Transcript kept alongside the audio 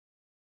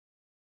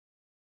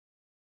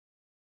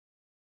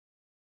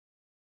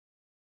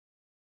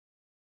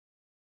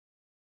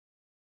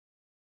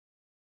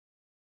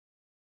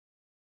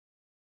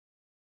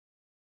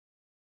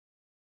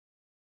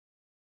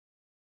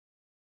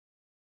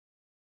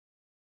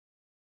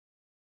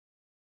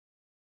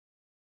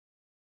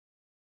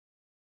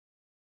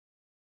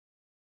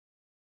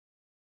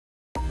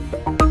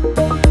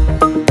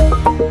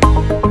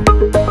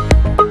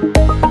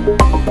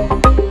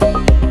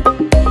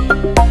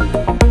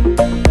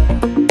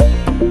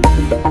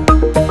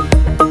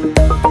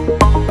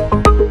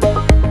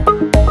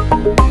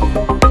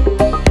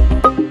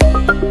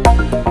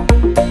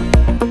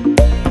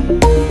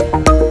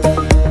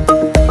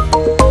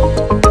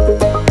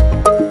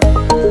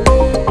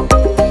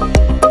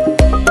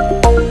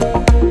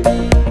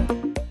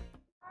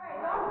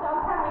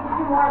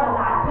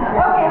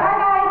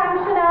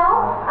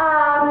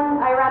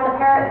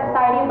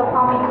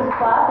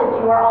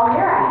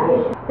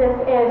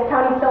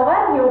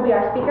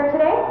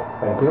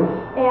help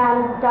you?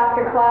 And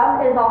Dr.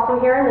 Club is also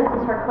here, and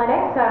this is her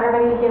clinic, so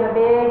everybody give a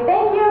big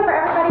thank you for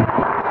everybody.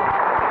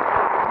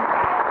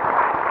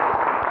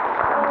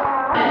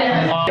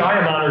 I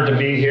am honored to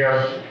be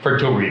here for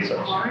two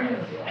reasons.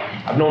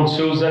 I've known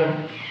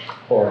Susan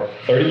for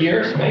 30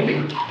 years, maybe.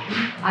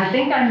 I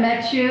think I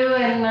met you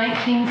in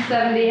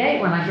 1978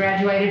 when I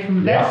graduated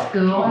from vet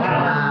school.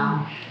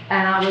 Wow.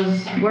 And I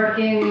was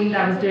doing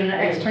an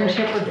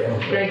externship with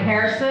Greg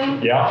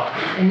Harrison.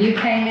 Yeah. And you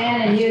came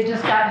in and you had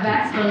just got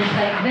back from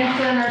St.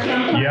 Vincent or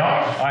something.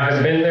 Yeah, I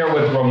had been there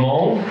with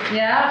Ramon.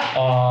 Yeah.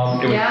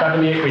 It was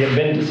 78, we had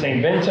been to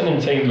St. Vincent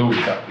and St.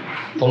 Lucia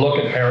to look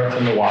at parrots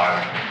in the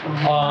wild.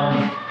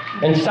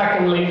 And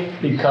secondly,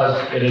 because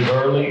it is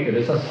early, it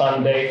is a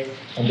Sunday,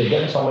 and to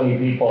get so many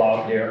people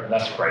out here,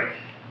 that's great.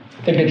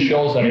 I think it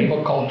shows that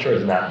aviculture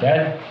is not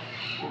dead.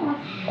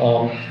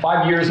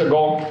 5 years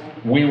ago,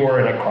 we were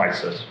in a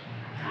crisis.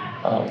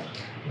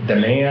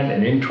 Demand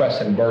and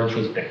interest in birds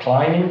was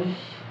declining,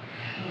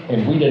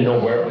 and we didn't know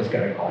where it was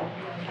going to go.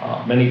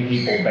 Many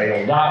people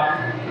bailed out,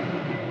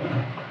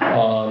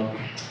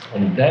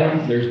 and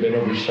then there's been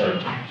a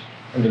resurgence,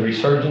 and the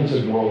resurgence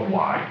is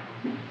worldwide.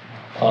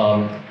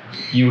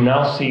 You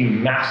now see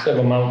massive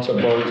amounts of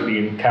birds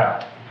being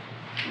kept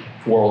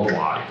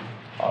worldwide.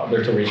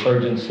 There's a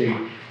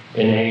resurgency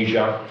in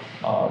Asia,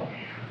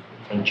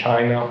 in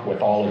China with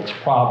all its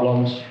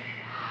problems,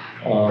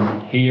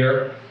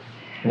 here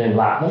and in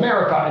Latin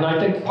America. And I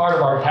think part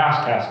of our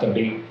task has to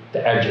be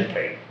to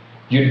educate.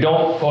 You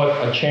don't put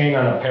a chain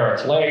on a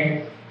parrot's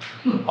leg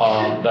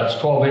that's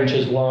 12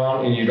 inches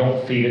long and you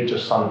don't feed it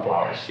just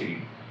sunflower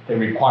seed. They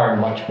require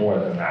much more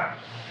than that.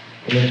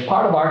 And it's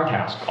part of our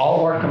task, all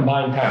of our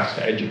combined tasks,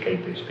 to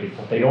educate these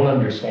people. They don't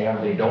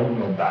understand, they don't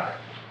know better.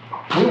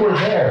 We were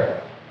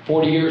there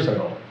 40 years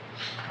ago.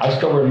 I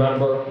still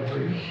remember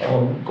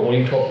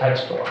going to a pet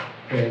store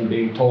and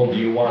being told, do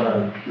you want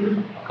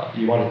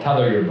to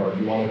tether your bird?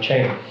 Do you want a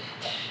chain?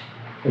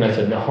 And I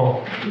said,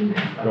 no,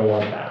 I don't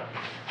want that.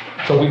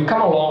 So we've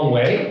come a long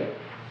way,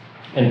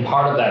 and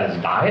part of that is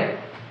diet.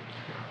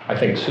 I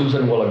think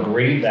Susan will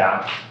agree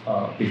that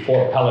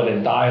before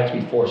pelleted diets,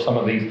 before some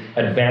of these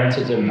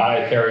advances in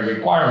dietary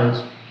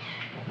requirements,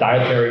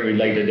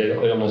 dietary-related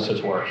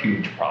illnesses were a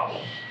huge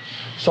problem.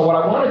 So what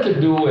I wanted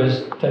to do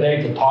is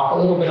today to talk a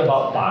little bit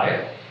about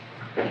diet,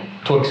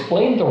 to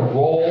explain the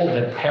role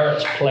that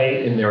parrots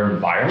play in their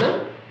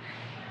environment,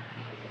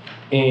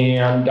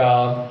 and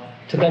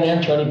to then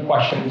answer any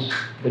questions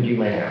that you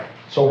may have.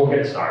 So we'll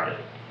get started.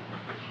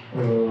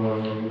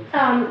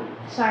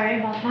 Sorry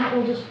about that.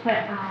 We'll just put,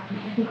 I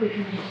think we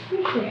can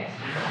just here.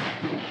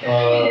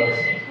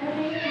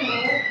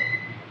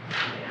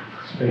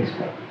 Space.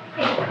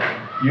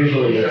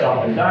 Usually it's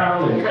up and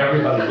down, and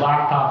everybody's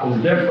laptop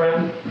is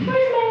different. Where's my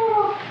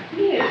little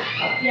mute?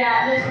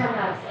 Yeah, this one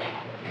has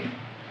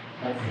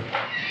let's see.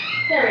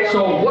 There we go. So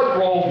what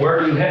role,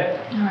 where do you hit?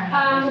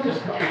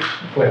 Just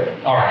Click.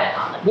 All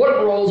right. What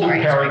role do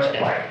parrots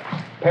play?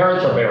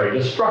 Parrots are very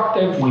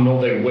destructive. We know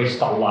they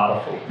waste a lot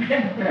of food.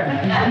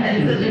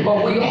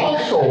 But we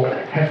also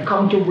have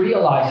come to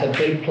realize that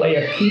they play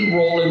a key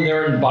role in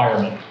their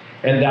environment,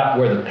 and that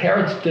where the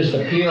parrots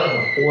disappear,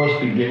 the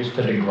forest begins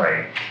to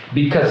degrade.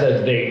 Because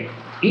as they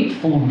eat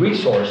food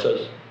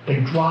resources, they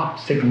drop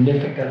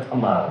significant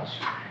amounts.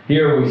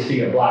 Here we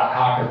see a black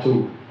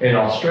cockatoo in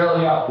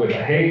Australia with a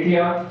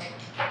hatia.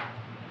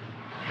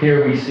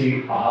 Here we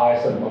see a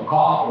hyacinth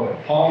macaw with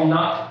a palm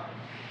nut.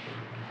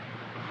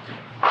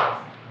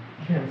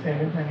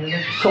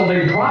 So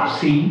they drop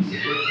seeds,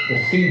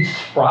 the seeds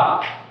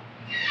sprout,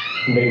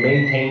 and they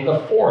maintain the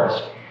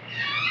forest.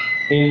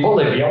 In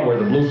Bolivia, where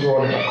the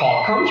blue-throated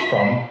macaw comes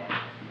from,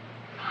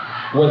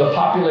 where the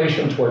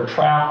populations were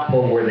trapped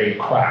or where they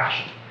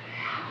crashed.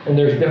 And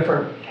there's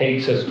different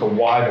takes as to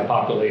why the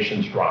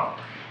populations dropped.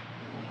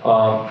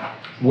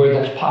 Where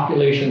those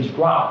populations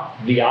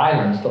dropped, the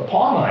islands, the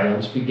palm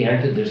islands,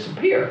 began to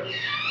disappear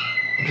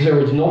because there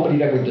was nobody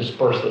that would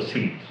disperse the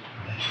seeds.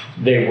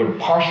 They would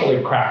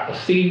partially crack the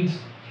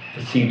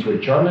seeds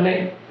would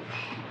germinate,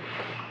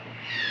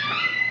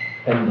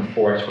 and the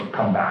forest would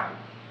come back.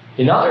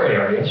 In other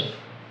areas,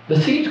 the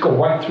seeds go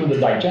right through the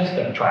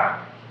digestive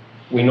tract.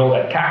 We know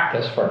that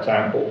cactus, for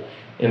example,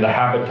 in the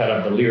habitat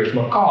of the Lear's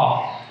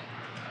macaw,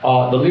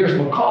 the Lear's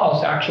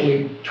macaws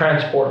actually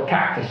transport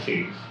cactus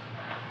seeds.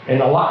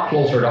 And a lot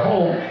closer to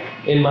home,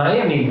 in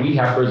Miami, we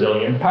have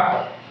Brazilian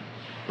pepper.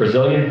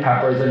 Brazilian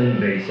pepper is an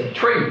invasive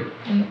tree.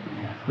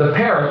 The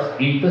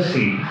parrots eat the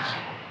seeds,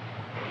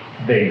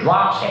 they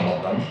drop some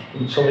of them,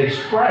 and so they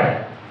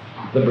spread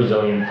the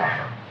Brazilian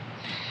pepper.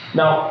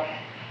 Now,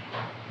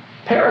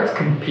 parrots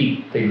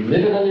compete. They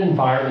live in an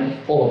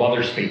environment full of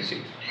other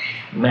species,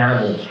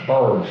 mammals,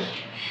 birds.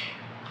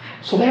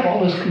 So they have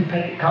all this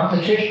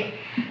competition.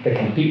 They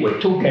compete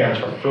with toucans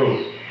for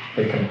fruit.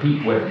 They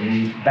compete with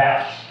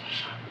bats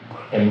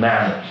and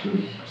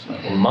mammals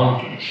and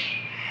monkeys.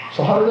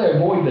 So how do they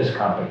avoid this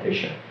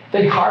competition?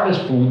 They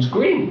harvest foods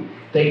green.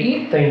 They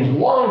eat things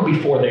long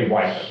before they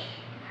ripen.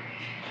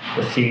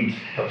 The seeds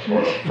or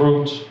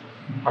fruits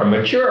are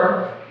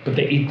mature, but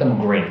they eat them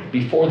green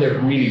before they're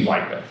really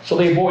ripened. So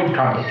they avoid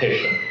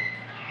competition.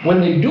 When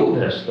they do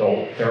this,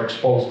 though, they're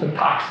exposed to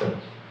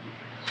toxins,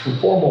 and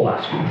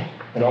formolations,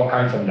 and all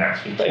kinds of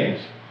nasty things.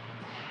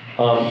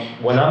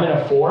 When I'm in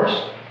a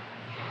forest,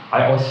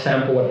 I always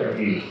sample what they're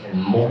eating,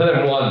 and more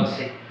than once,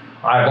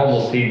 I've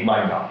almost eaten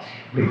my nuts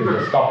because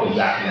the stuff is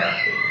that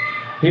nasty.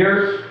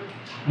 Here,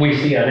 we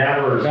see an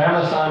Averus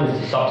amazon,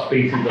 it's a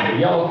subspecies of the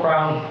yellow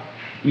crown,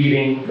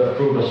 eating the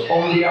fruit of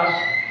spondias,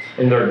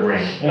 and they're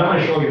green. And I'm going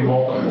to show you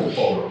multiple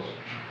photos.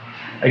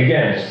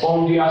 Again,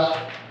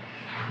 spondias,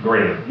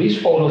 green.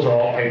 These photos are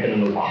all taken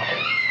in the wild.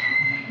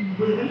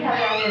 Would we have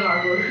that in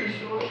our grocery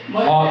store?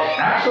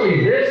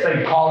 Actually, this,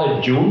 they call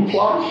it June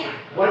plum.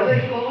 What do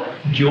they call it?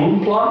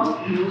 June plum.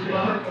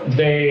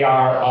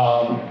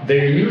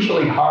 They're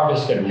usually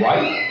harvested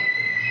ripe.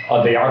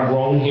 They are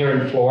grown here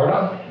in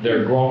Florida.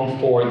 They're grown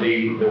for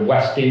the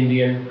West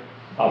Indian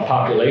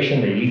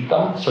population. They eat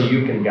them, so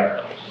you can get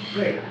those.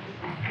 Great.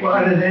 Well,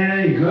 are they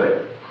any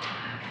good?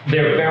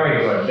 They're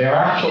very good.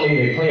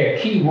 They play a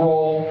key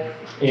role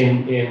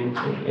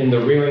in the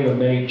rearing of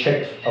many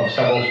chicks of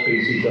several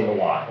species in the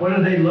wild. What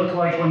do they look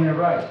like when they're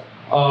ripe?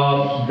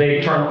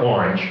 They turn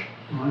orange,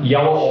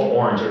 yellow or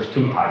orange. There's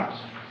two types.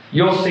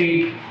 You'll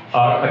see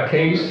a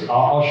case.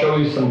 I'll show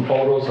you some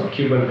photos of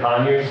Cuban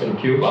conyers in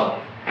Cuba,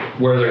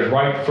 where there's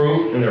ripe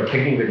fruit and they're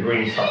picking the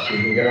green stuff, so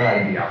you can get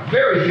an idea.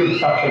 Very few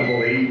exceptions will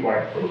they eat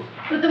ripe fruit.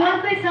 But the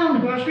ones they sell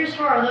in the grocery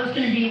store, are those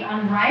going to be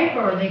unripe,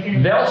 or are they going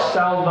to? They'll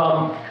sell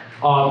them.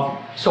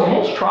 So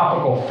most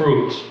tropical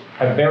fruits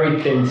have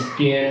very thin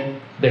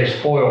skin. They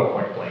spoil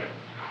quickly.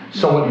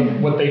 So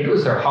what they do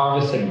is they're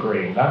harvested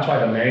green. That's why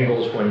the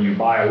mangoes, when you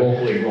buy a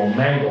locally grown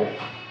mango,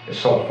 is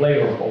so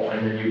flavorful.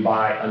 And then you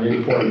buy an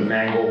imported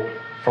mango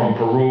from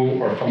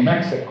Peru or from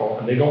Mexico,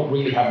 and they don't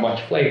really have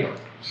much flavor.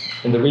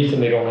 And the reason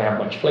they don't have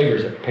much flavor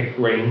is they're picked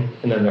green,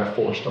 and then they're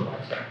forced to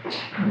ripen.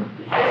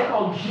 It's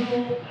called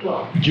June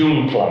plum.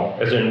 June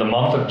plum, as in the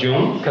month of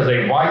June, because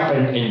they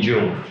ripen in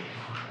June.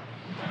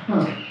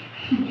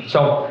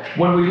 So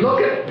when we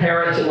look at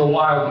parrots in the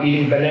wild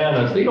eating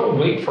bananas, they don't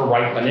wait for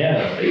ripe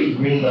bananas. They eat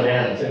green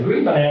bananas, and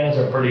green bananas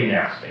are pretty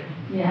nasty.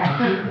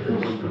 Yeah.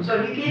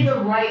 So if you either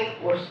ripe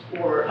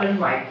or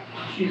unripe,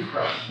 choose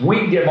first.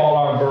 We give all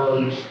our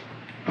birds,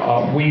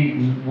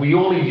 we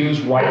only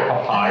use ripe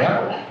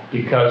papaya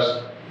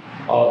because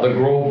the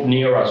grove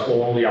near us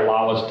will only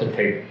allow us to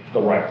take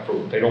the ripe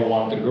fruit. They don't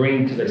want the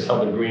green because they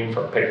sell the green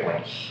for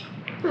pickling.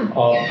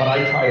 But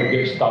I try to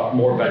give stuff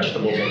more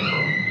vegetables and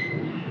fruit.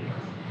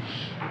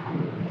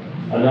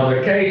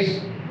 Another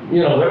case,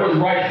 there was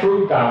ripe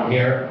fruit down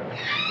here,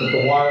 but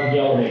the wild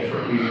yellowknives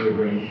were eating the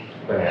green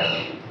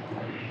banana.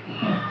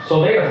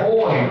 So they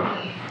avoid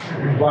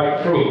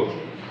ripe fruit.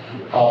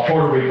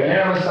 Puerto Rican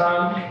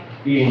Amazon,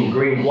 eating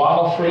green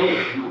guava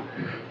fruit.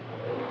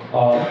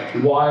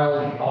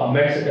 Wild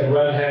Mexican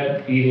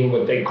redhead, eating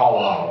what they call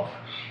olive.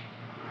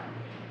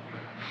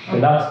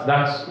 And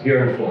that's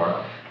here in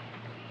Florida.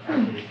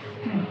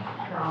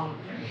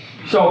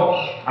 So,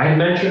 I had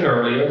mentioned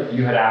earlier,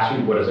 you had asked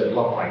me what does it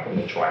look like when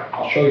it's ripe.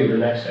 I'll show you the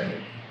next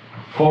image.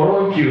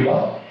 Photo in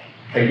Cuba,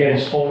 again,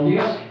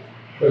 spondias.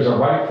 There's a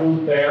ripe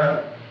fruit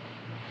there,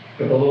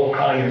 but the little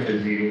conure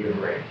is eating the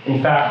grain.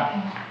 In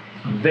fact,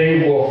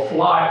 they will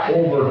fly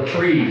over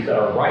trees that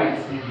are ripe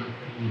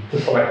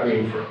to select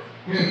green fruit.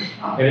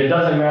 And it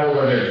doesn't matter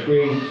whether it's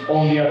green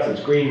spondias,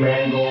 it's green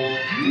mangoes,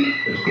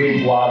 it's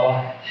green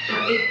guava. So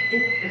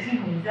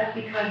is that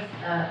because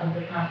of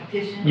the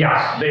competition?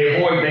 Yes,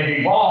 they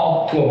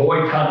evolved to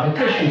avoid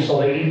competition, so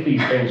they eat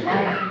these things.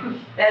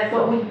 That's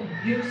what when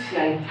you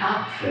say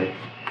toxic,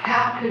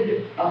 how could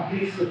a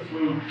piece of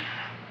fruit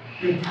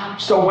be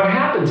toxic? So what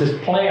happens is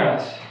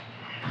plants,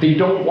 they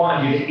don't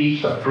want you to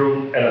eat the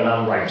fruit at an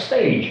unripe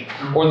stage,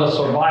 or the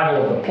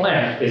survival of the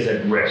plant is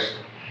at risk.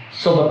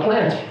 So the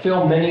plants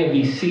fill many of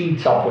these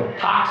seeds up with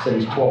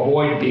toxins to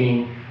avoid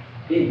being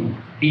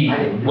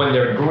eaten when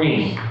they're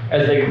green.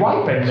 As they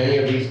ripen, many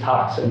of these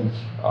toxins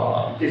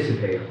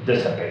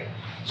dissipate.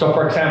 So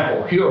for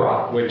example,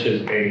 hura, which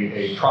is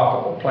a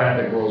tropical plant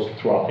that grows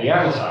throughout the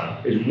Amazon,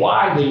 is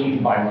widely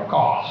eaten by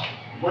macaws.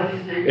 What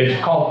is it?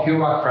 It's called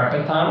hura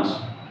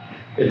crepitans.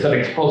 It's an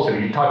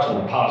explosive. You touch on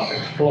the pops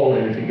explode,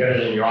 and if you get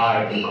it in your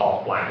eye, it can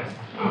cause blindness.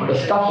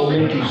 The stuff will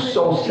make you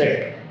so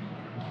sick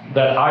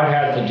that I've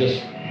had to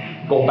just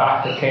go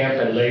back to camp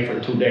and lay for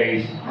 2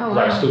 days because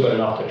I was stupid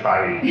enough to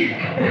try to eat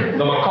it.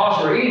 The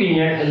macaws were eating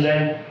it, and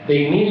then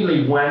they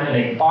immediately went and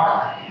they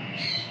barked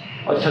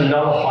to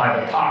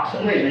nullify the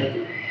toxin. Wait a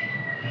minute.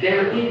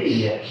 They're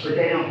eating it, but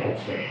they don't get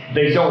sick.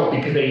 They don't,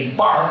 because they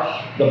bark.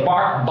 The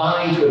bark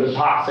binds with the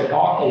toxic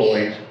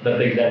alkaloids that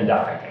they then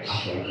defecate.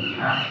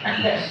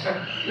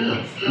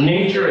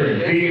 Nature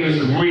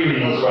is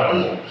really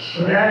incredible.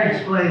 So that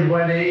explains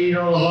why they eat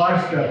all of our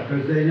stuff,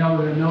 because they know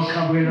there's no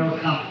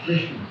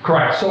competition.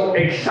 Correct. So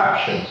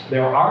exceptions.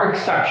 There are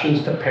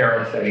exceptions to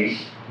parrots that eat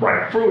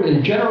ripe fruit,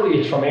 and generally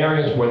it's from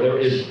areas where there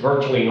is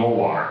virtually no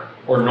water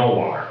or no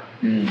water.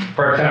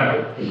 For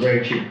example, the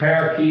great cheek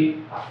parakeet,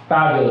 a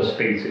fabulous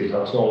species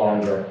that's no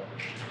longer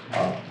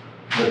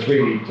that's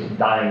really just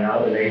dying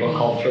out in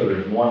agriculture.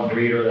 There's one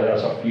breeder that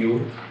has a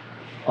few.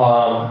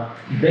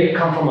 They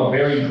come from a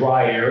very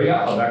dry area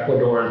of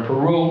Ecuador and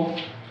Peru,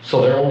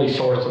 so their only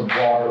source of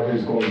water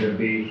is going to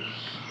be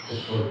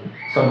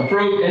some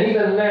fruit, and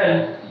even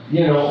then,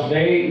 you know,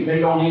 they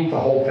don't eat the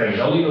whole thing.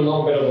 They'll eat a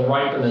little bit of the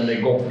ripe and then they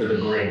go for the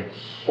green.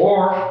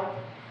 Or,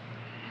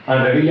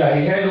 on the Villa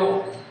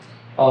Higuero,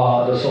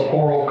 the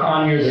Socorro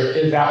Canyon, there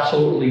is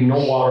absolutely no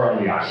water on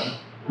the island.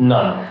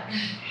 None.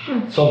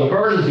 So the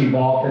bird has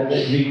evolved, and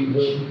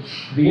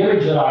the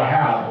image that I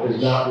have is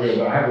not real,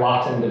 but I have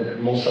lots of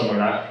them, most of them are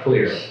not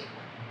clear.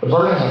 The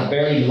bird has a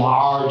very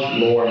large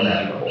lower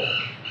mandible,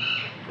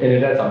 and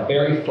it has a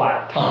very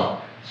flat tongue.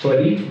 So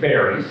it eats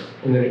berries,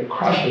 and then it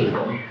crushes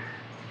them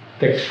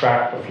to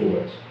extract the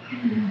fluids.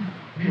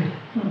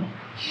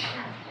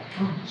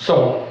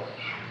 So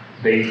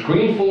they eat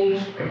green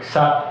foods,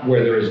 except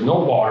where there is no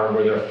water,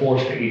 where they're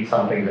forced to eat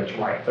something that's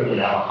ripe, that would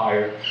have a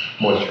higher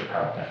moisture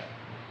content.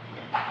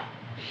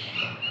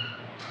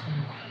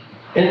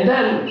 And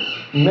then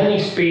many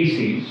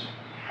species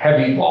have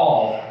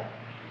evolved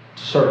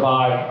to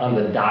survive on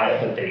the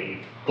diet that they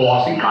eat.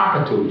 Glossy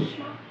cockatoos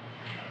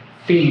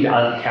feed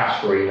on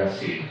castorina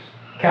seeds.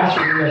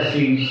 Castorina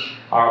seeds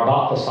are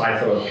about the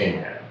size of a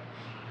pinhead.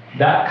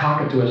 That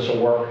cockatoo has to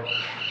work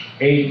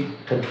 8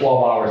 to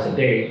 12 hours a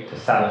day to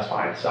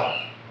satisfy itself.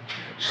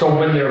 So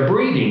when they're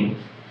breeding,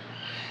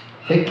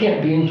 they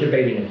can't be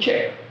incubating a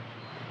chick.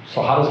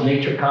 So how does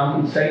nature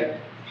compensate?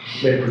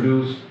 They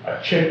produce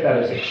a chick that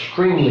is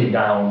extremely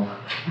down,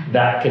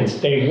 that can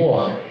stay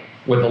warm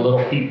with the little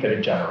heat that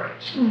it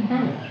generates.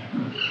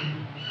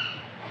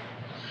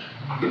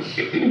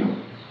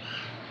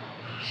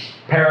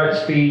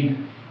 Parrots feed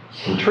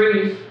in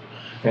trees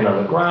and on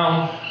the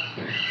ground,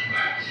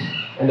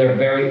 and they're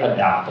very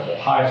adaptable.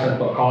 Hyacinth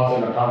macaws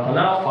and the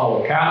continental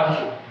follow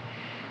cattle.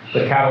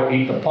 The cattle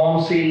eat the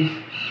palm seeds.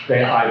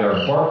 They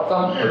either burp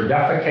them or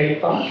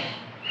defecate them.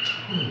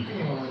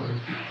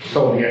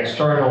 So the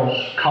external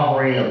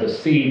covering of the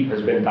seed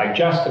has been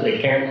digested. They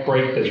can't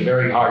break this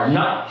very hard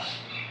nut.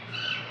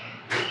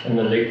 And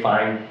then they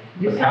find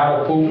the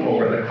cattle poop,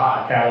 or the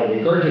cattle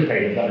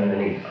regurgitated them and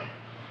then eat them.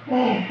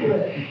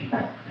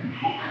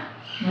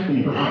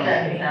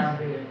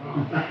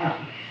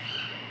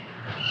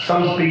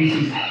 Some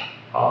species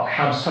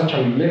have such a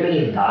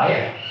limited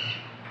diet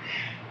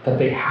that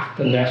they have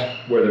to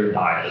nest where their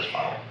diet is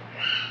found.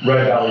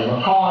 Red-bellied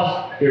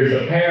macaws, here's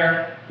a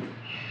pair,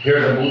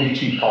 here's a booty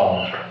cheek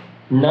palm.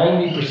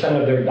 90%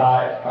 of their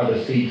diet are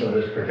the seeds of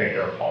this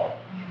particular palm.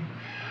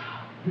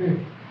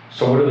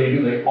 So what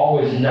do? They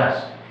always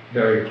nest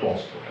very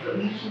close to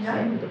it.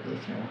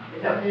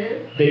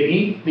 They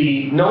eat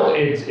the, no,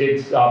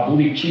 it's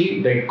booty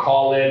cheek, they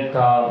call it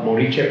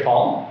moriche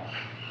palm.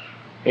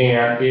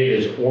 And it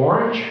is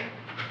orange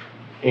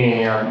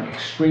and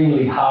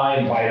extremely high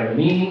in vitamin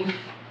E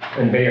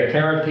and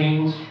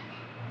beta-carotenes.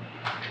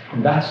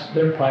 And that's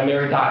their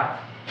primary diet.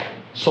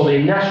 So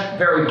they nest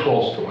very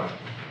close to it.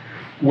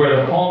 Where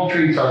the palm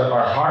trees are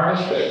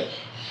harvested,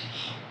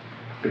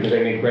 because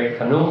they make great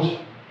canoes,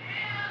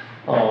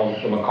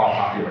 the macaw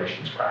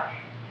populations crash.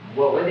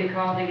 What were they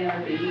called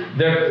again?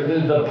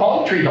 The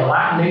palm tree, the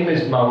Latin name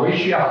is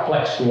Mauritia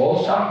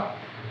flexuosa,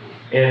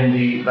 and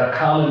the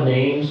common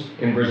names,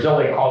 in Brazil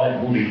they call it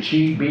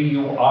buriti,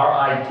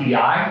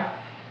 B-U-R-I-T-I.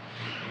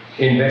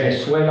 In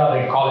Venezuela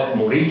they call it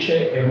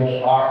moriche,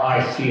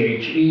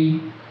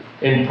 M-O-R-I-C-H-E.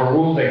 In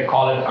Peru they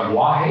call it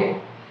aguaje,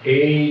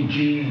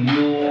 A-G-U-A-J-E.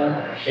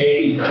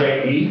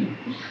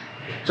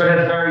 So it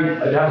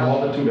has a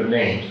multitude of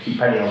names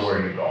depending on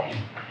where you go.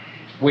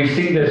 We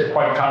see this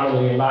quite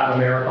commonly in Latin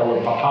America,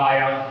 where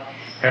papaya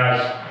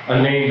has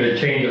a name that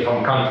changes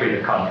from country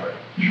to country.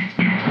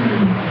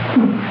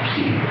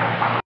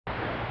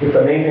 It's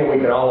amazing we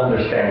can all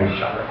understand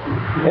each other.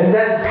 And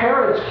then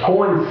parrots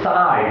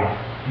coincide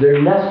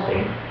their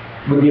nesting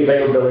with the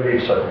availability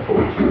of certain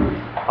foods.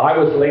 I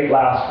was late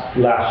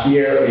last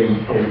year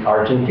in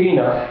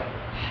Argentina,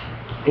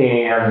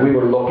 and we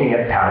were looking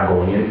at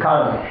Patagonian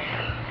condors.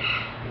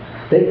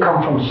 They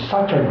come from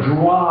such a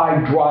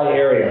dry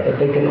area that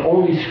they can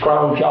only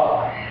scrounge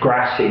up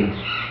grass seeds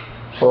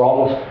for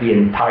almost the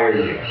entire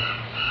year.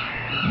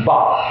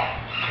 But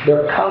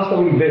they're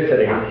constantly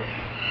visiting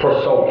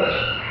prosopis.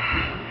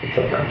 It's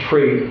a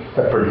tree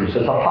that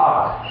produces a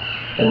pod.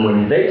 And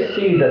when they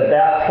see that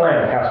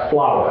plant has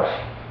flowers,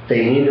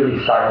 they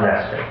immediately start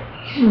nesting.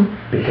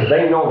 Because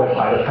they know that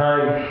by the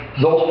time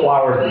those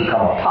flowers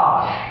become a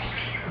pod,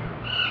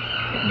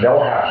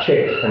 they'll have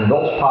chicks, and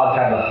those pods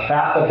have the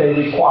fat that they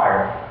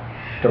require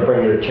to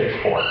bring their chicks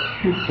forth.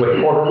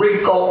 With Puerto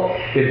Rico,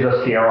 it's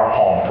a Sierra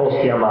palm,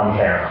 Prostia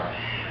montana.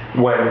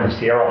 When the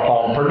Sierra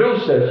palm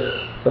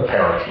produces, the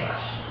parrots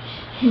nest.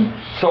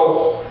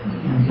 So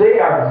they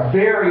are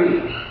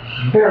very,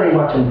 very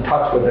much in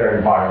touch with their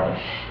environment.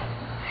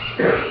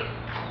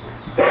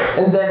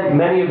 And then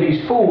many of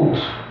these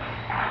foods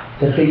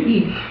that they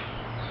eat,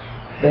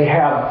 they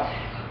have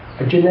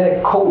a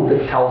genetic code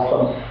that tells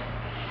them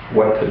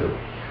what to do.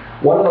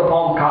 One of the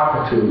palm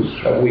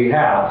cockatoos that we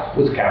have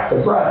was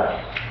captive bred.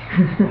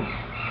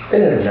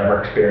 It had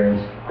never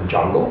experienced a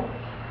jungle,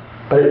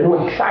 but it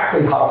knew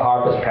exactly how to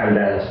harvest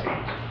pandanus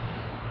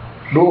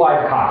seeds.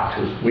 Blue-eyed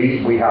cockatoos.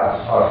 We have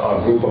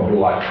a group of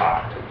blue-eyed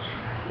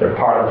cockatoos. They're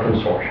part of the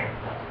consortium.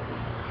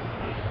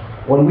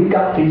 When we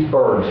got these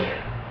birds,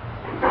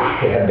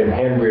 they had been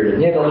hand-reared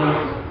in Italy.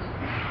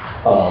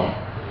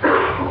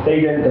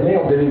 The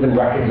male didn't even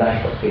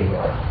recognize the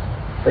female.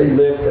 They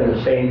lived in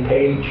the same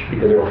cage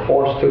because they were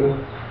forced to,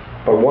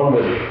 but one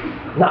was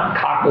not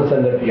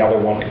cognizant that the other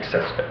one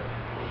existed.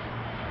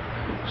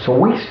 So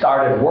we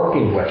started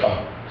working with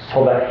him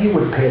so that he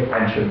would pay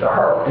attention to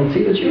her and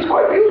see that she was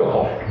quite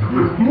beautiful.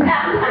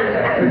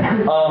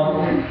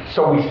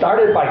 So we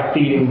started by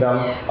feeding them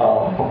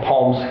a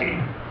palm seed,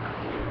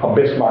 a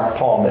Bismarck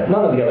palm that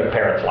none of the other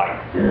parrots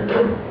liked.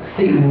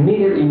 They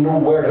immediately knew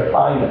where to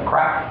find the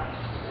crack.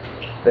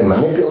 They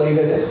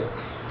manipulated it,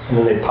 and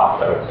then they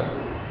popped it open.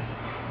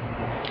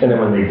 And then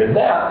when they did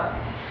that,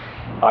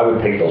 I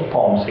would take those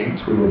palm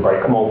seeds, we would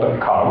break them open,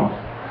 cut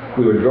them,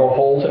 we would drill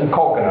holes in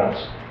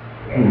coconuts,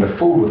 and the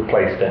food was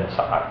placed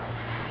inside.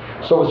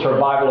 So it was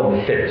survival of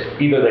the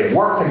fittest. Either they'd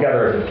work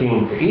together as a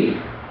team to eat,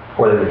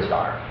 or they would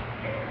starve.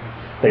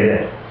 They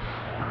didn't.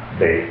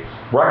 They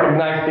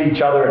recognized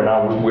each other, and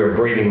now we're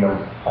breeding them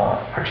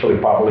actually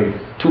probably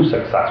too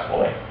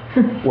successfully,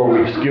 where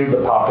we've skewed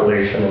the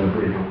population in the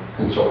breeding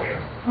consortium.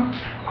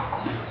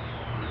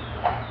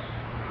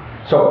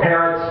 So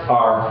parrots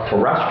are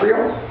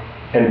terrestrial,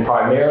 and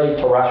primarily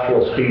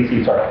terrestrial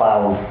species are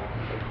found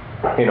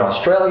in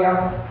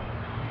Australia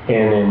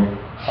and in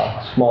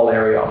a small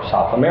area of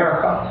South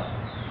America.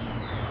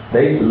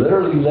 They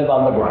literally live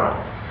on the ground.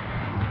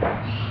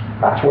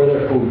 That's where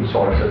their food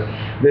source is.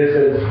 This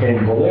is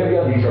in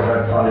Bolivia. These are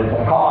red-fronted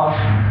macaws.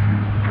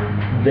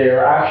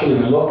 They're actually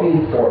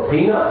looking for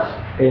peanuts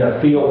in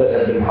a field that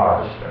has been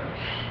harvested.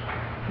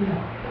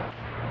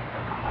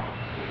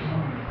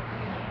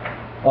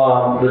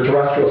 The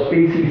terrestrial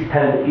species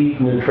tend to eat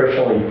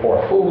nutritionally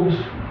poor foods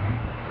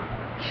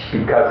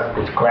because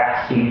it's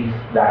grass seeds,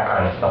 that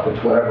kind of stuff.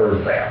 It's whatever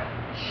is there.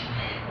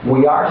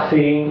 We are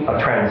seeing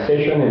a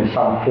transition in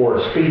some poor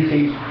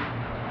species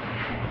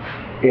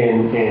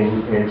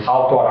in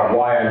Alto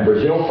Araguaia in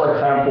Brazil, for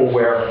example,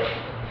 where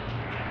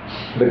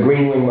the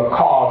green-winged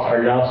macaws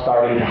are now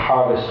starting to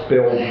harvest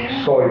spilled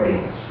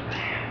soybeans.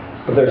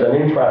 But there's an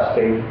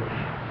interesting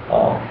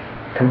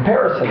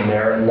comparison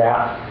there in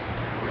that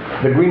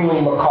the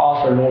green-winged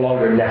macaws are no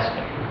longer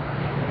nesting.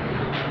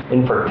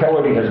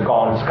 Infertility has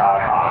gone sky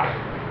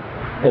high.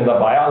 And the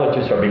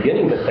biologists are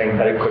beginning to think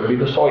that it could be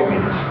the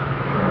soybeans.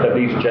 That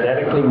these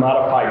genetically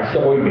modified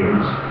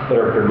soybeans that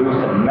are produced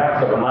in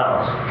massive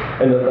amounts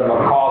and that the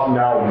macaws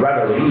now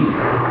readily eat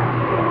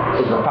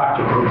is a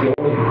factor because it's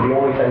the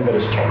only thing that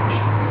has changed.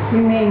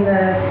 You mean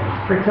the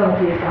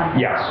fertility is gone?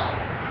 Yes.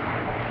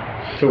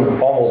 To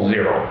almost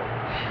zero.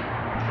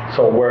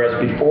 So whereas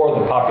before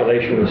the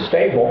population was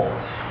stable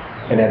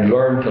and had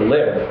learned to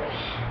live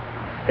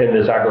in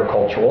this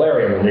agricultural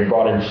area, when they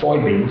brought in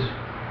soybeans,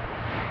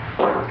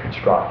 it's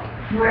dropped.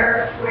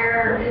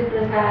 Where is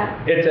this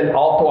at? It's in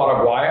Alto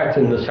Araguaia. It's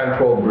in the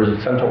central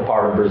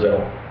part of Brazil.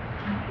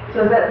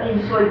 So does that mean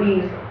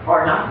soybeans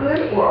are not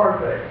good or are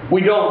good?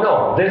 We don't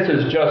know. This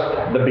is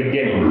just the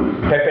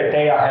beginning. Pepe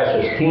Tea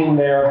has his team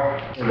there,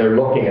 and they're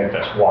looking at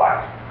this.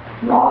 Why?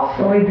 Raw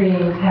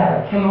soybeans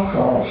have a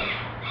chemical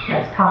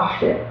that's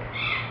toxic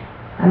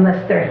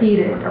unless they're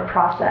heated or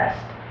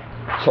processed.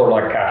 Sort of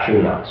like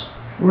cashew nuts.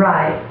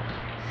 Right.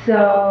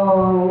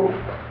 So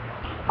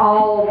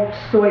all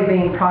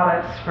soybean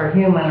products for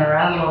human or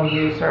animal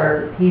use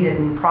are heated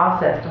and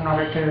processed in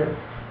order to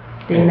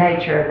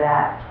denature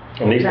that.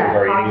 And these things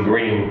are eating toxin.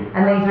 green.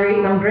 And these are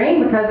eating them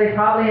green because they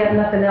probably have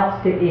nothing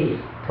else to eat.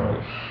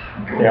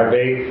 Yeah,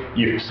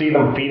 you see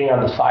them feeding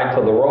on the sides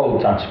of the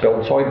roads on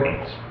spilled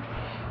soybeans.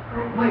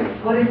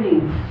 Wait, what do you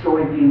mean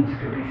soybeans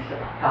could be so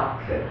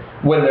toxic?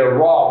 When they're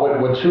raw,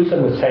 what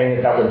Susan was saying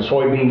is that when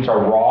soybeans are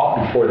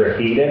raw before they're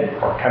heated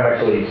or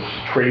chemically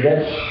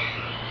treated,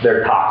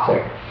 they're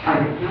toxic. I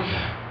didn't know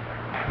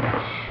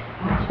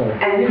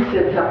that. And you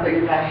said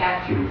something about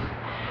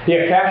cashews.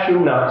 Yeah, cashew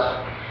nuts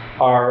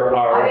are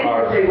I didn't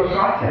know they were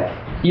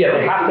processed. yeah,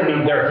 they have to be,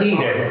 they're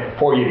heated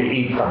for you to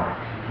eat them.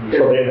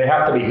 So they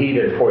have to be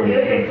heated for you You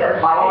to eat just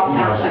said raw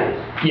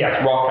cashews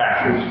Yes, raw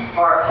cashews.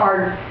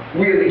 are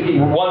really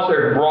heated. Once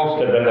they're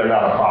roasted, then they're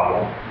not a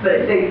problem. But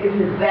if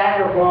it's bad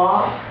or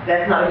raw,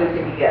 that's not a good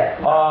thing to get.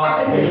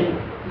 Raw.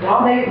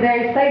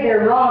 They say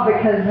they're raw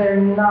because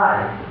they're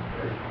not,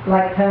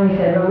 like Tony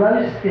said,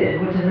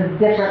 roasted, which is a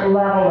different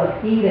level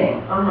of heating.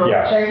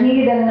 Yes. They're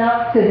heated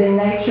enough to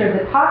denature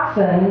the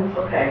toxins,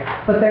 Okay.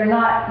 but they're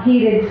not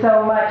heated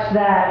so much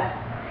that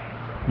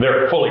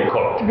They're fully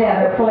cooked.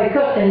 they're fully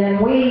cooked. And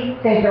then we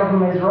think of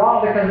them as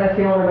raw because that's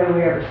the only way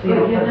we ever see But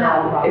them. you as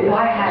raw know, processed. if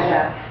I had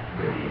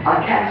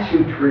a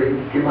cashew tree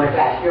in my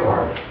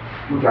backyard,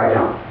 which I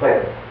don't,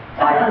 but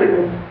I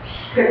couldn't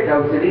pick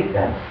those and eat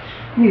them.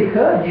 You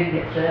could, you'd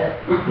get sick.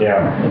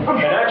 Yeah.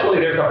 And actually,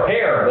 there's a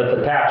pear that's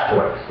attached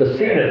to it. The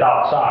seed is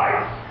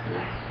outside.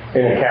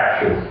 in a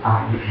cashew.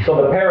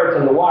 So the parrots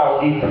in the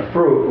wild eat the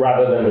fruit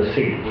rather than the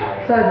seed.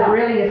 So is it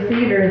really a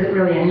seed or is it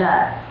really a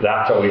nut?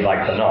 That's what we'd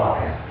like to know.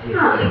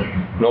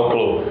 No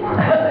clue.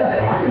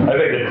 I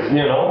think it's,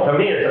 to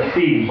me it's a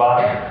seed,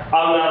 but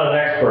I'm not an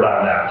expert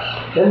on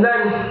that. And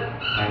then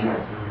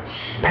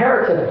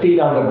parrots that feed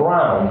on the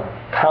ground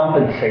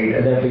compensate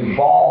and have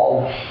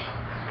evolved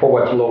for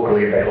what's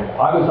locally available.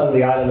 I was on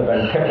the island of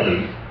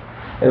Captivity,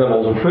 in the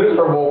most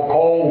miserable,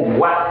 cold,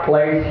 wet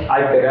place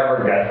I could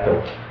ever get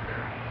to.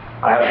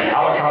 I had a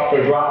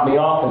helicopter drop me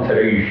off and said,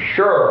 "Are you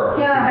sure?"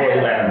 Before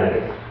we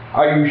landed.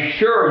 "Are you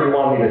sure you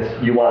want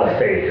to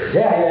stay here?"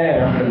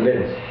 Yeah, I'm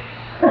convinced.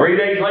 3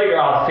 days later,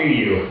 "I'll see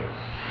you."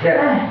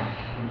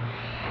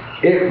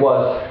 It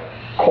was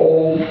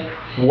cold,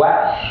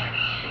 wet,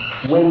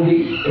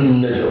 windy, and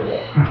miserable.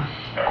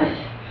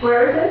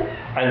 Where is it?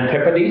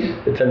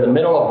 Antipodes, it's in the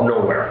middle of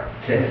nowhere.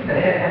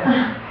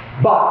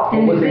 But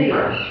In New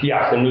Zealand?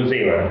 Yes, in New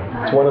Zealand.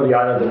 It's one of the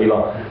islands that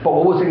belong. But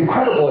what was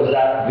incredible is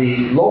that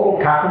the local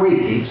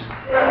Captivity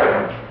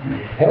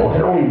had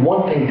only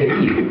one thing to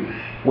eat,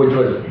 which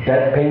was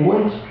dead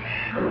penguins,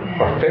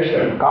 or fish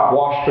that got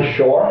washed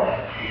ashore,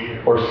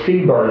 or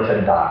seabirds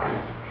that died.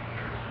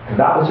 And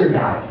that was their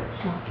diet.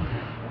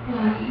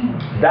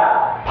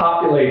 That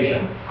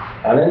population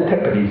on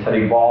Antipodes had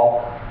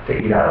evolved to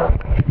eat animals.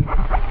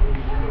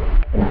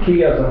 And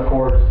Kias, of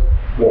course,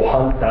 will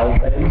hunt down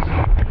things.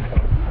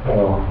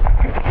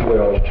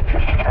 Will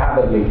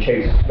avidly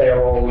chase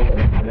sparrows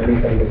and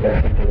anything that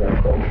gets into their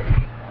enclosure.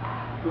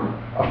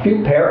 A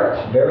few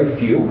parrots, very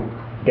few,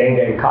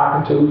 gang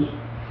cockatoos,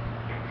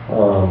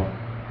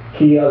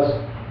 Kias,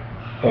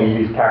 and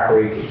these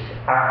cacariques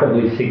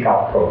actively seek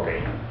out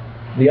protein.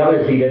 The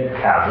others eat it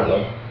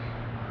casually.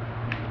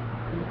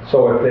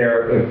 So if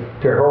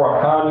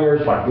Tahura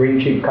conures, like green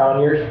cheek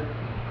conures,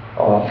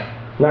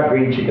 not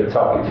green cheek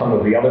itself, but some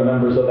of the other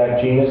members of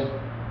that genus,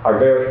 are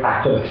very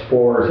active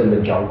explorers in the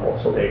jungle,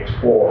 so they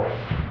explore.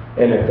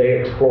 And if they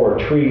explore a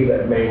tree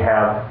that may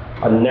have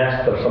a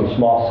nest of some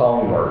small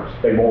songbirds,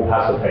 they won't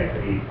hesitate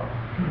to eat them.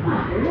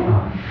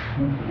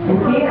 And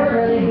kids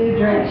really do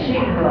drink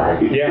sheep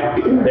blood. Yeah,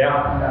 It's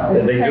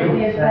they the do.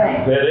 craziest thing.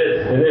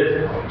 It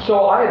is.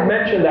 So I had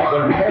mentioned that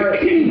when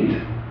parrots eat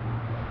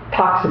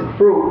toxic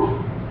fruit,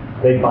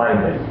 they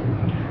bind it.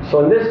 So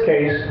in this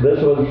case,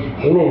 this was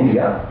in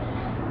India.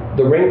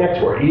 The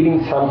ringnecks were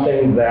eating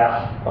something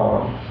that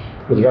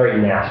was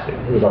very nasty.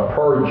 It was a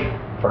purge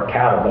for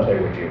cattle that they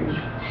would use.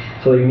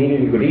 So they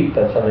immediately would eat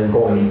this and then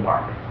go and eat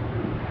bark.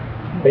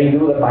 They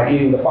knew that by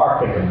eating the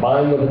bark, they could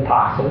bind with the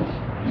toxins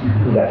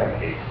and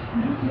defecate.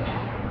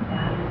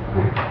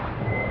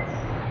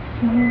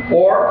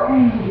 Or,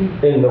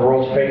 in the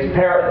rose-faced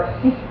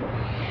parrot,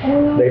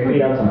 they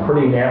feed on some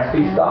pretty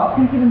nasty stuff,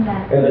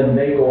 and then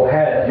they go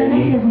ahead and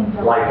eat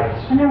lichens.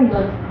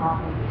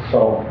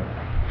 So,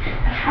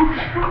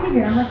 how do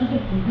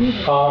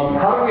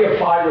we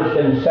apply what's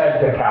been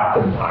said to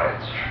captive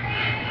diets?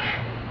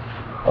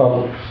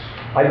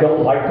 I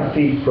don't like to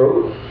feed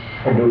fruit.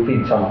 I do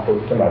feed some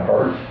fruit to my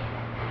birds.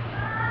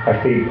 I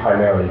feed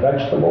primarily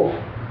vegetables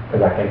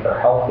because I think they're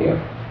healthier.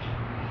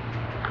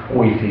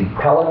 We feed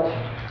pellets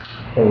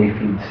and we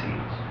feed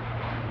seeds.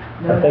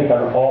 I think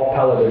an all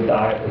pelleted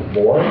diet is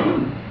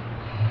boring.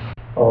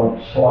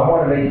 So I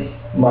want to make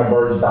my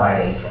birds'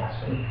 diet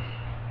interesting.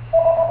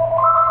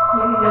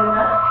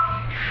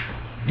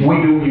 We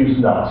do use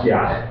nuts,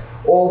 yes.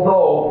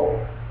 Although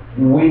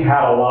we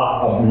had a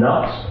lot of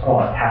nuts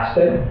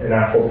tested, and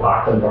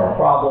aflatoxins are a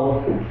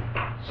problem.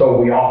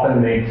 So we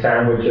often make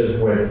sandwiches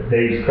with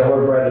Dave's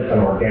Killer Bread. It's an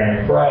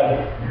organic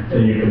bread,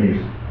 and you can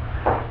use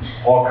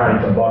all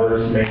kinds of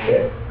butters to make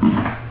it,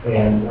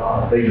 and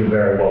they do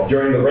very well.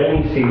 During the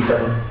rainy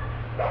season,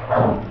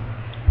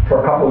 for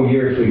a couple of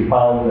years, we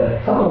found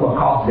that some of the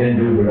macaques didn't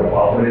do real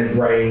well when it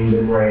rained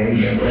and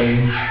rained and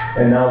rained.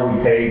 And now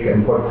we take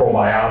and put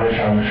probiotics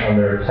on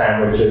their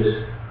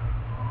sandwiches,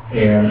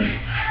 and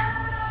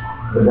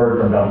the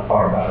birds have done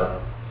far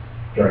better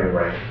during the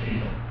rainy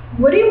season.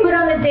 What do you put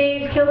on the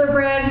Dave's Killer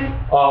Bread?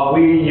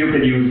 You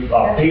can use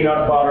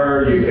peanut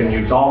butter, you can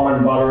use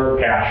almond butter,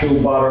 cashew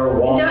butter,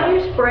 walnut. Don't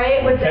you spray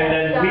it with that And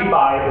then stuff? we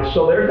buy,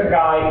 so there's a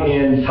guy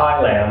in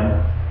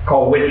Thailand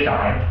called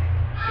Witchai.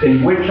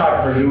 And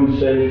Witchai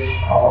produces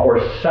or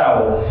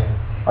sells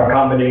a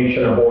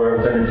combination of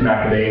oils, and it's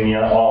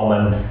macadamia,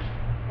 almond,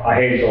 a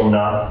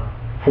hazelnut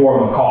for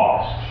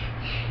macaques.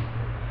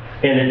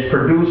 And it's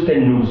produced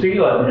in New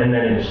Zealand and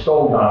then it's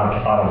sold out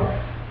of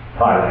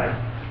Thailand.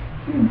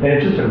 And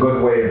it's just a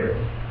good way of,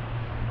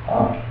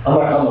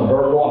 I'm a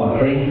Virgo, I'm a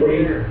clean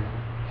freak,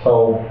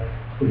 so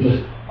it's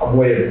just a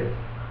way of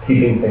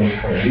keeping things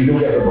clean. You do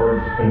get the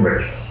birds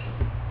enriched.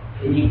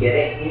 Can you get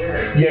it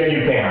here? Yeah,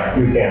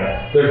 you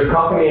can. There's a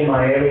company in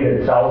Miami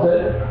that sells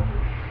it.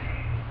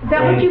 Is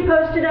that what you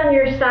posted on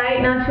your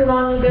site not too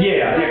long ago?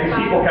 Yeah, because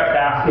people kept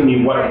asking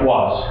me what it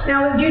was.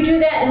 Now, would you do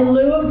that in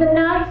lieu of the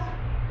nuts?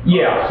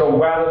 Yeah, so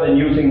rather than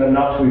using the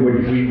nuts, we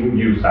would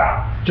use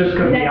that. Just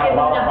because we That have a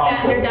gives lot of enough fat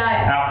in your problems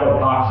diet.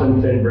 with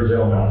aflatoxins in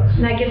Brazil nuts.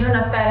 And that gives her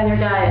enough fat in your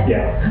diet.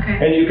 Yeah. Okay.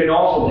 And you can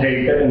also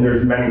take it, and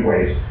there's many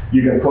ways.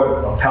 You can put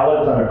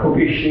pellets on a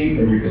cookie sheet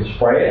and you can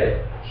spray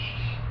it.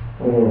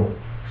 And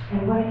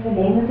what is the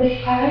name of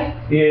this product?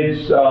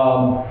 It's,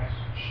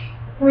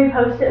 Can we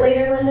post it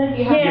later, Linda?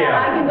 Do you have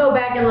Yeah. I can go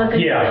back and look at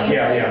yeah. it.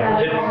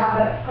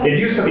 It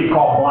used to be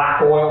called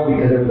black oil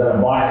because it was in a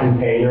black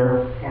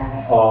container.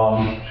 Got it.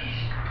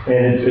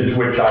 And it's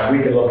which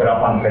we can look it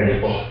up on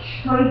Facebook.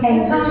 Tony, can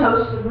you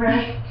toast the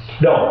bread?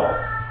 No.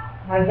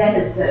 My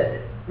dad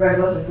said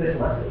bread wasn't good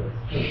unless it was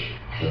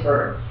the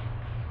bird.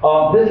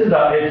 This is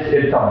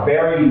it's a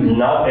very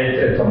nut,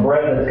 it's a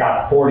bread that's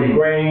got 40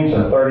 grains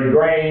or 30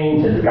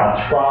 grains, it's got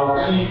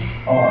sprouts.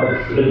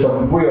 It's a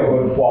real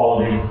good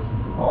quality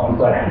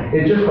bread.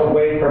 It's just a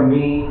way for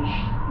me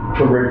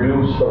to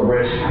reduce the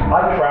risk.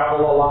 I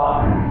travel a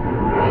lot,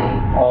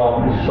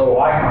 so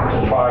I have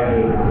to try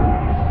to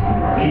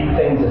keep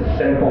things as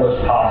simple as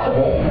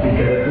possible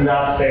because it's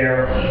not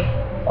fair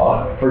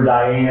for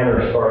Diane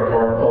or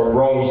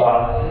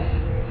Rosa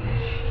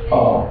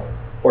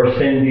or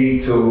Cindy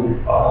to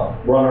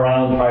run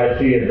around and try to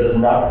see if this is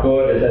not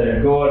good, isn't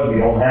it good, we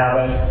don't have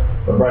it.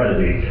 The bread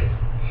is easy.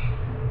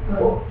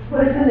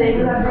 What is the name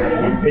of that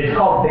bread? It's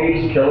called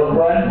Dave's Killer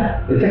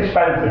Bread. It's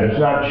expensive, it's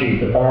not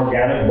cheap, it's an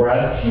organic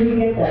bread. Where do you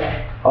get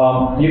that?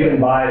 You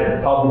can buy it at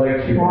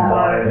Publix, you can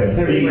buy it at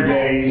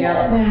BJ's.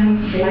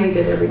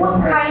 What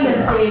kind of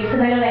dates?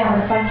 Because I know they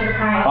have a bunch of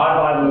kinds. I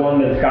buy the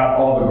one that's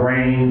got all the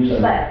grains.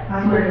 And, But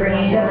super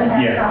green, doesn't have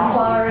Yeah.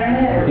 sunflower in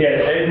it?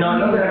 yeah, no, it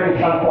doesn't have any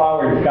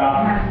sunflower, it's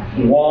got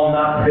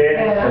walnut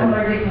bits and,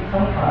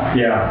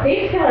 yeah.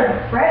 Dave's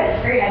Killer bread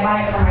is great. I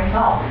buy it for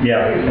myself.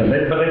 Yeah,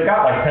 but they've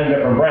got like 10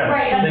 different brands.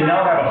 Right, that's They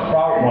now have a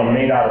sprout one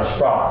made out of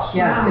sprouts.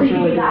 Yeah, it's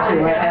really good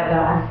too, I have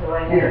that one.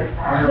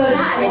 So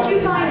did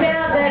you find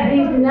out that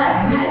these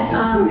nuts had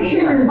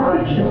sugar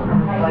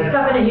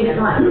stuff in it you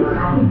didn't like?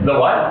 The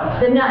what?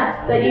 The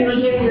nuts that you were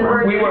giving the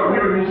birds? We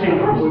were using,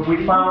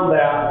 we found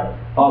that,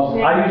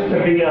 I used to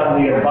be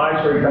on the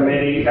advisory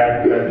committee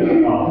at the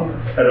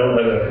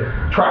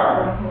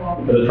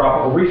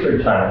Tropical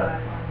Research Center.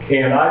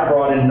 And I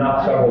brought in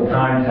nuts several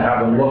times to have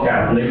them look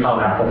at, and they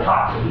found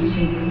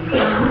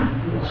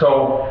aflatoxins.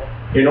 So,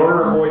 in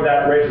order to avoid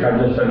that risk, I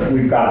just said,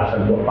 we've got to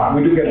simplify.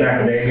 We do get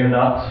macadamia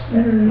nuts.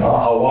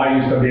 Hawaii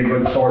used to be a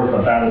good source,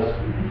 but that is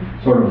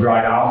sort of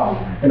dried out.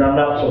 And I'm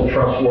not so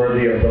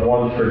trustworthy of the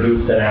ones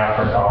produced in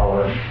Africa.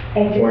 So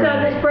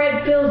this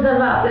bread fills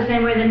them up the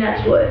same way the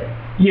nuts would?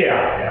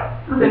 Yeah.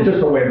 It's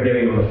just a way of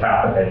getting them the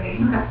fat that they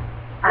need.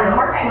 I'm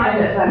hard to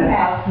find this one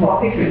has small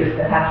pictures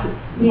that have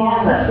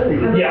walnuts.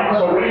 Yeah,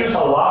 so we use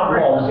a lot of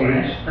palm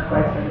seeds,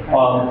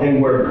 and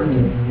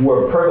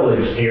we're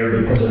privileged here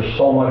because there's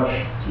so much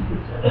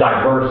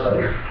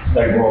diversity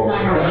that grows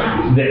here.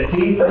 The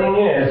key thing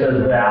is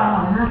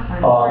that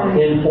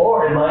in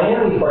Florida, in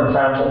Miami, for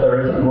example,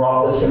 there is a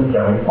drought that's been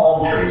killing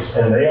palm trees,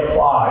 and they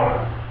apply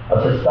a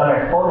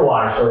systemic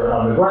fertilizer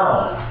on the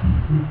ground.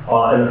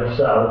 And it's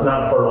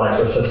not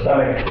fertilizer,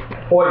 systemic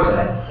poison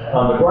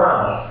on the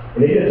ground.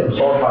 And it gets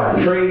absorbed by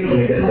the tree and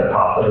it gets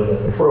deposited in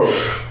the fruit.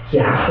 So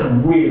you have to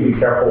really be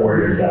careful where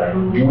you're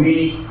getting.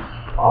 We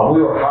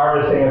were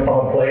harvesting it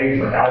from a place,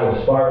 and I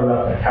was smart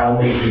enough to tell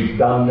me we've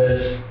done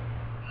this.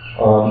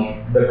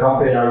 The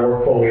company I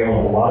work for, we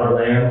own a lot of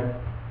land,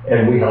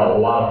 and we have a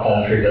lot of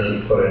palm trees that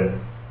we put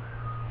in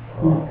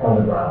on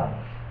the ground.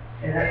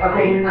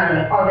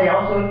 Are they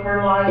also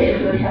fertilized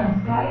with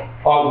pesticide?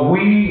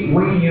 We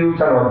use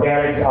an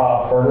organic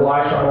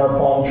fertilizer on our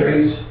palm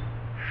trees.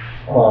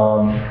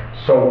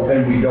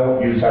 And we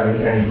don't use any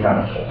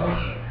chemicals.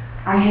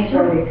 I had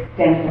heard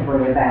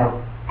extensively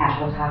about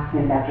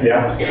aflatoxins after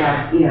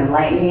Yeah.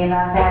 enlightened me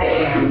about that.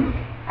 And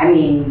I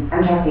mean,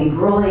 I'm talking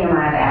grueling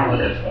amount of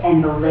hours.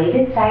 And the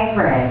latest I've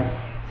read,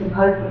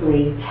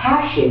 supposedly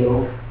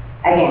cashew,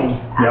 again,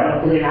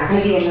 obviously they're not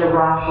going to be in the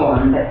raw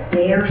form, but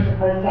they are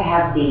supposed to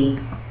have the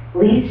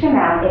least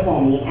amount, if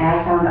any. And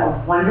I found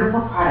a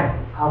wonderful product.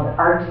 It's called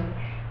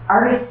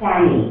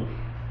Artisani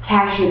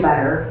cashew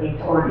butter.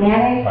 It's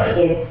organic. Right.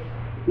 It's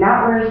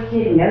not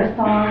roasted, no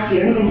salt. You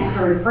don't even have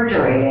to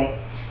refrigerate it.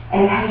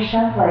 And it had a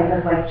shelf life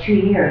of like 2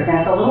 years.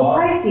 Now it's a little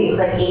pricey. It was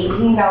like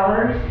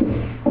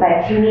 $18,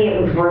 but to me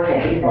it was worth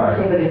it because I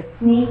was able to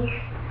sneak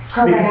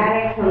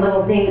probiotics and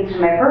little things to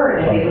my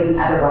bird that they wouldn't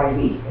otherwise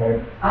eat.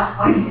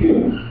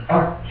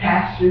 Are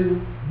cashew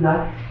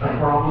nuts a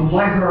problem?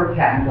 My birds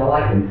happen to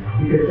like them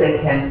because they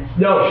can.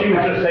 No, she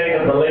was just saying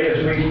that the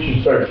latest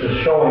research is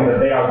showing that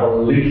they are the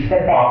least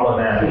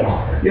problematic.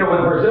 Yeah. You know,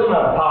 with Brazil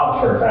nut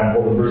pods, for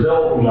example, the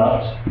Brazil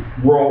nuts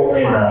grow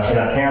in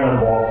a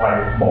cannonball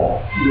type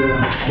ball.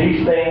 Yeah.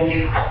 These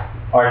things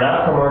are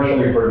not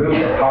commercially produced,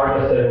 they're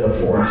hard to sit in the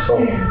forest. So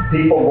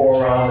people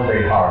go around and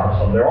they harvest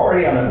them. They're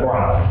already on the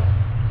ground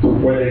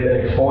where they've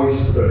been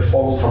exposed to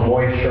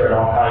moisture and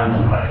all kinds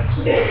of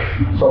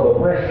things. So the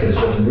risk is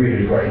just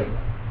really great.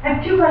 I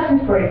have two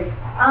questions for you.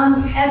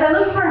 As I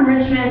look for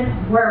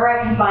enrichment wherever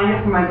I can find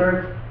it for my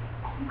birds,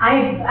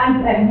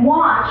 I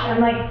watch, I'm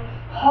like,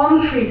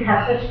 palm trees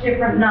have such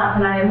different nuts,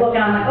 and I look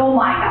and I'm like, oh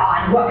my God,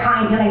 what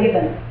kind can I give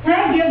them? Can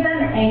I give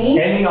them any?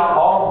 Any,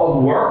 all of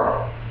them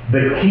work.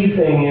 The key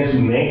thing is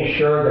make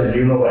sure that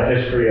you know the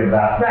history of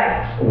that,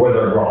 Right. where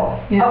they're growing.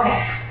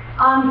 Okay.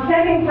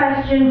 Second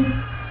question,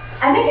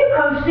 I think you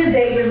posted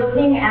that you're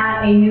looking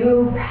at a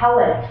new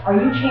pellet. Are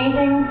you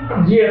changing?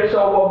 Yeah,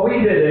 so what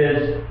we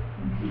did is,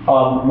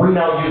 we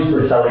now use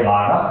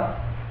Vercelli-Laga.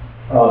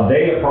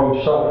 They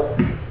approach, so,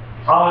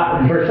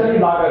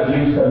 Vercelli-Laga is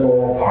used at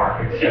Laurel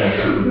Park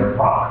extensively, their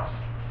products.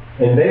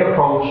 And they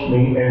approached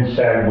me and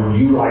said, would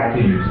you like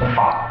to use the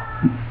product?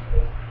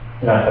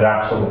 And I said,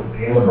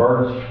 absolutely. And the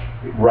birds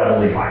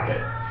readily like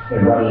it. They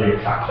readily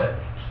accept it.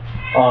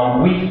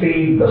 We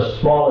feed the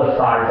smallest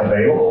size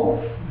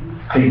available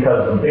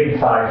because the big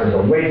size is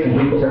a waste. And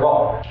people say,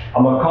 well,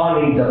 a macaw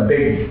needs a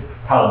big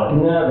pellet.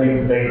 No,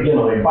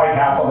 they bite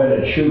half of it,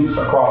 it shoots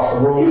across the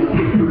room,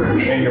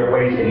 and you're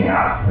wasting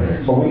half.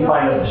 So we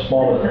find that the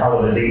smallest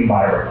pellet is eaten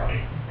by everybody.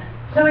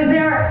 So is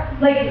there,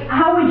 like,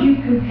 how would you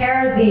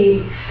compare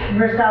the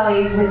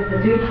Vercelli with the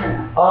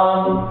Zutrin?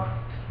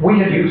 We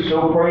had used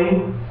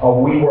Supreme.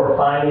 We were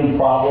finding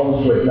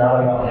problems with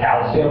not enough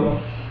calcium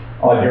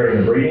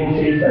during the breeding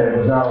season. It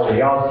was not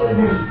only us, it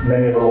was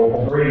many of the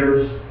local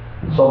breeders.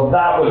 So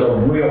that was a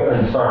real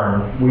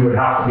concern. We would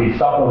have to be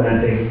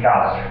supplementing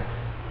calcium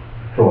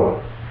to it.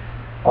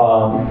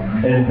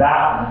 And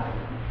that,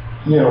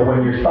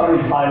 when you're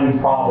suddenly finding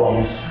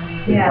problems,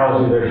 it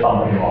tells you there's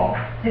something wrong.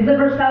 Is the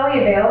Vercelli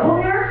available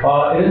here?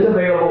 It is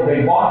available.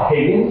 They bought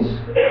Higgins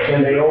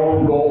and they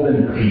own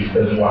Golden Beast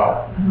as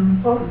well.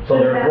 So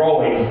they're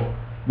growing.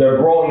 They're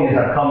growing as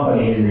a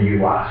company in the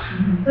U.S.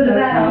 So does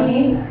that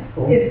mean,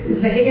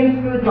 is the Higgins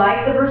food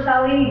like the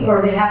Vercelli,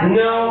 or they have?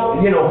 No,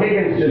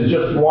 Higgins is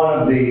just one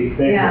of the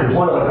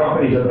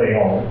companies that they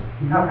own.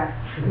 Okay.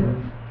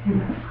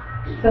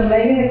 So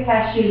maybe the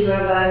cashews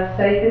are the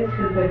safest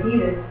because they're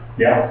heated.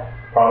 Yeah,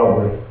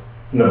 probably.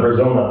 And the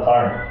Brazil nuts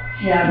are.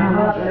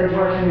 Yeah, they're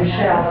working the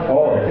shell.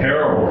 Oh, it's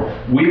terrible.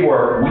 We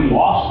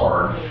lost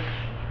birds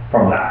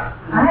from that.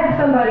 I had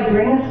somebody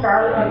bring a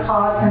scarlet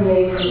macaw to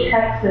me from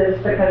Texas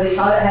because he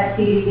thought it had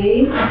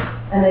TDD,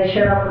 and they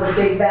showed up with a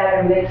big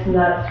bag of mixed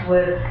nuts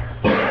with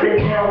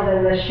tails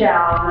in the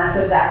shell, and I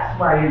said, that's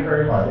why your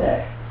bird's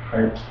sick.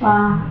 Right.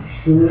 Wow.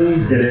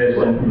 It is,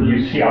 and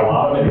you see a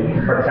lot of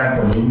it, for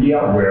example, in India,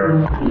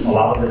 where a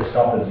lot of this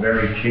stuff is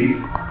very cheap.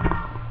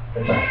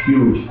 It's a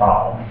huge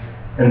problem.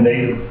 And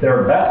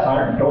their vets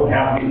don't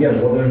have to,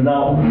 well, there's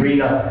now,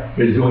 Rena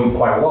is doing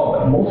quite well,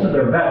 but most of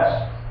their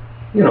vets,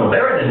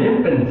 they're in an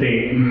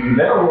infancy.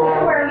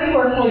 Where we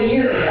were 40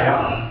 years ago.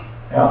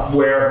 Yeah,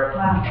 where, I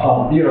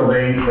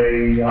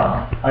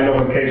know a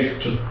case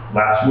just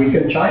last week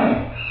in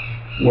China,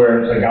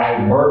 where the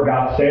guy's bird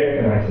got sick,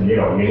 and I said, you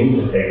need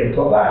to take it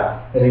to a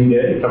vet. And he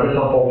did. He took it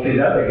to a poultry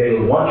vet. They gave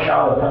him one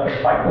shot of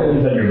tetracycline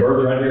and said, your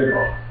bird's ready to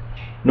go.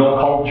 No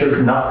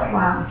cultures, nothing.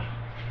 Wow.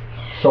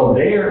 So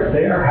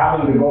they're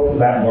having to go through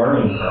that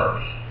learning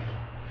curve.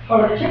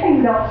 Well, the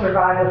chickens don't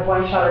survive with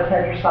one shot of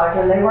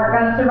tetracycline. They weren't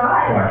going to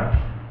survive. Right.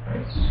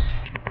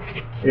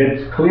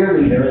 It's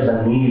clearly there is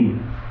a need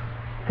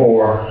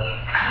for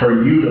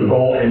you to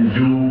go and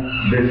do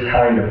this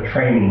kind of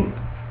training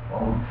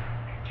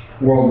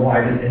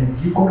worldwide. And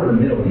you go to the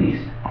Middle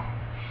East,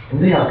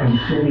 and they are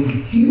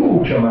consuming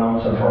huge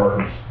amounts of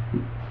birds.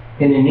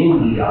 And in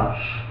India,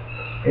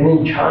 and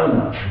in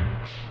China.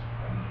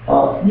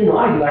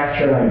 I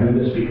lecture and I do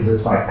this because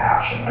it's my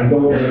passion. I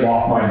don't live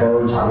off my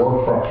birds. I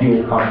work for a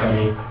fuel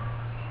company,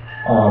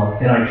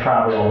 and I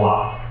travel a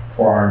lot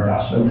for our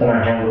investments, and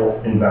I handle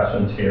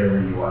investments here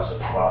in the U.S. as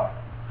well.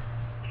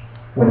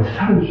 When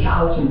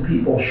 70,000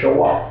 people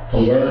show up to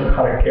learn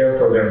how to care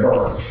for their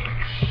birds,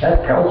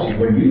 that tells you,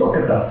 when you look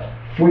at the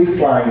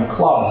free-flying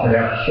clubs that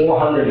have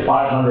 400,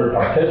 500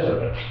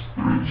 participants,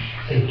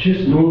 it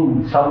just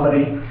means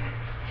somebody...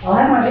 I'll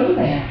have my bees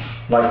in.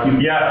 Like you,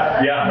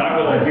 yes, that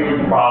was a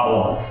huge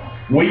problem.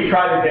 We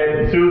tried to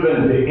get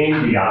Susan to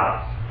India,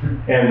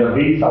 and the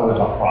visa was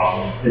a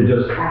problem. It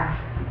just,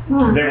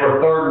 they were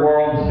third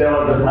world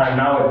still at the time.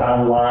 Now it's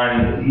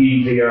online, it's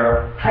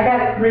easier. I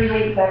got it 3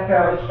 weeks after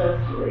I was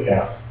supposed to leave.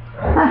 Yeah.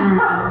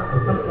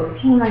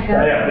 Oh my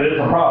God. Yeah, it is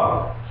a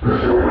problem.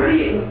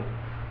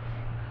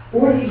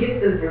 Where do you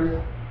get the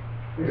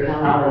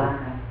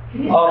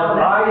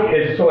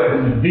Vercelli? So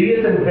it's V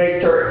as in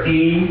Victor, E,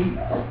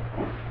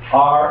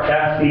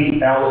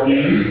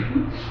 R-S-E-L-E,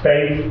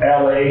 space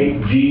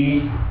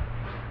L-A-G-A.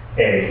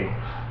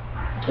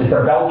 It's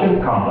a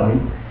Belgian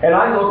company, and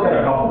I looked at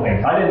a couple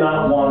things. I did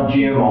not want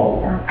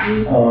GMO.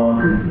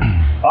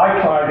 I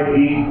try to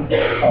eat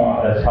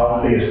as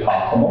healthy as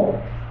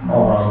possible.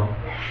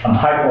 I'm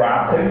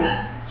hyperactive,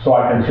 so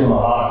I consume a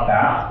lot of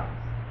fat.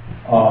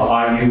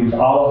 I use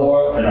olive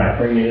oil, and I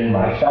bring it in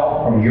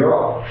myself from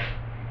Europe,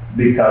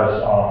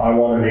 because I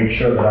want to make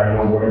sure that I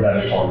know where that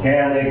it's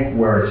organic,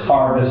 where it's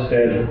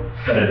harvested,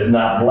 that it's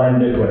not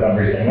blended with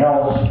everything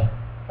else.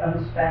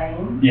 From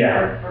Spain?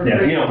 Yeah.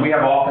 We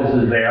have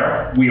offices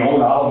there. We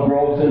own olive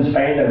groves in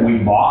Spain that we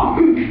bought.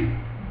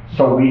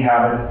 So we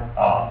have it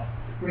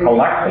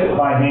collected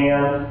by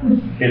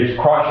hand, It's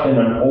crushed in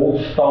an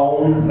old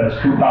stone that's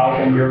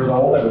 2,000 years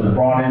old. It was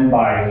brought in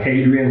by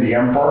Hadrian the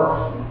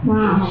Emperor.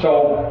 Wow.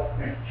 So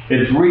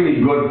it's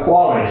really good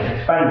quality. It's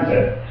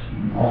expensive.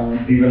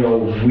 Even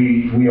though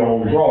we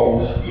own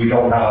groves, we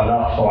don't have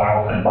enough, so I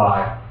often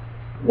buy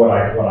what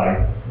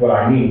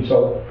I need.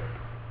 So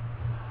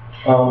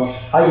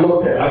I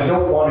looked at. I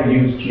don't want to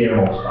use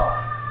GMO stuff.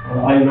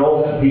 I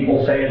know that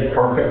people say it's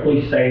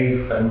perfectly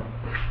safe and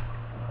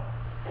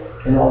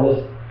all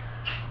this.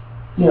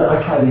 You know,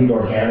 I try to eat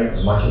organic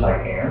as much as I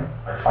can.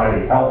 I try to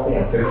eat healthy.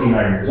 I'm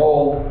 59 years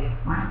old.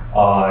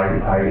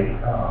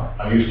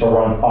 I used to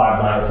run 5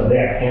 miles a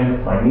day. I can't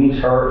if my knees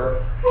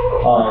hurt.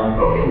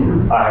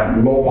 I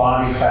have low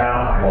body fat.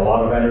 I have a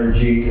lot of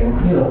energy.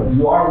 And, you know,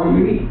 you are what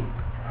you eat.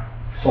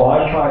 So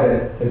I try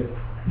to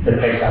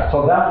take that.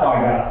 So that's how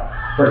I got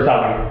for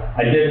selling.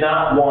 I did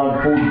not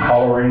want food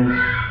coloring.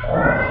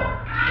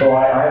 So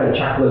I had a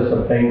checklist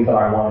of things that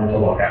I wanted to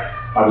look at.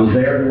 I was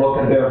there to look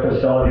at their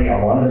facility. I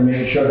wanted to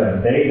make sure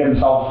that they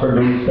themselves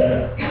produced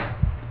it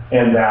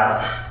and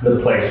that the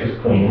place was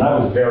clean. And I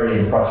was very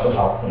impressed with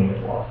how clean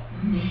it was.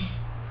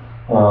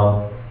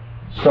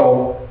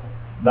 So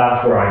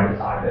that's where I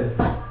decided.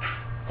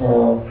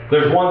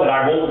 There's one that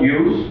I won't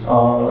use,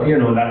 you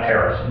know, that's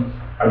Harrison's.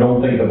 I don't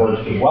think the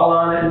birds do well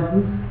on it.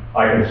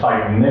 I can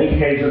cite many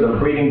cases of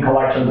breeding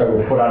collections that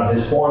were put on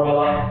his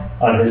formula,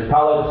 on his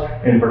pellets,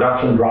 and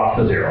production dropped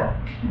to 0.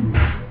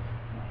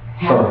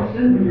 So,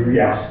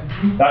 yes,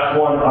 that's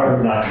one I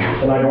would not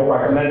use, and I don't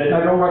recommend it. I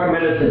don't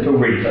recommend it for 2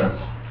 reasons.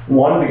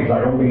 One, because I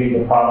don't believe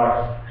the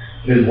product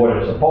is what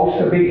it's supposed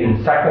to be,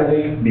 and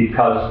secondly,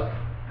 because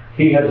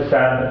he has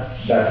said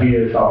that he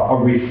is a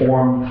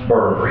reformed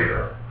bird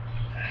breeder.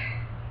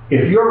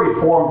 If you're a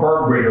reformed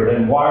bird breeder,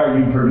 then why are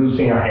you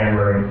producing a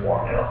hand-rearing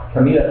formula? To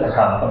me, that's a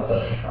conflict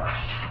of interest.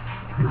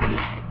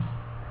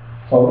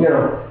 So, you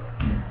know,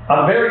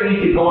 I'm very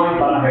easygoing,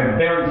 but I have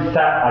very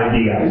set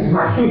ideas.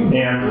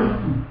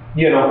 And,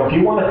 you know, if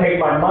you want to take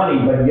my money,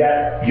 but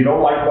yet you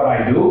don't like what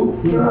I do,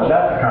 you know,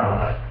 that's a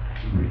conflict.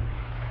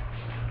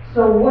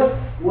 So what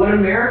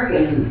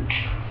American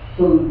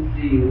foods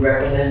do you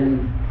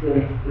recommend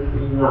since this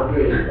is not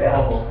really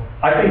available?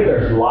 I think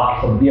there's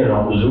lots of, you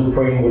know,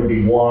 Zupreme would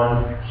be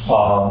one.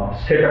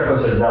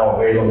 Citrus is now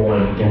available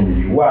in the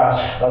U.S.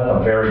 That's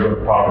a very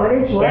good product. What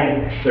is what?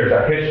 There's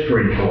a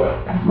history to it.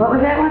 What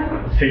was that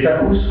one?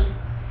 Citrus.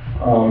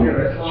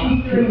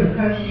 She's doing the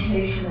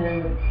presentation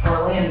in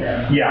Orlando.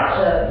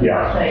 Yes,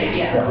 yes.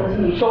 Yeah.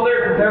 So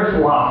there's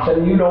lots,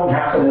 and you don't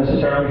have to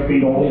necessarily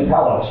feed only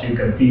pellets. You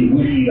can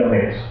we feed a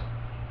mix.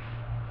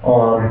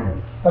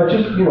 But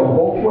just, you know,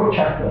 go through a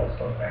checklist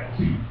of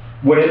things.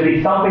 Would it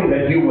be something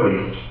that you would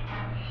eat?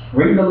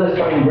 Read the list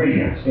of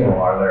ingredients. You know,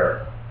 are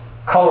there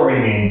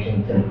coloring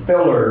agents and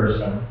fillers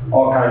and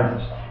all kinds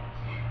of stuff?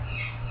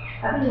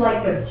 How do you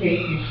like the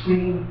Jason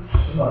Green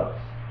books?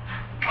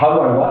 How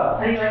do I what?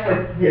 How do you like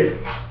what the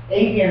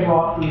Adrian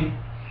Ross's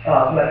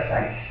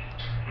website?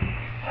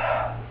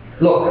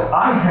 Look,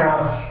 I'm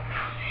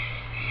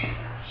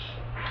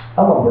a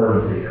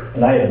bird breeder,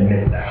 and I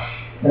admit that.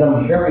 And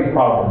I'm very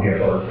proud to be a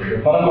bird breeder,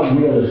 but I'm a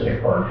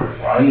realistic bird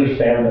breeder. I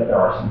understand that there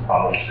are some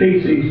problem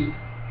species,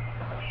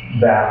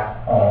 that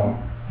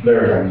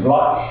there's a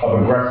glut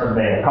of aggressive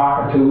male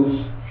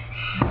cockatoos,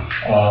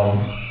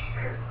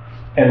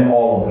 and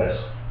all of this.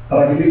 But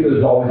I believe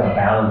there's always a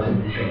balance that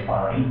you can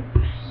find.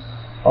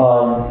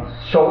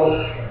 So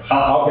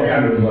I'll get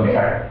to you in 1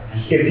 second.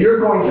 If you're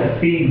going to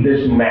feed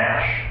this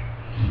mash,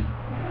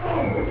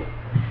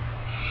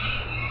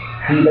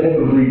 have you been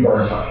able to breed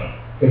birds on it?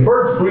 If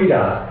birds breed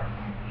on it,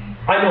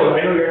 I know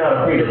you're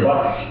not a breeder,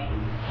 but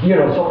you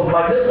know, so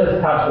my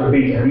litmus test would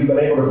be, have you been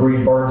able to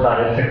breed birds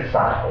on it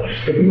successfully?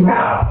 If you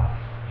have,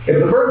 if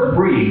the birds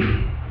breed,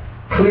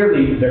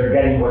 clearly they're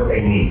getting what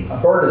they need. A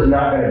bird is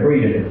not going to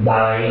breed if it's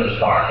dying or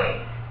starving.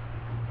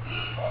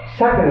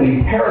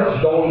 Secondly,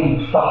 parrots don't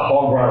eat stuff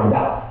all ground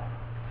up.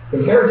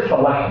 They're very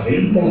selective. They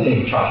eat things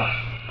in chunks.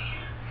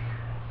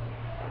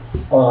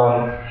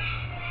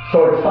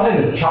 So it's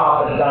fine to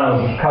chop it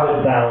down, cut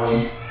it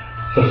down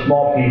to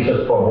small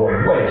pieces to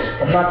avoid waste,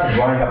 but not to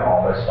grind up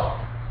all this stuff.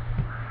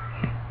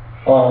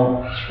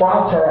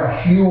 Sprouts are a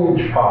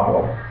huge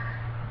problem.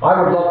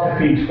 I would love to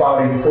feed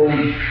sprouting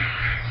food.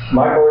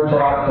 My birds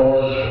are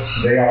outdoors.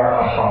 They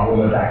are a problem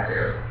with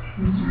bacteria.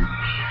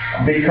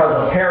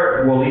 Because a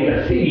parrot will eat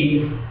a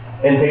seed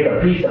and take a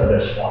piece of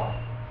this one.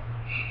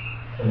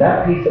 And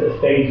that piece that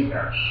stays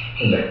there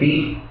in the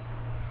heat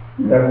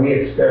that we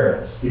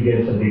experience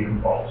begins to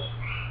decompose.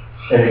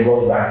 And it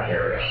grows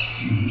bacteria.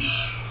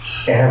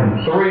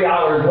 And 3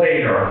 hours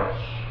later,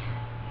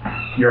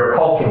 your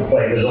culture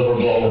plate is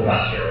overgrown with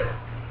bacteria.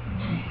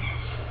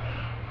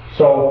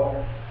 So,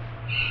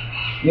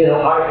 you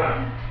know,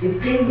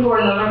 If things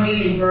were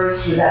non-breeding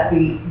birds, would that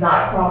be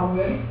not a problem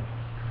then?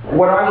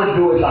 what I would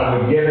do is I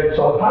would give it,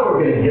 so if I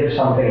were going to give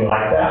something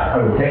like that, I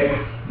would take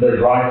the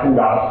dry food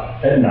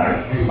out at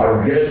night. I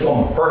would give it to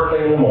them first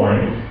thing in the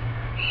morning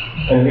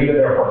and leave it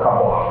there for a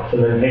couple hours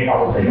and then take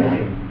out what they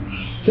need.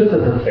 Just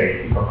as a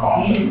safety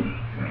precaution.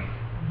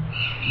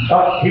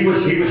 He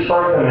was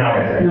first and now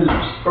he's second.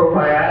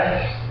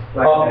 Probiotics?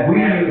 Like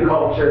we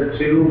agriculture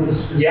too?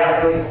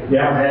 Yeah.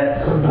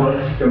 That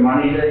what's the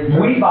money that you?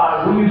 We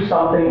use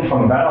something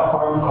from Better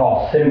Farm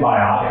called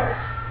Symbiotic,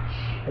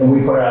 and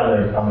we put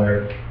it on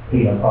their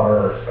peanut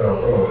butter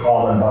or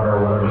almond butter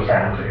or whatever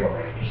sandwich they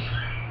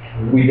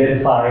make. We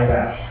did find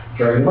that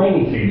during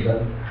rainy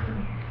season,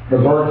 the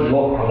birds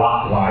looked a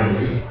lot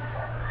lively.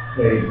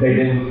 They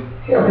didn't,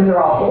 because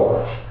they're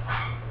outdoors.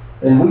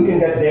 And we can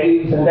get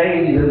days and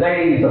days and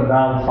days of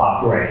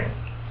non-stop rain.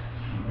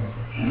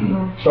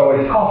 So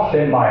it's called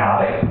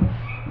Symbiotic.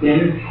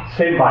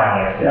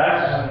 Symbiotic.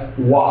 That's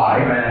why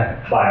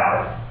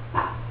biotic.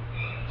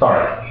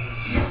 Sorry.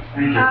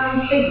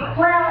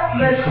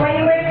 The clay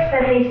licks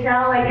that they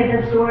sell like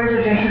at the stores,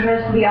 which are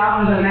supposed to be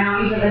off of the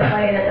mountains of the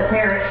clay that the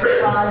parrots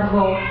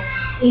will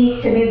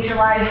eat to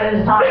neutralize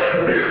those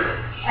toxins.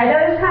 Are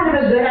those kind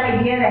of a good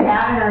idea to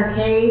have in our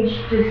cage?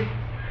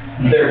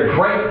 They're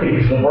great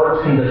because the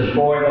birds can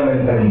destroy them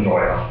and then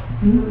enjoy them.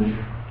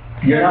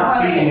 You're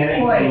not feeding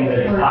anything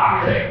that's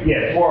toxic.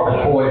 Yeah, it's more of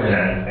a toy than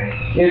anything.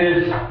 It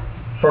is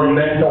for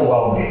mental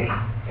well-being.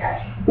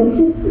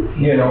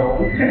 You know,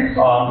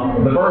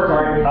 the birds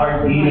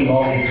aren't eating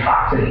all these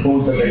toxic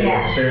foods that they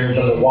experience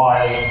in the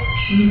wild.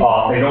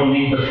 They don't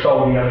need the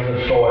sodium in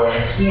the soil.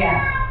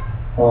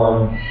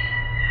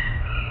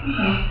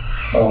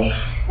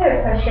 I have a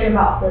question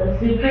about the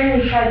Zuprin.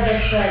 You said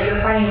that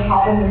you're finding a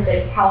problem with the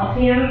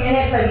calcium in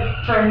it, but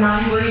for a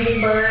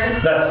non-breeding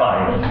bird. That's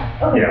fine.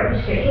 Okay.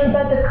 Yeah. What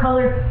about the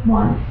colored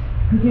ones?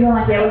 You don't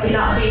like that? Would you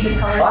not feed the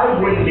colored? I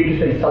wouldn't because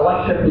they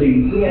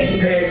selectively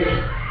pick.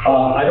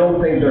 I don't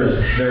think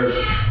there's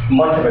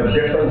much of a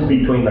difference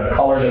between the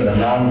colored and the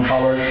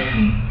non-colored.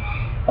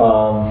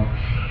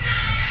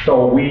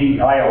 So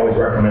I always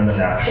recommend the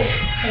natural.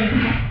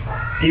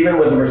 Even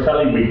with the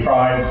Vercelli we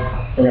tried,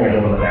 we're going to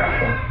go with the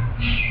natural.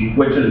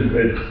 Which is,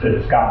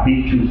 it's got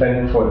beet juice in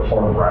it, so it's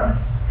sort of red.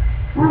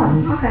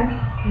 Oh, okay.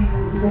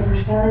 The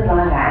Vercelli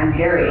Bond, I'm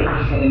very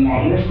interested in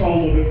that. You're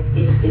saying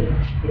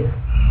it's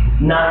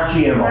Not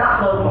GMO.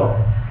 not local.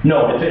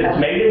 No, it's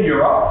made in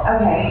Europe.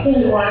 Okay.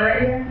 Can you order it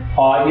here?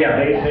 Yeah,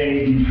 they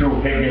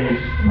through Higgins,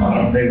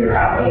 they would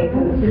have Okay, it. so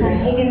to the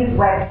Higgins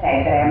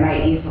website that I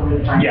might easily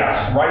find.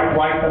 Yes,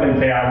 write them and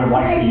say, I would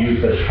like to use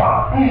this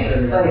product.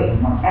 And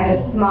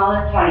the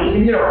smallest one,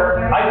 even. You know,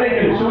 I think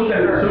in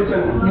Susan,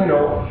 you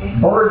know,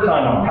 birds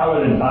on a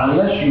pelleted bond,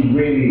 unless you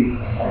really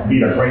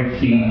feed a great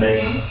seed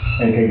mix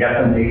and can get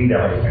them to eat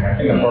everything, I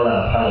think a bird on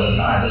a pelleted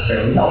bond is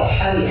fairly healthy.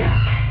 Oh, yeah.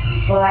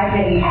 Well, I've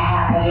been a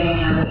habit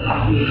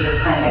user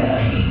kind of,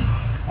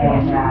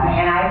 and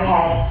I've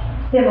had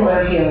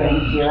similar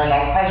feelings too. Like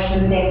I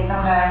question things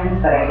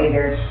sometimes, but I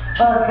figured,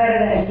 well, it's better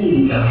than a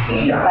seed, but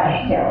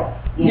still.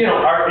 You know,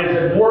 is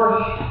it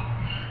worth?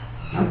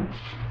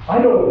 I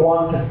don't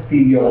want to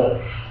feel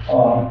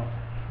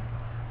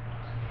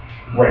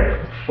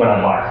raped when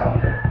I buy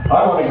something.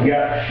 I want to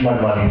get my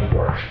money's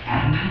worth.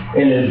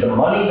 And is the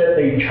money that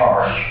they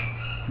charge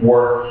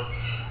worth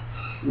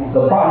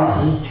the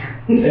product?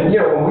 And you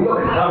know, when we look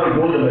at Tommy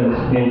Gordon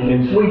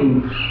in Sweden,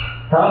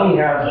 Tommy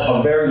has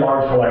a very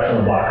large collection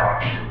of black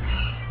hawks.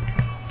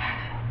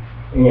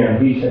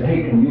 And he said,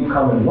 hey, can you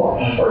come and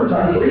look? My birds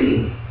aren't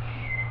breeding.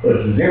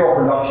 There's zero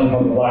production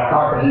from the black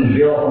hawk and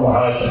zero from the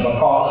hyacinth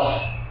macaws.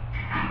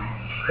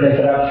 And I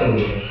said,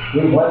 absolutely.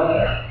 We went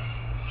there.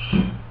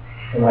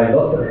 And I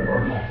looked at the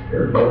birds and I said,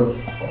 your birds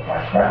look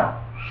like crap.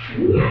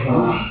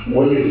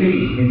 What do you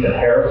feed? He said,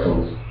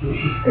 Harrisons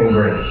and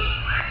greens.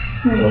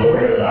 Well,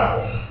 look at that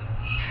one.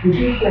 Did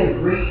you say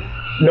grits?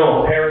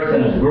 No,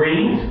 Harrison's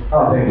greens,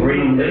 and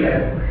green leaf,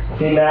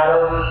 sea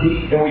matter,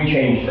 and we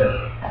changed it.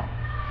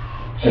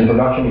 And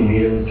production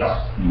immediately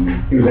jumped.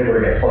 He was able to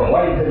get 4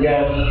 legs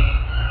again.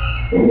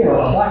 And you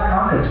know, a black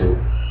cockatoo,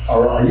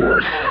 or a year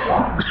is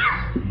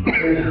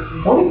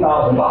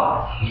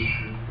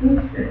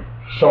 $20,000.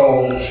 So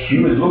he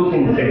was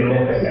losing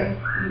significant.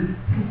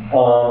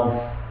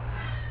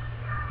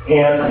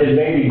 And it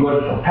may be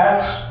good for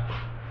pets,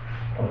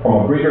 from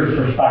a breeder's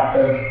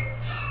perspective.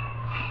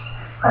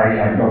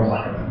 I don't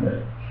recommend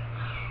it.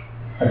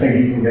 I think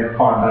you can get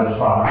far better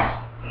products.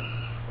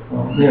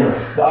 You know,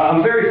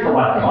 I'm very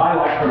selective. I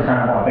like, for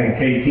example, I think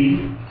KT,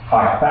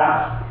 high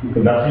fat, is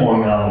the best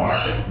formula on the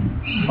market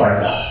right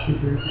now.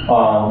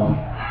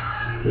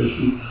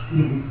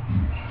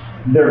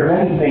 There are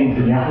many things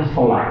that you have to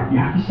select. You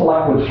have to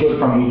select what's good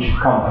from each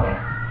company.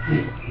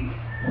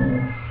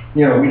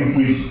 You know,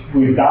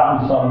 we've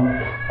gotten some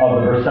of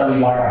the Vercelli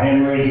like our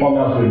hand-raised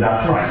formulas. We've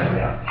not tried them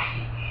yet,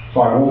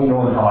 so I won't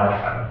know until I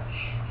try them.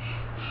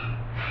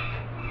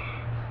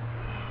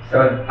 So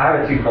I have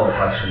a twofold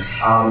question.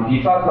 You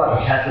talked about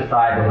the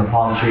pesticides on the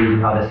palm trees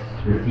and how the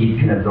seeds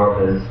can absorb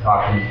those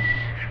toxins.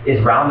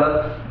 Is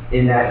Roundup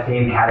in that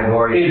same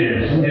category? It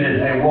is.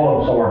 It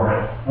will absorb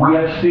it. We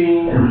have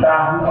seen, in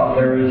fact,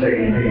 there is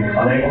an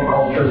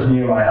agriculturist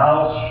near my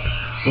house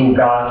who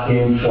got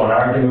into an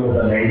argument with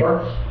a neighbor,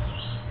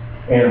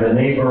 and the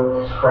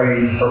neighbor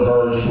sprayed her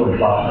birds with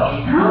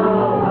Roundup.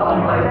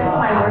 That's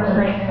my worst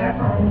nightmare.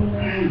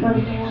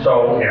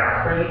 So,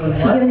 yeah.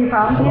 Any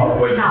problems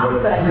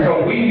yet? So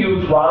we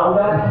use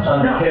Roundup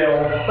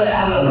until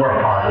we're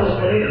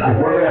harvesting. If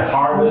we're gonna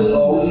harvest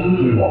those,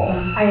 we won't.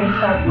 Okay.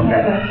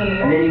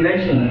 And then you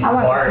mentioned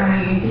bark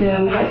to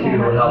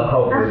help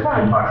cope with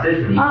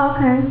toxicity. Oh,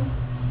 okay.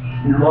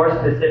 More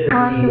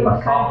specifically,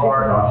 a soft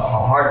bark, a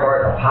hard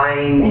bark, a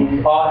pine.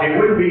 It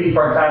would be,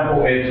 for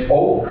example, it's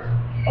oak,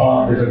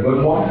 is a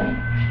good one.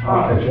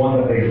 It's one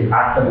that they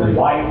actively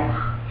like.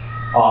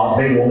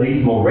 They will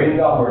eat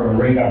moringa, where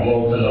moringa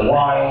grows in the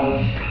wild.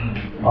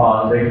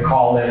 They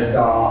call it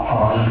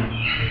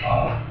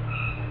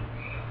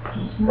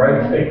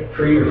breadstick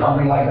tree or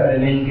something like that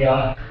in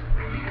India.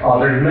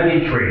 There's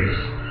many trees,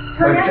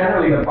 but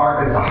generally the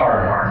bark is a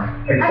hard bark,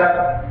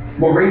 except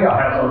moringa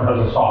has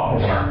a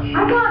soft bark.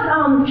 I thought, I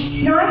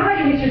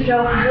tried to research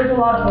oak, because there's a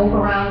lot of oak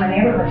around my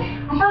neighborhood.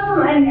 I thought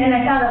and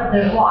I found out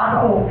there's a lot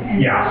of oak.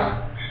 Yes.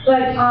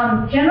 But,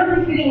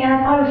 generally speaking, and I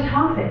thought it was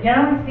toxic,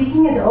 generally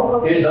speaking, is oak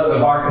okay? The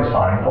bark is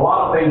fine. A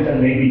lot of things that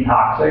may be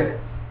toxic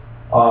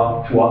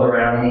to other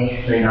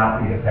animals may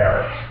not be to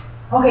parrots.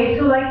 Okay,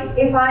 so like,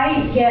 if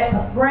I get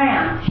a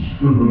branch,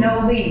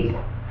 no leaves,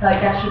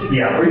 like that should be.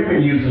 Yeah, or you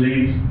can use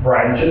leaves,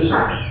 branches.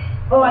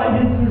 Oh, I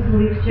can use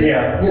leaves too?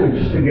 Yeah,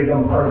 just to give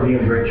them part of the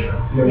enrichment.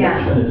 The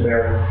enrichment is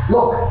very,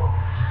 look,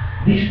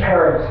 these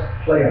parrots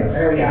play a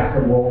very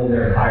active role in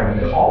their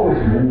environment. They're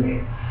always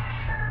moving.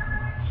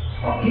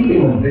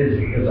 Keeping them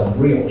busy is a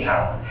real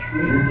challenge.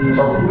 It's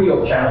a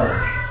real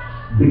challenge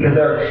because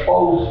they're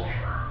exposed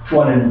to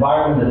an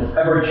environment that's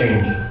ever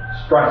changing,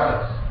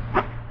 stresses.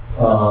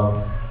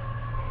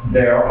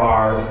 They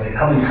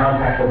come in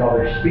contact with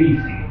other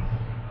species.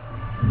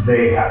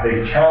 They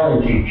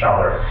challenge each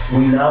other.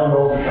 We now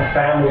know that the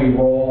family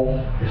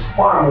role is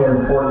far more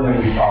important than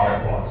we thought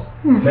it was.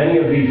 Many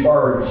of these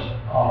birds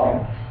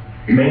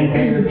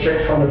maintain their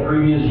chicks from the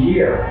previous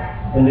year,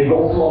 and they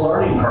go through a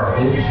learning curve.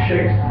 These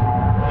chicks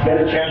get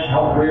a chance to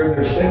help rear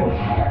their siblings.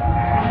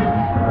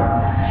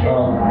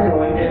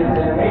 In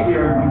an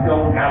aviary, we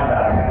don't have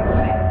that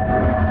ability.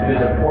 It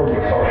is important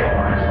to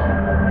socialize them.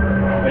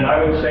 And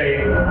I would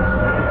say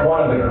one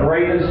of the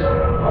greatest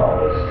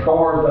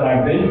stores that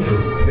I've been to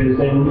is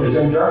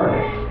in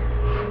Germany.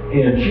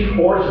 And she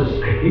forces,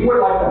 if you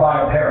would like to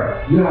buy a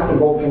parrot, you have to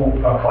go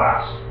through a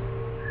class.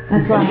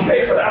 And you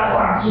pay for that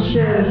class.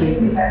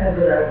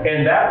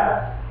 And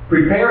that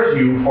prepares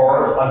you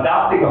for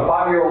adopting a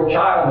 5-year-old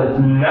child that's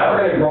never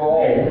going to grow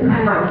old,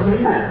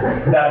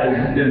 that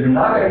is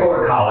not going to go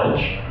to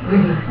college,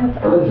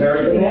 but is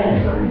very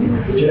demanding.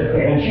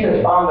 And she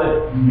has found that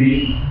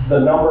the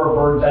number of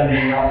birds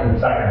ending up in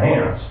second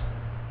hands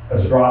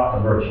has dropped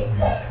to virtually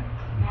nothing.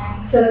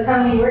 So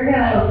Tony, we're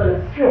gonna open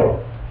a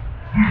school.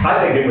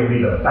 I think it would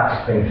be the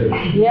best thing to do.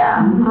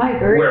 Yeah, I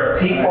agree. Where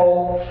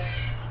people,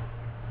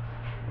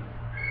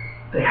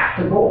 they have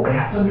to go, they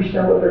have to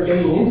understand what they're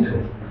getting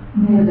into.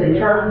 Does it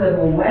turn them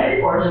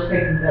away or just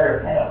makes them better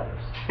pet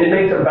owners? It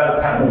makes them better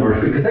pet owners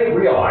because they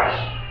realize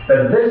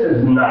that this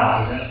is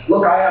not,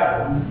 look,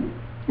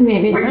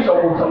 we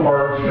sold some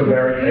birds to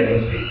very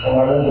famous people,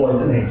 I won't go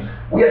into names.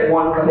 We had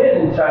one come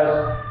in and says,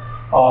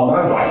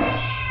 my wife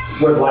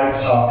would like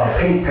a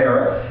pink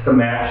parrot to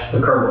match the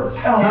curtains.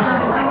 And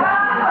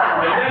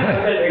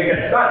then it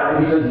gets better,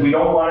 he says, we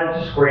don't want it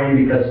to scream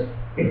because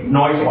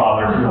noise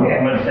bothers me.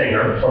 I'm a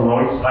singer, so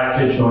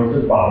high-pitched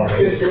noises bother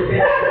me.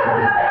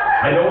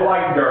 I don't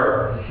like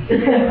dirt,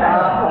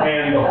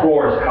 and the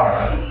floor is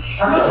covered.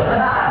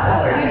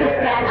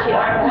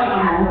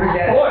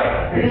 Boy,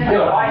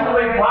 why so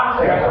many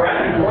plastic? I ran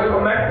a toy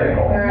from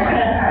Mexico.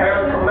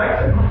 Parrot from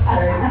Mexico.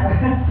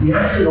 You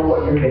have to know what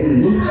you're getting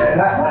into. And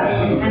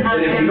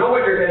if you know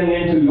what you're getting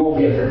into, you will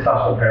be a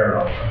successful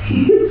parrot owner.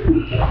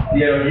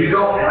 You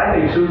don't, I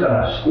think Susan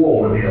at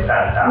school would be a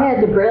fantastic. Yeah,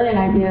 it's a brilliant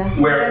idea.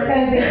 It's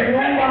gonna be a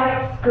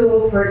one-night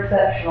school for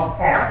exceptional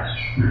parents.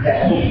 I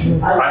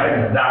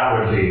think that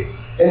would be.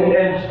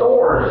 And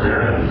stores,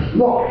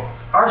 look,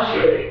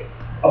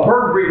 a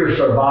bird breeder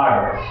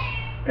survival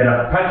and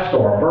a pet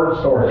store, a bird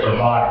store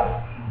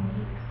survival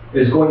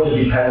is going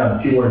to depend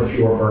on fewer and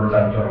fewer birds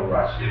entering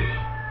rescue.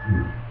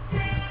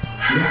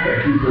 You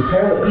have to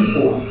prepare the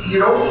people. You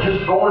don't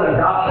just go and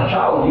adopt a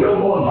child. You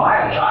don't go and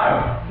buy a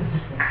child.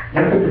 You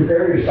have to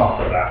prepare yourself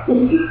for that.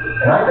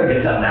 And I think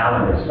it's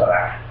analogous to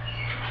that.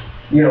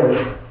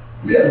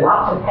 We had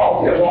lots of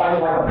calls. Well, I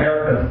like a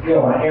parrot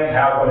because, my aunt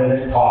had one and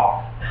it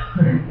talked.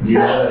 You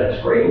know that it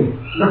screamed.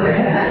 Then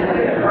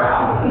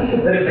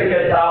if it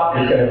gets out,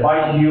 it's going to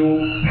bite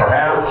you,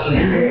 perhaps.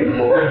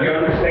 Or you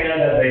understand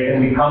that they can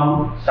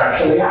become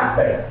sexually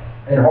active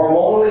and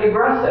hormonally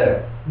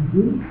aggressive.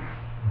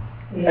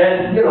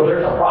 And,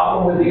 there's a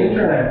problem with the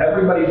internet.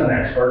 Everybody's an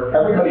expert.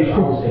 Everybody's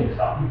posting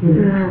stuff.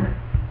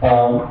 I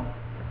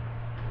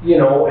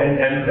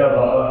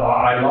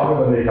love it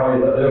when they tell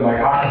you that my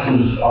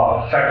cockatoo's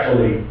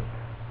sexually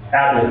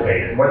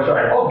agitated. What should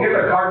I? Oh, give it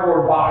a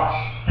cardboard box.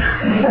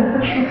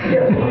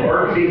 Yes, the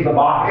bird sees the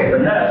box in the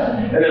nest,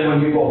 and then when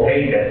you go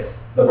take it,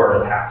 the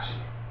bird attacks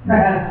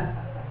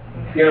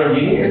you. You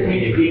need to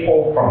teach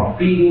people from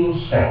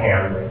feeding to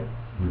handling.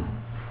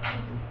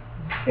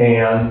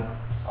 And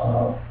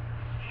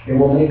It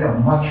will make a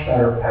much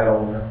better pet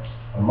owner,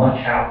 a much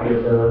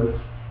happier bird.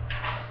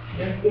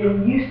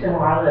 In Houston,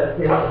 where I live,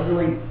 there was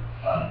really,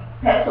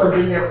 PetSmart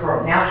been there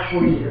for now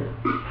 4 years.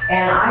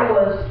 And I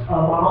was a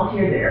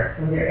volunteer there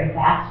for their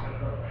ambassador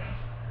program.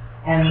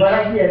 And what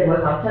I did was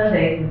on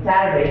Sundays and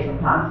Saturdays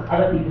sometimes,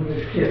 other people did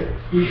it too.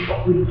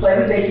 We played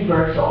with baby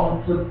birds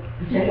so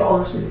potential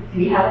owners could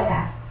see how they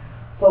act.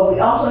 But we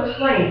also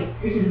explained,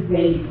 this is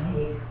baby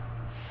behavior.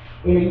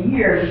 In a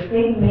year, this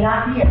baby may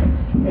not be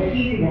as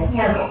easy to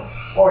handle,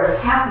 or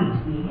as happy to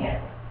be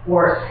handled,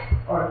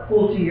 or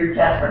pulled to your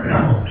chest or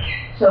no.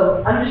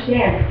 So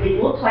understand,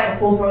 it looks like a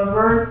full-grown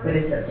bird, but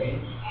it's a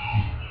baby.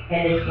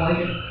 And it's going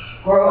to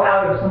grow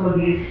out of some of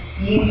these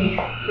easy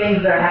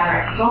things that are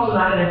happening. It's also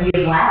not going to be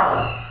as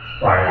loud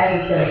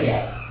as it's going to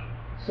get.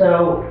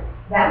 So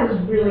that was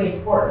really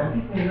important,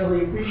 and people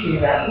really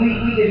appreciated that.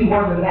 We did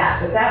more than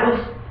that, but that was,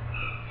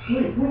 we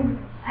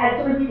had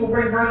so many people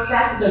bring birds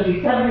back because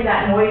he suddenly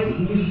got noisy.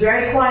 He was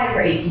very quiet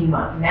for 18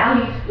 months. Now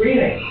he's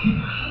screaming.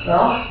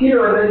 Well, You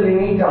know, then you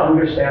need to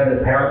understand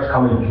that parrots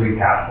come in 3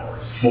 categories.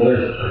 Well,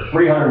 there's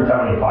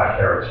 375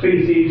 parrot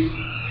species,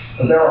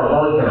 but there are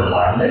birds that are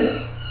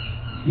landed.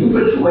 You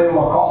put 2 male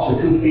macaws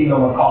or 2 female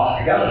macaws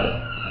together,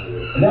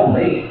 and they'll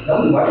mate,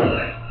 they'll do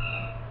everything.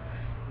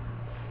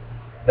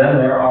 Then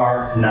there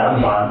are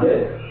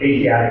non-bonded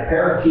Asiatic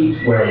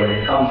parakeets, where when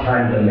it comes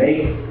time to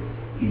mate,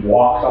 he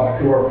walks up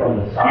to her from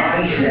the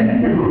side,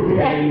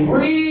 and he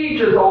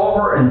reaches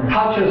over and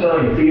touches her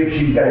and see if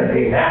she's going to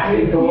be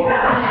nasty to him.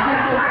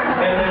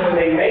 And then when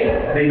they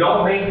mate, they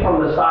don't mate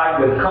from the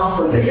side with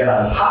comfort, they get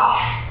on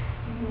top.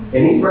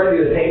 And he's ready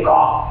to take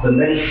off the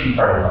minute she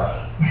turns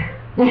around.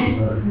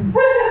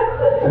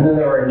 And then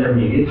there are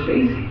intermediate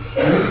species.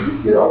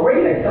 And, you know,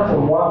 Radix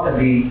doesn't want to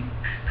be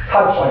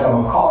touched like a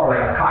macaw or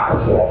like a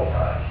cockatoo all the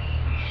time.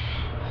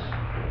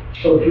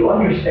 So if you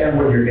understand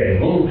what you're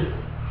getting into,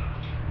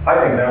 I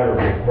think that would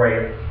be a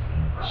great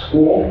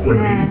school, would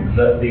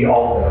be the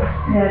ultimate.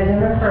 Yeah,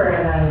 Jennifer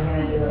and I are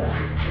gonna do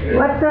it.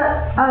 What's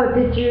up? Oh,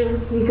 did you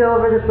go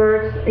over the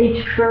birds?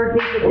 Each bird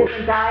needs a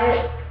different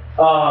diet?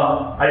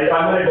 I'm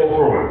gonna go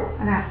through it.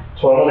 Okay.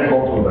 So I'm gonna go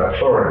through that,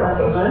 sorry about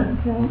that.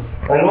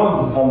 I know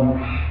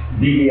I'm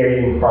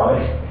deviating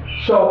from it.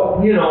 So,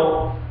 you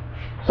know,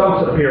 some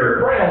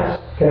superior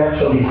brands can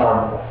actually be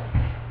harmful.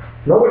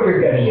 Know what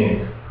you're getting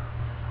into.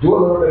 Do a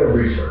little bit of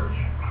research.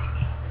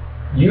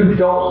 You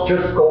don't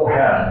just go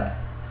ahead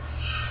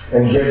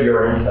and give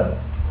your infant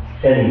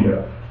any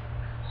milk.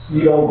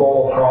 You don't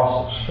go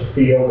across the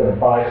field and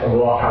buy some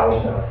raw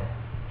cow's milk.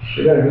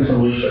 You gotta do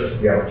some research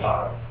if you have a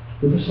child.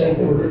 Do the same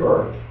thing with your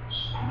bird.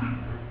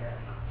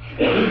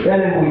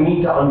 Then we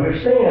need to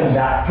understand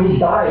that through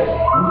diet,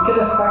 we can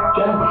affect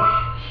gender.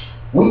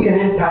 We can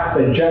impact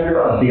the gender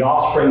of the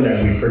offspring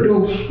that we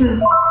produce,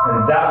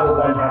 and that will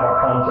then have a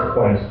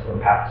consequence for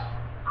pets.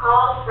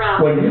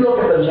 When you look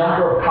at the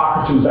number of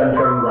cockatoos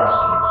entering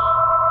rescues,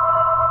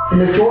 the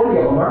majority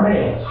of them are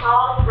males.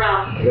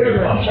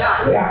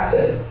 They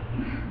active.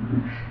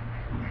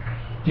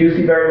 Do you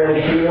see very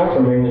many females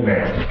or mainly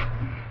males?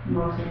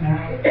 Mostly now.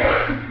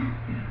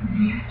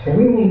 So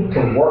we need to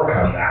work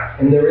on that,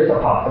 and there is a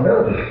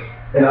possibility.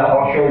 And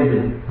I'll show you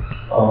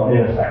in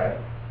a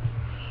second.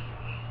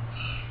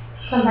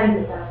 Sometimes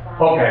it does that.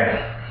 Okay,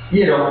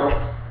 you know,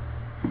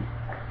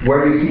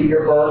 where you keep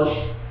your birds,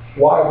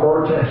 wild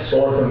birds are a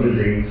source of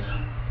disease.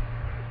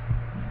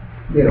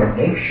 You know,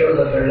 make sure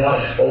that they're not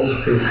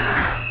exposed to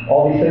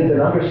all these things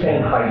and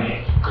understand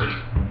hygiene.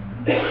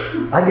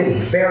 I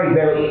get very,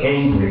 very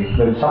angry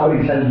when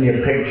somebody sends me a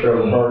picture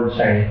of a bird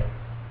saying,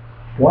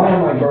 "Why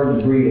are my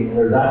birds breeding?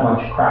 There's that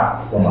much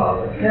crap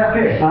about it."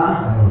 Yeah,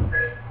 huh?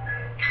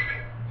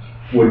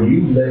 When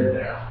you live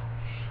there,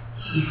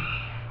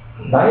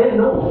 Diane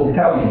Knowles will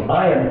tell you,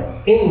 I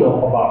am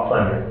anal about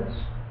cleanliness.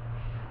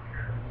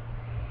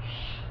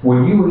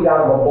 When you eat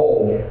out of a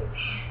bowl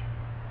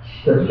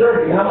that's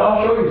dirty, and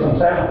I'll show you some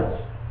samples.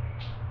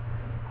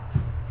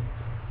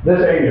 This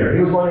aviator,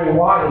 he was wondering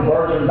why the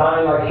birds are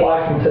dying like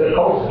flies from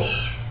psittacosis.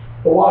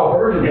 The wild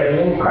birds are getting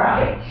in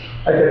crapping.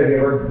 I said, have you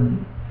ever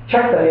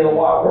checked any of the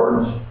wild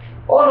birds?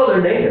 Oh no,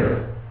 they're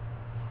native.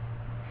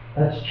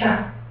 Let's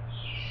check.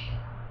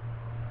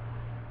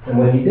 And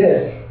when he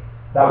did,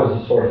 that was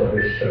the source of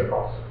his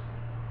psittacosis.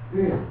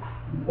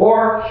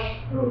 Or,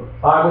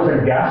 I was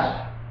a guest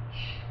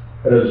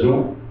at a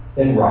zoo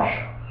in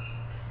Russia.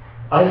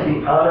 I had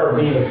the honor of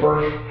being the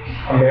first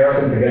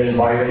American to get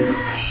invited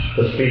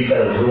to speak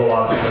at a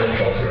zoological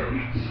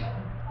association.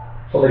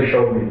 So they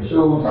showed me the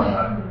zoos, I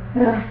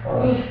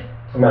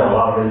met a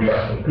lot of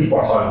interesting people,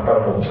 I saw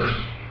incredible birds.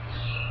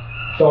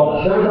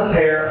 So there was a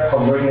pair of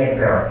ringneck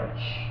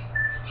parrots,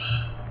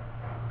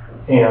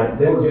 and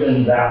they were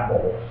given that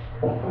bowl.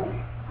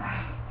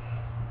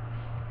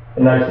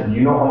 And I said, do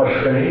you know how much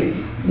they're going to eat?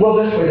 Well,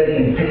 this way they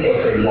can pick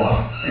what they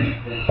want.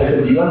 I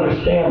said, do you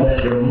understand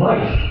that your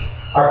mice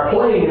are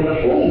playing in the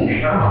food?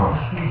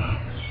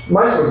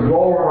 Mice would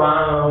roll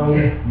around.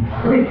 They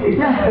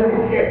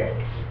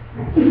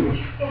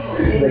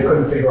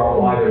couldn't figure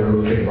out why they were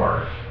losing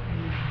birds.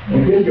 You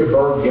give your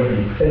bird what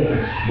you think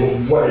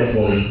it's, what it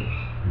will eat.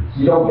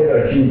 You don't get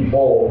a huge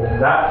bowl.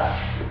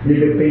 That, you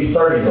could feed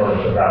 30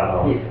 birds with that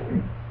alone.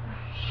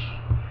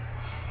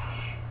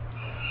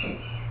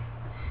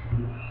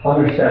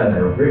 Understand the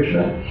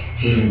enrichment.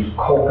 We use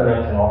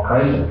coconuts and all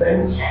kinds of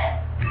things.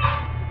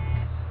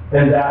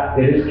 And that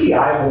it is key.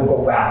 I will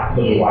go back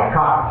to the white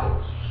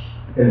cockatoos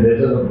and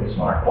visit the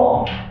Bismarck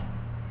palm.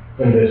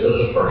 And this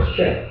was the first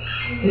chick.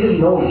 They didn't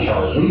know each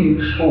other. We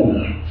use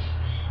food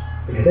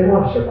because they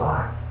want to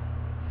survive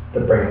to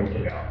bring them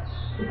together.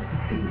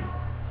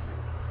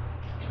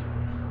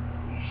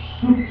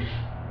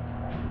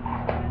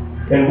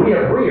 And we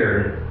have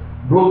reared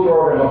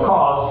blue-throated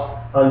macaws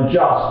on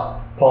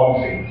just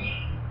palm seeds,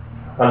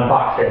 on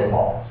foxtail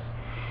palms.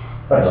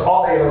 That's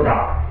all they ever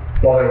got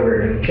while they were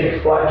reared.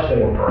 Chicks fledged,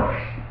 they were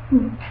perfect.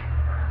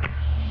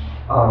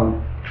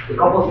 A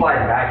couple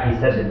slides back, you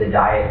said that the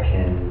diet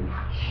can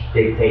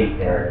dictate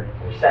their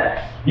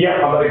sex.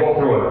 Yeah, I'm going to go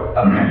through it. Okay.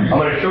 I'm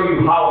going to show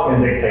you how it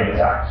can dictate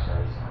sex.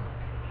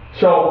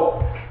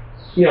 So,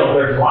 you know,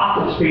 there's lots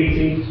of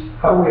species.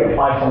 How do we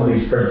apply some of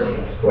these principles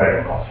to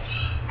agriculture?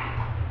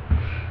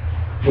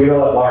 We know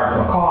that large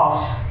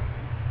macaws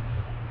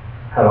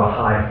have a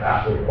high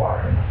fat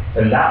requirement.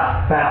 And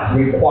that fat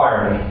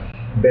requirement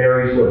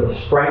varies with the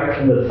strength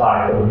and the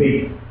size of the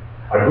beak.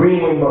 A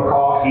green-winged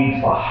macaw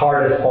eats the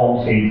hardest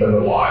palm seeds in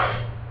the wild.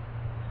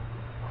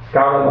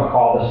 Scarlet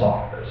macaw the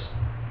softest.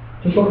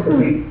 Just look at the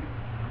beak.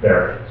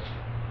 There it is.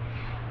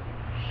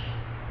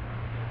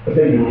 But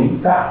then you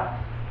need fat.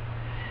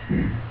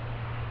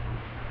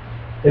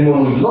 And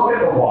when we look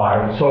at the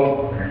wild,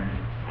 so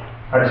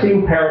I've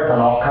seen parrots on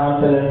all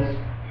continents.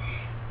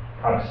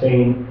 I've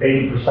seen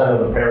 80% of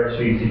the parrot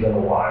species in the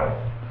wild.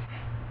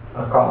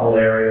 I've got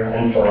malaria,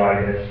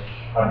 enteritis.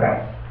 I've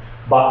got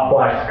bot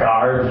fly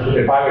scars.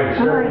 If I would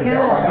experience,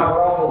 oh my God,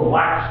 what all those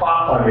black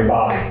spots on your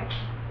body?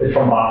 It's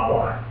from bot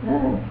fly.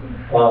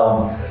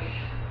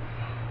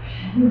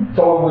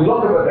 So when we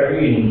look at what they're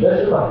eating, this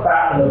is the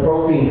fat and the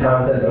protein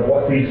content of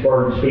what these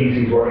bird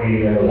species were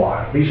eating in the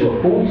wild. These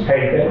were foods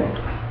taken,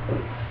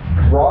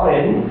 brought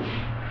in,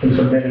 and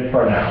submitted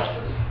for analysis.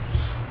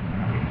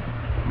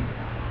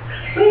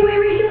 Wait,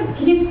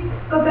 can you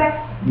go back?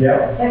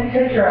 Yep. Take a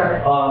picture of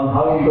it.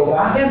 How do you go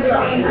back?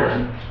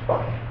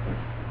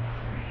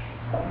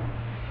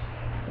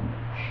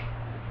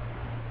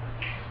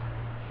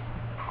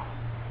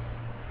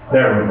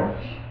 There we go.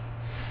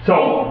 So,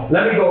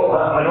 let me go,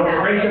 I know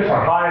Rachis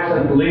are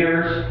hyacinth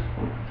leaders.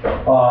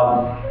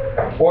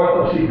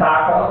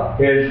 Orthositaka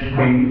is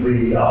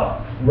the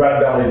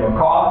red-bellied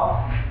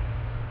macaw.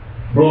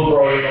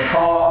 Blue-throated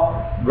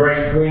macaw,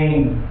 great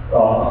green,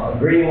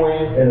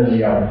 green-winged, and then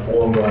the other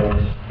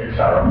four-winged,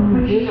 etc.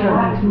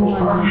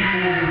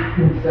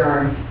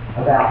 Concerned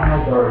about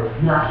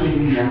hellbirds not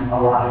giving them a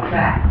lot of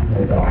fat.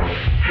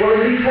 Well,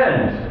 it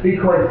depends.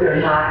 Because they're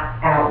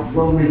not out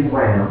roaming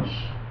around.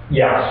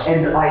 Yes.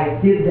 And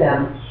I give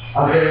them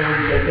a very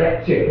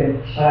baguette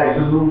chicken, but I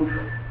removed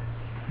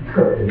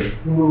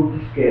the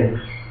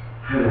skin,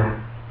 you know.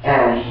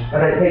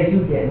 But they do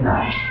get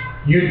nuts.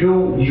 You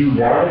want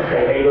to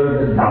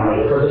tailor the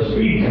diet for the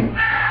species.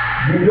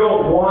 You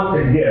don't want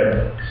to give.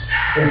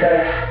 In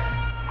fact,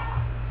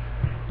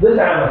 this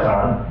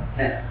Amazon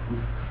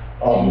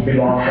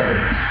belongs to me,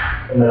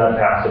 and then I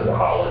passed it to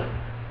Howard.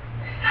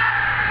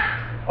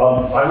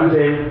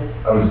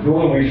 I was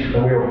doing research,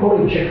 and we were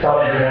pulling chicks out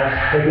of the nest,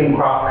 taking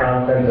crop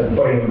contents and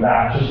putting them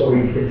back, just so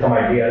we could get some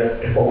idea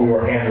if what we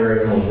were hand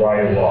rearing was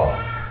right or wrong.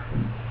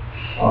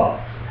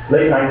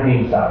 Late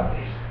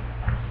 1970s.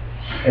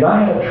 And I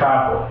had a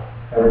trapper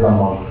that was a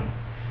monkey.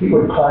 He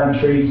would climb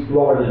trees,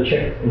 lower the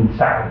chicks in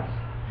seconds.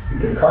 He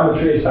could climb a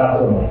tree as fast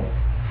as a monkey.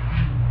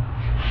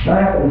 And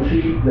I happened to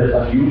see this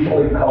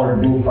unusually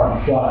colored blue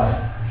front fly.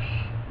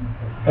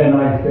 And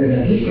I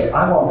said, hey,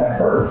 I want that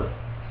bird.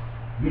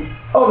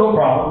 Oh, no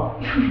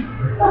problem.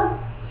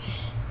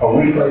 A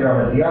week later,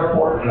 I'm at the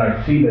airport, and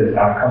I see this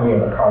guy coming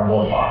in a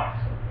cardboard box.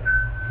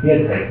 He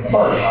had taken the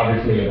bird.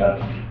 Obviously,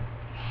 that's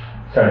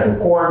sent to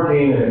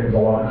quarantine, and it was a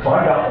lot. So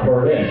I got the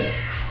bird in.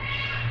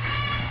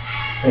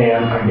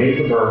 And I gave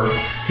the bird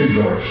to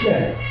George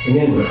Smith in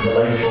England, the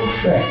late George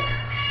Smith.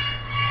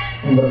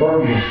 And the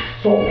bird was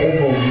so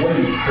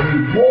overweight, and he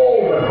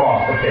rolled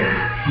across the cage.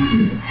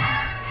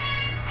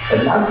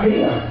 And like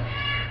peanuts.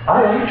 I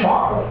like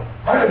chocolate.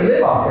 I can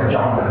live off of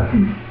chocolate.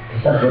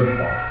 That's good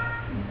stuff.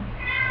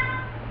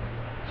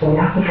 So we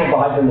have to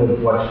provide them with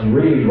what's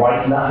really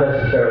right, not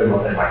necessarily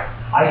what they like.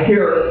 I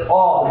hear it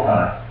all the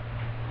time.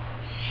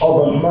 Oh,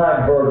 but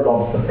my bird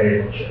loves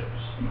potato chips.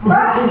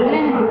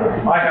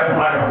 I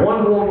have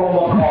one little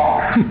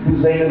macaw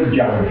whose name is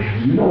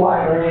Jellybean. You know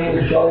why her name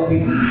is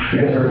Jellybean?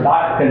 Because her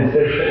diet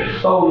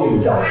consists solely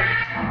of jelly.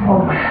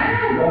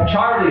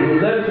 Charlie, who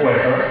lives with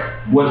her,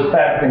 was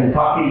fed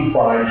Kentucky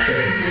Fried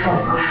Chicken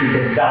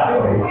because that's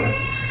what he wanted.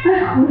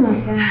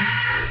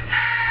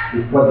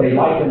 What they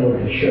like and what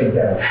they should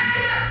get.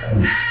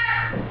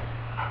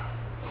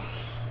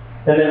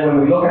 And then when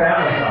we look at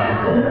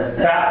Amazon,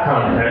 fat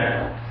content,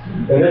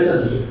 and this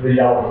is the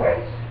yellow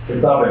face.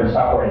 It's not been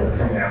separated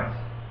from that.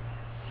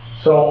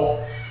 So,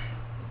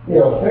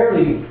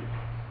 fairly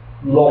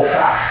low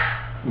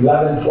fat,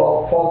 11,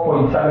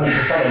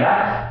 12.70%, and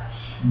that's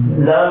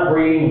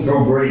non-breeding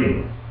through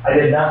breeding. I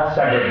did not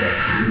segregate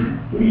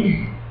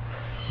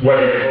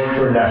whether the birds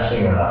were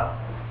nesting or not.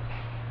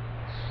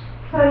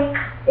 So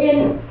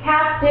in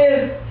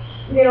captive,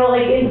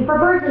 for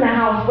birds in the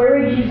house, where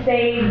would you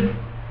say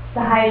the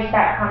highest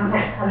fat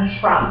content comes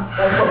from?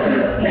 Like what we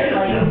would feed,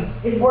 like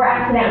if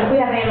we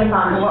have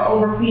Amazon and we're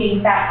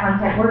overfeeding fat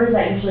content, where does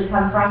that usually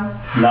come from?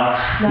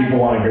 Nuts. People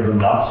want to give them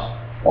nuts.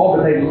 Oh,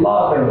 but they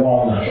love their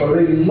walnuts or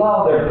they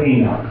love their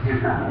peanuts.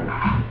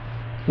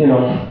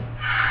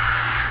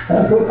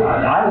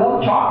 I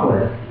love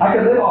chocolate. I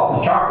could live off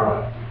of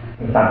chocolate.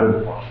 It's not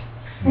good for us.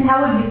 And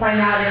how would you find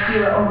out if you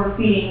were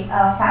overfeeding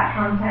fat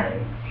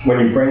content? When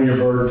you bring your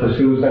bird to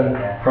Susan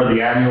for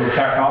the annual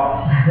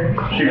checkup,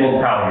 she will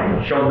tell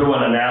you. She'll do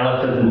an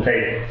analysis and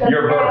say,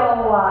 your bird.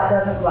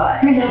 Doesn't lie.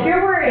 So if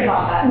you're worried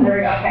about that, there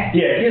we go. Okay.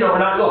 Yeah,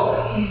 and I look.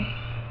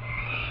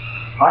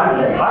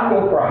 I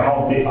go for a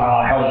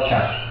health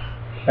check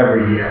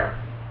every year.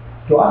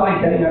 Do I like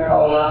getting a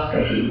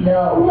colonoscopy?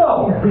 No.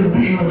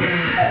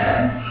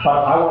 But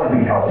I want to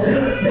be healthy.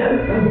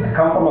 I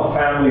come from a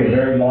family of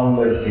very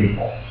long-lived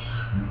people.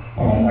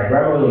 My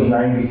grandmother was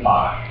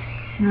 95.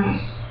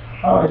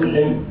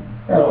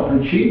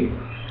 And she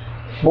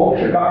smoked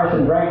cigars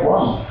and drank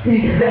rum.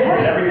 And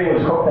everything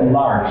was cooked in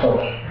lard. So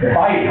if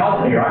I eat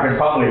healthier, I could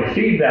probably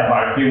exceed that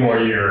by a few more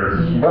years.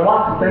 There are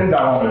lots of things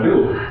I want to do.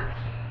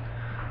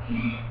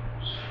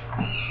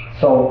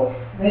 So.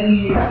 Maybe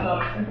you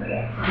smoke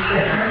cigarettes.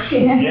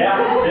 Yeah.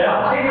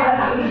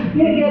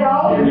 You get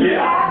all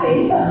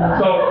happy.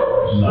 So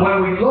when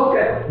we look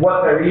at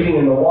what they're eating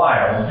in the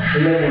wild,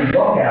 and then we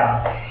look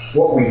at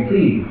what we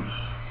feed,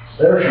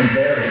 there are some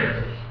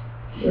variances.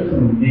 There's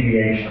some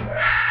deviation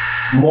there.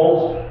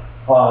 Most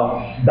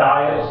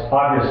diets,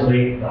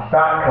 obviously, the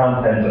fat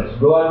content is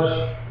good,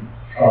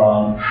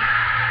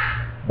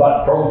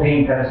 but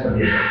protein tends to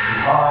be a bit too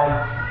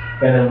high.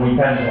 And then we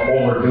tend to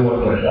overdo it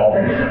with all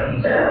these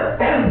things.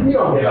 You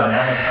don't get an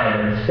Amazon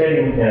that's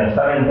sitting in a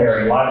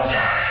sedentary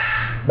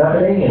lifestyle.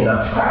 Macadamia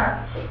nuts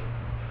crack.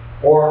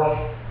 Or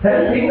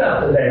 10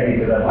 peanuts a day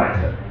because I like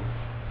it.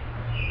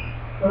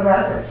 What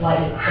about the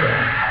flight?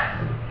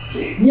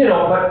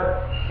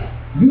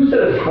 But use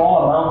it as small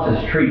amounts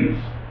as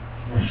treats.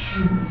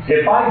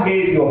 If I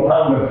gave you a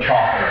pound of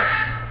chocolate,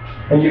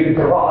 and you could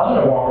say, well, I'm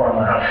going to walk around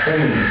the house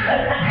screaming.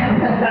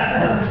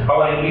 I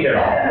want to eat it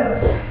all.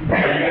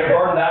 Are you going to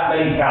burn that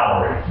many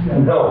calories?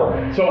 No.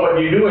 So what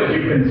you do is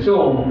you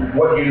consume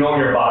what you know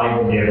your body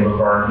will be able to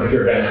burn if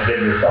you're going to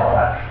give yourself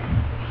that.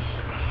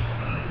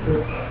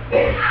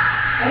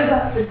 What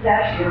about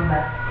pistachio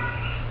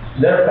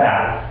nuts? They're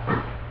fat.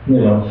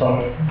 So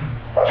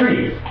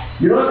treats.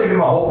 You don't have to give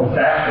them a whole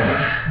pistachio.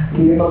 You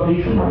can give them a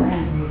piece of them.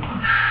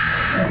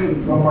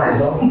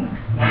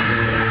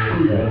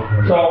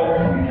 So,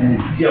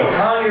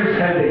 conures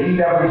tend to eat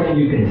everything.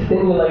 You can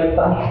stimulate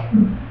them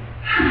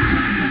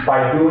by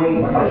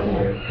doing a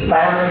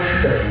famine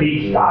to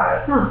feast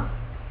diet.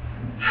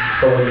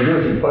 So what you do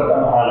is you put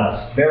them on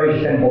a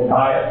very simple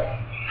diet.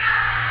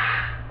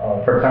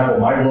 For example,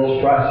 my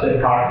roast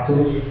breasted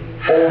cockatoos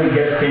only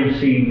get pink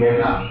seed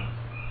mix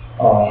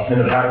in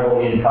the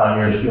Patagonian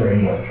conures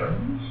during winter.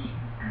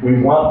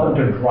 We want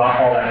them to drop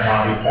all that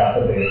body fat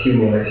that they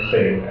accumulate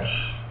sitting there.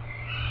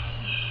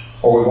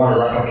 Or we want to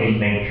replicate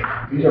nature.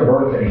 These are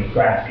birds that eat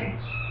grass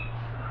seeds.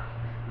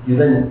 You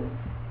then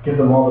give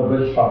them all the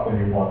good stuff when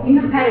you want. You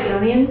have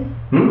Patagonians?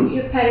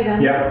 You have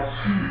Patagonians?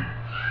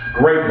 Yeah.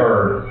 Great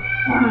bird.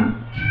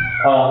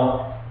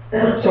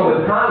 So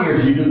with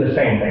conures, you do the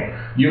same thing.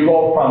 You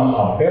go from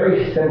a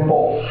very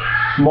simple,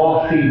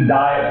 small seed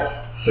diet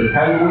for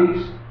 10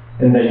 weeks,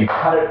 and then you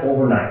cut it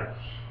overnight.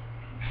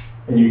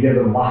 And you give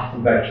them lots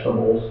of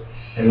vegetables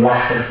and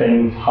lots of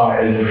things,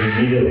 and then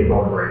immediately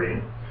go to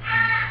breeding.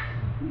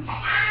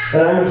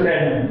 And I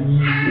understand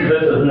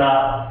this is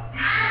not,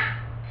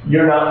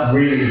 you're not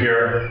really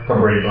here to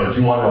breed birds.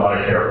 You want to know how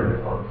to care for your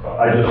birds. So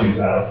I just use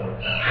that as an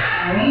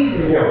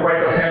example.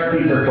 Quaker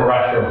parakeets are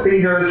terrestrial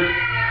feeders.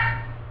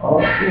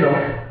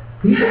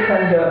 People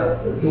tend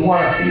to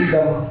want to feed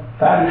them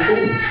fatty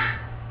foods.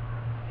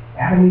 They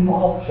haven't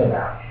evolved for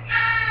that.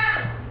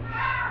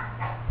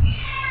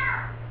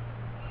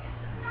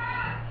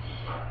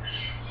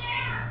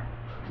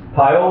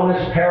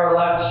 Pyonis,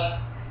 parrots,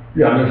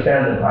 you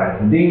understand the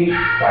vitamin D,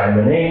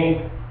 vitamin A.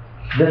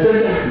 This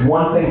isn't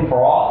one thing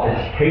for all,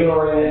 it's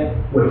tailoring it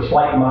with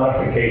slight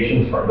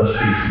modifications for the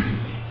species.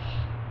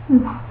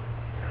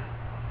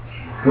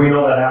 We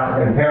know that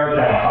African parrots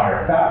have a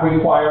higher fat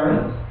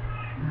requirement.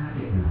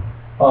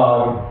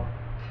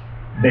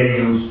 They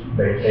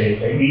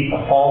eat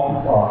a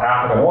palm,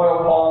 African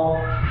oil palm.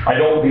 I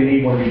don't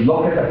believe when you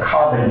look at the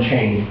carbon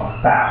chain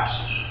of fats,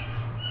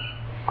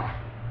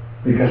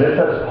 because it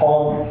says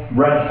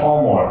red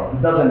palm oil,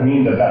 it doesn't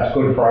mean that that's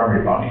good for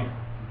everybody.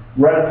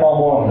 Red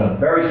palm oil is a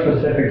very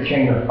specific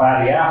chain of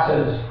fatty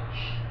acids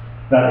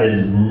that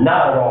is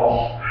not at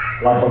all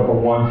like what the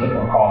ones that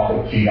were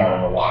caustic feed on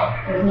in the wild.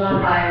 It's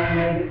not high in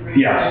omega-3.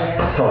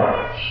 Yes,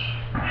 correct.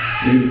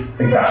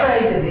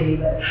 Exactly. Trade to be,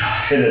 but.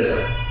 It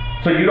isn't.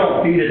 So you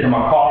don't feed it to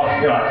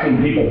macaws. You know, I've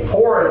seen people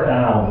pour it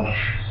down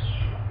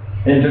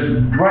and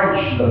just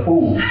drench the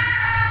food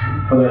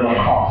for their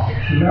macaws.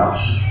 No,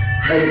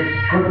 they're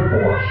good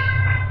for us.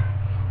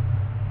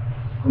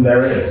 And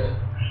there it is,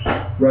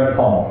 red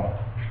palm.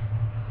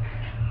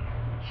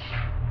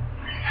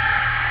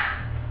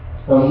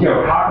 So, you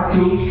know,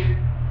 cockatoos,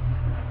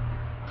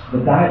 the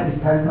diet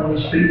depends on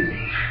the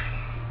species.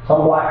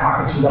 Some black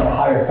cockatoos have a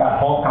higher fat.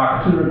 Honk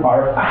cockatoos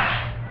require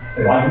fat.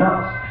 They like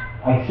nuts,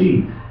 like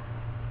seeds.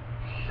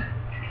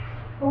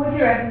 What would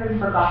you recommend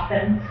for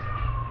dolphins?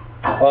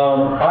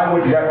 I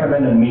would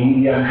recommend a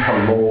medium to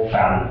low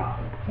fatty one.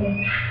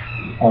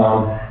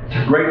 It's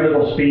a great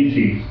little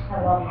species.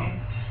 I love them.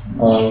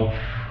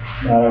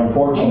 That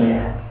unfortunately,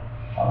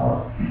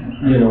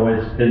 you know,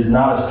 is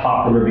not as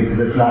popular because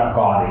it's not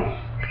gaudy.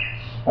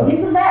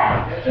 He's the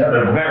best. Yeah,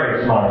 they're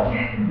very small.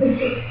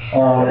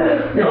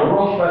 You know,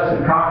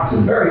 rose-breasted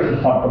cockatoos, very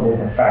susceptible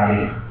to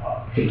fatty,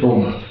 to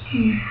tumors.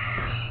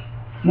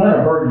 Not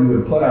a bird you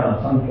would put on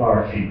a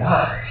sunflower seed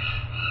diet.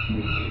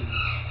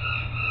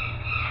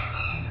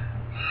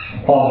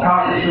 Palm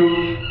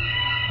cockatoos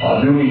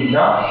do eat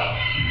nuts.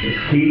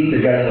 It's key to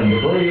getting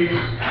them to breed.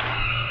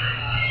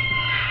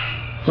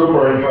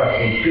 Super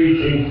interesting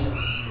species.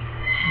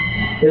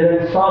 And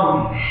then some,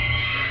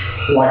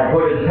 like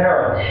hooded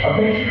parrots, are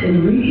basically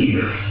meat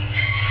eaters.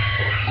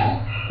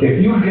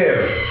 If you give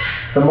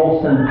the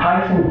most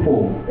enticing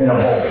food in a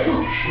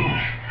bowl,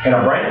 in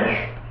a branch,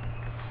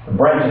 the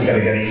branch is going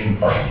to get eaten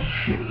first.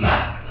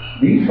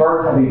 These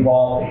birds have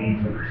evolved to eat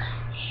these.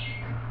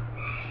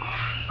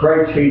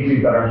 Great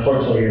species that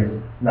unfortunately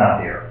is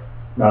not here,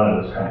 not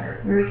in this country.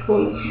 Very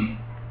cool.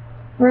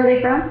 Where are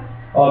they from?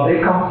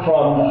 They come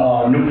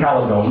from New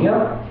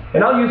Caledonia,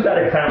 and I'll use that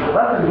example.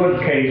 That's a good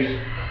case.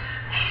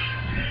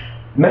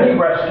 Many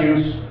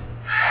rescues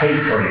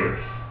hate breeders.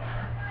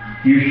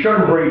 You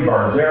shouldn't breed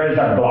birds. There is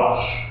a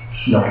glut.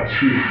 No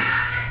excuse.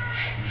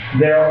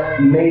 There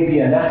may be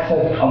an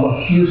excess of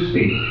a few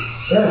species.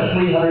 There are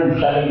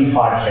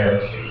 375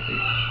 parrot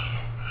species.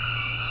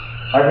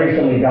 I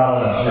recently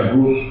got on a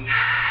group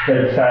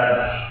that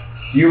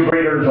said, you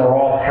breeders are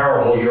all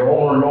terrible, you're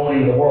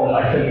overloading the world.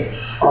 I said,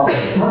 I'll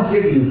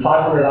give you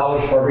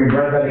 $500 for every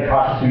red-headed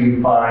cockatoo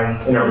you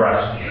find in a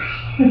rescue.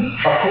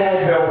 A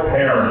coal-billed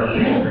parrot,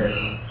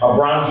 a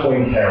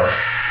bronze-winged parrot.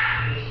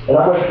 And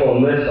I went to a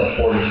list of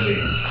 40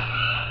 species.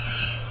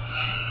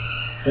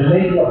 There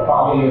may be a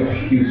problem with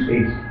a few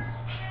species,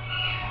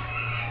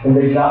 and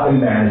they've not been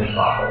managed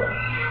properly.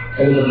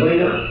 And as a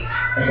breeder,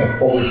 I take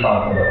full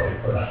responsibility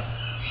for that.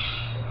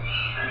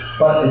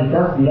 But it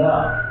does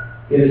not,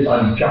 it is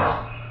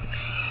unjust.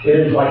 It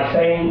is like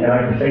saying, and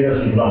I can say this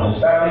because I'm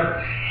Hispanic,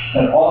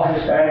 that all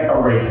Hispanic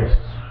are rapists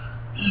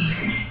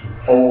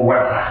or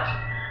weapons.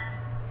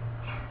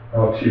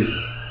 Oh, excuse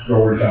me,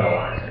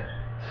 overgeneralizing.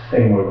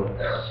 Same way with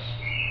parrots.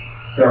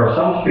 There are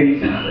some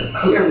species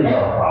that clearly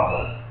are a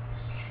problem.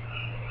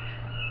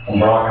 And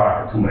brown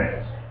cockatoo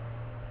males.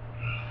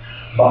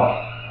 But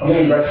how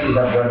many rescues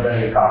have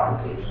red-bellied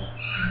cockatoos?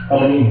 How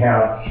many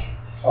have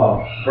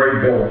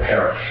great-billed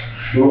parrots,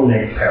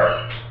 blue-necked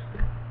parrots,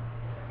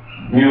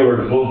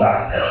 Mueller's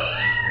blueback parrots,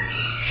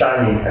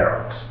 shiny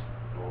parrots,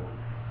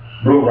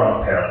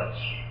 blue-rump parrots,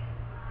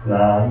 and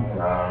on and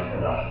on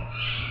and on.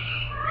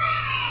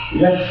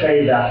 Let's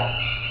say that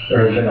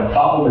there has been a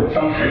problem with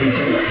some species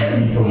and we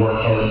need to work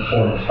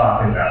toward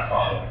stopping that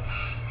problem.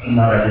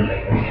 Not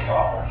everything is a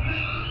problem.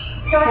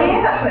 So I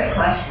have a quick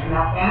question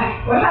about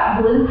that. What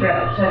about blue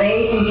throats? Are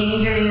they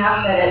endangered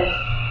enough that it's...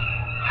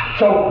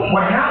 So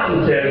what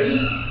happens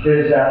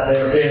is that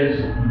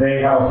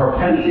they have a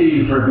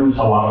propensity to produce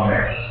a lot of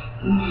males.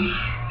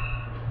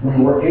 Mm-hmm.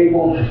 We were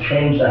able to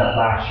change that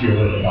last year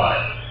with the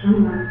diet.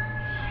 Mm-hmm.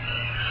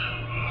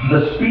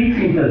 The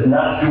species is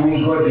not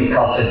doing good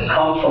because it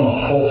comes from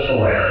a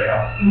coastal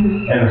area.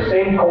 Mm-hmm. And the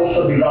same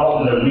coastal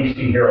development that we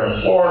see here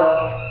in Florida,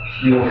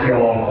 you will see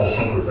along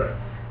coastal Brazil.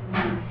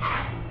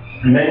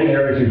 Many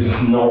areas are just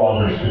no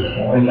longer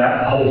suitable. And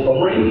that coastal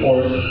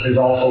rainforest is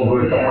also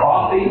good for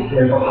coffee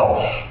and for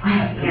coal.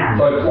 Yeah.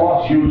 So it's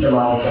lost huge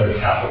amounts of its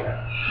habitat.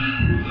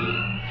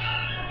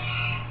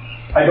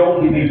 I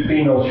don't believe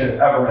females should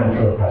ever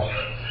enter the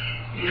pasture.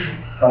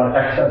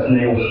 Excess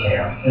males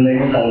can, and they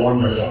make a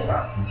wonderful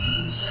time.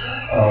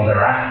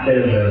 They're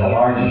active, they're the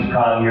largest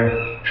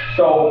conure.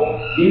 So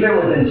even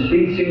within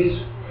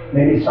species,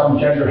 maybe some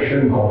gender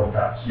shouldn't go with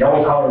pets.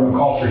 Yellow-collared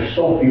macaws are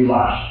so few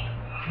left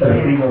that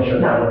a female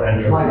should never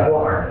enter that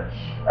market.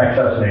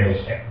 Excess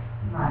males can.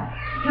 Right.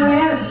 Tony, I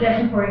have a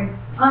suggestion for you.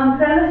 So I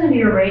listened to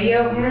your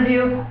radio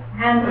interview,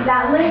 and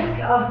that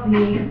list of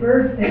the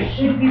birds that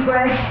should be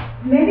bred,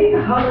 maybe you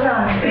can post it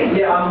on Facebook.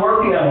 Yeah, I'm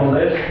working on a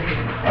list.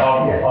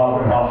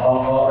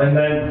 And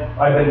then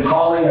I've been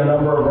calling a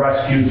number of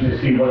rescues to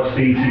see what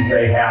species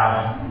they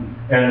have,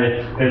 and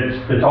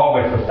it's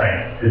always the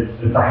same.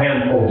 It's a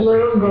handful of species.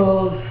 Blue and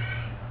gold.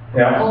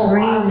 Yeah.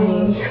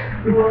 Green,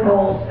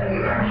 gold,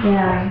 everywhere.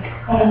 Yeah.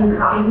 And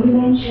you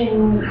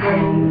mentioned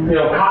You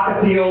know,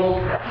 cockatiels,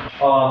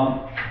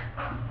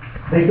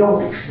 they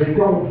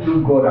don't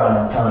do good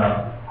on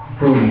a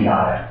fruity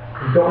diet.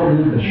 They don't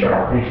need the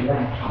sugar.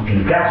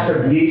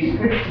 Gastric yeast,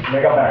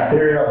 they got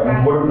bacteria,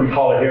 what do we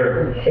call it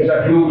here, is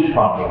a huge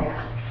problem.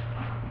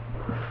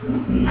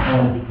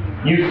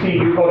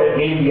 You go to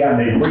India and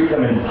they breed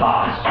them in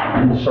pots,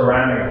 in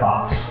ceramic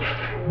pots.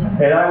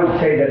 And I would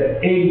say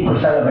that 80%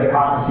 of the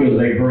cockatiels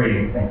they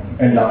breed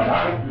end up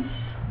dying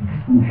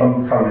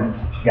from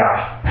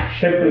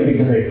gosh, simply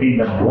because they feed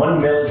them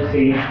one milk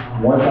seed,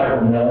 one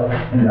type of milk,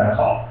 and that's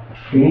all.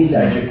 We need to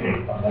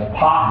educate them. The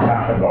pots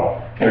have to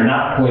go. They're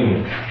not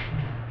clean.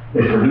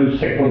 They produce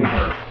sickly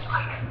birds.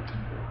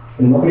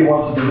 And nobody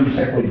wants to produce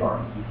sickly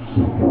birds.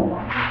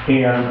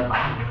 And,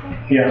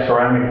 yeah,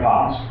 ceramic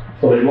pots.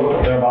 So they look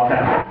up there about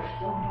that.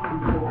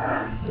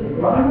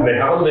 They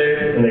have a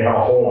lid and they have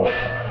a hole in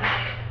it.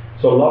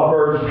 So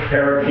lovebirds,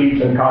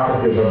 parakeets, and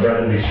cockatiels are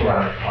bred in these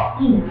ceramic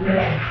pots.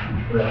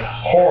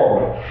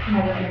 Horrible.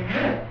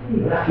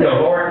 You know,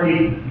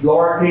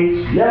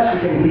 lorikeets, yes,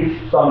 you can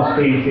keep some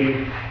species,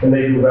 and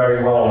they do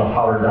very well on a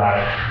powdered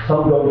diet.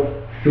 Some don't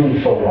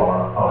do so well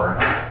on a powdered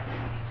diet.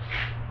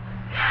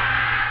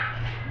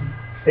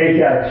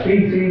 Asiatic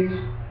species,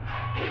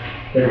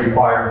 they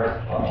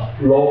require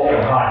low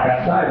or high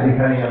fat diet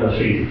depending on the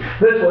species.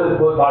 This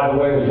was, by the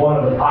way, was one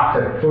of the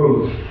toxic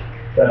fruits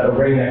that the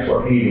ringnecks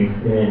were eating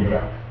in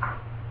India.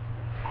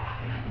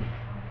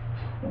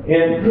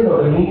 And, you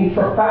know, the need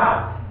for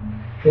fat.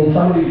 In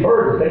some of these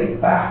birds, they eat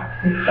fat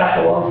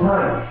a long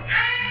time.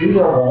 These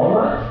are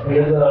walnuts, and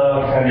this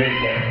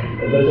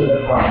is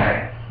a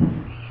pine.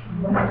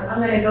 I'm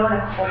gonna go in a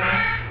couple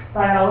months, so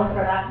I'll look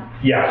for that.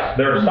 Yes,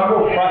 there are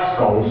several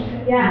frescoes.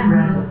 Yeah,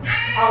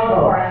 I'll look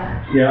for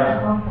it.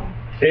 Yeah. Awesome.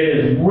 It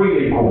is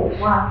really cool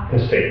Wow. to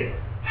see.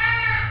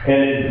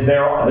 And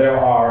there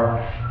are,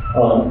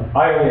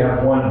 I only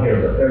have one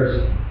here, but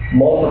there's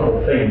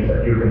multiple things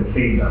that you can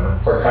feed them.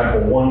 For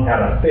example, one had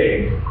a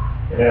fig,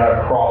 and it had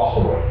a cross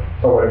to it.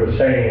 So what it was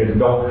saying is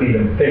don't feed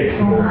them figs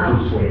because they're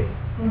too sweet.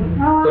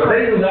 So if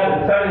they do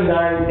that in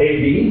 79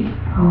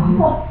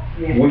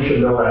 AD, we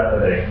should know that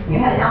today. You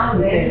had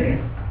Alexandria.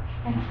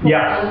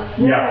 Yes,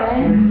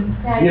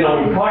 yes. You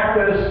know, we collect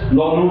this,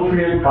 low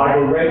nutrient,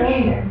 fiber rich,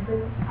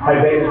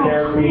 high beta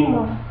carotene.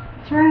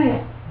 That's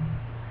right.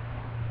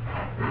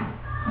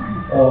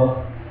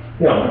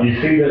 You know,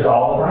 you see this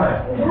all the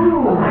time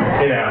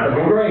in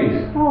African grays.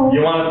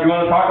 You want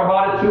to talk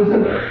about it,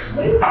 Susan?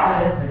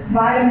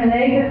 Vitamin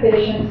A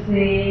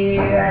deficiency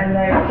and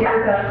their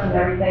tear ducts and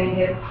everything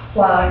get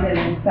plugged and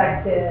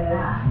infected.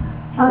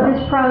 Oh,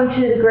 this prone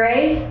to the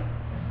grays?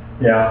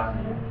 Yeah,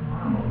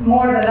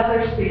 More than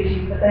other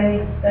species, but they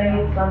need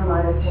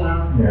sunlight as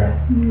well. yeah.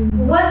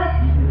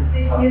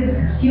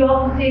 Do you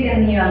also see it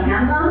in the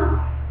Amazon?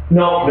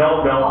 No.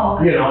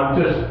 You know,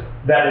 it's just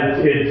that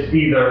it's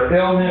either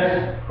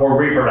illness or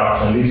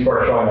reproduction. These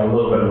are showing a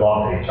little bit of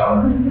love to each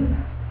other.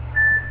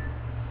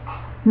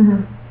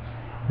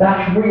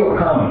 That's real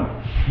common.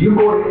 You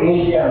go to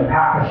India and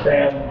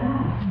Pakistan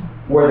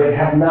where they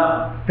have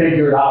not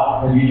figured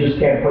out that you just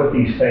can't put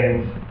these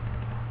things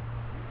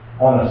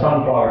on a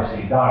sunflower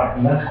seed diet,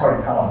 and that's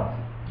quite common.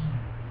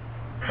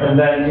 And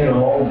then, you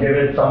know, give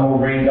it some will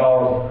bring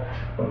out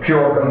a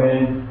pure come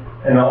in,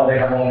 and they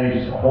have all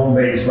these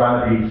home-based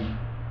remedies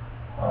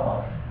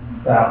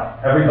that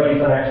everybody's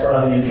an expert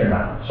on the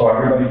internet. So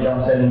everybody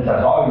jumps in and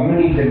says, oh, you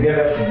need to give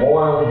it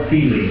boiled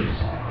tea leaves,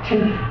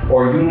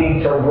 or you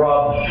need to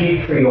rub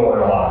tea tree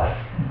oil on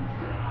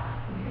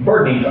it.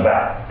 Bird needs a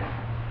bath.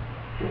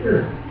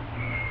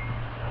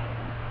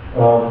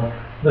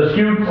 The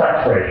skewed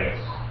sex ratios.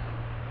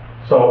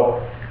 So,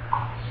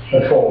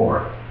 let's go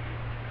over it.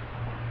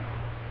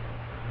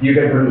 You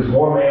can produce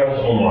more males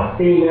or more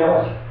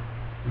females,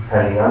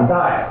 depending on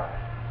diet.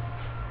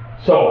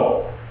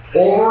 So,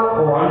 over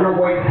or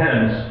underweight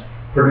hens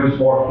produce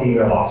more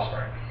female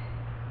offspring.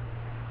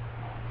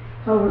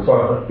 So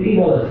if a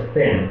female is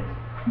thin,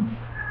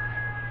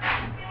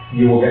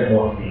 you will get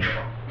more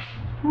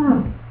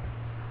females.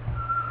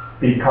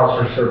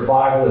 Because her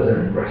survival is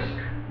at risk.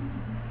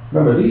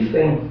 Remember, these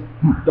things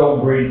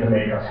don't breed to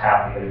make us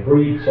happy. They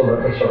breed so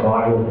that the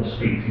survival of the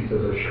species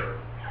is assured.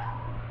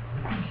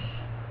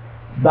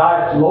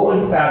 Diets low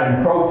in fat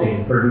and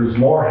protein produce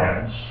more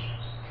hens.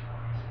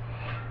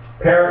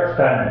 Parrots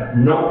that have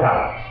no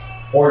pellets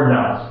or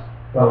nuts,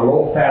 but a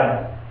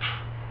low-fat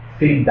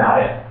seed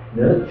diet,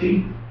 millet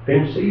seed,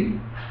 finch seed,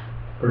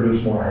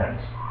 produce more hens.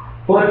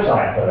 Flip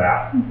side to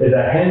that is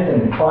that hens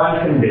in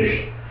prime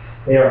condition,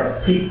 they are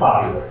at peak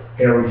body weight.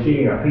 They are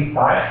receiving a peak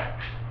diet,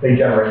 they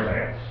generate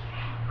males.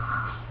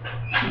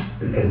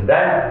 Because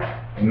then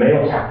the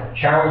males have to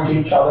challenge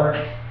each other,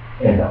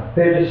 and the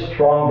fittest,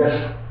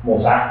 strongest,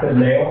 most active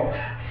male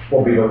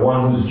will be the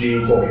one whose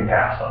genes will be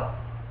passed on.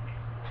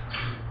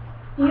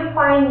 Do you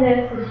find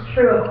this is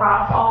true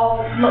across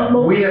all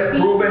most We have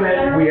proven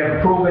it. We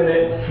have proven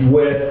it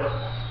with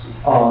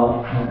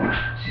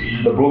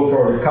the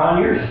blue-throated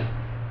conures.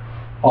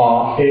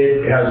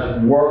 It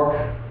has worked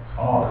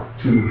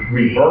to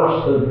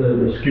reverse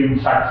the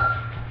skewed sex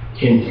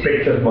in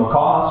Spix's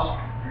macaws.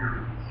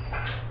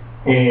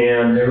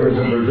 And there is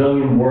a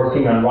Brazilian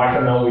working on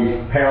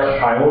Waikanoi's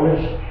Parrot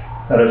Ionis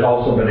that has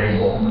also been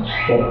able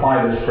to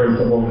apply this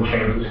principle to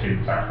change the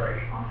seed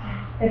saturation.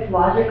 It's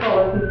logical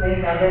if you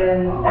think of it,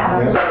 and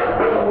that's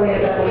a way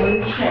of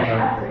evolution.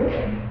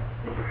 Absolutely.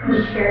 I'm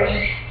just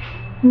curious.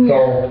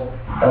 So,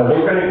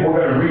 we're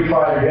gonna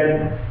retry it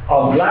again.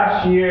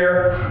 Last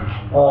year,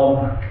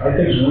 I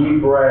think we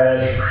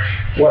bred,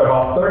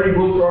 about 30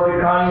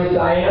 blue-throated conures,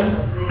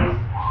 Diane?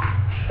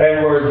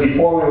 And whereas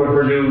before we would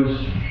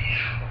produce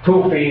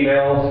 2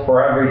 females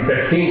for every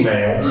 15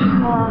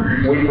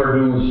 males, we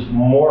produce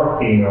more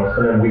females,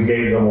 and then we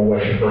gave them away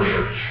to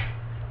breeders.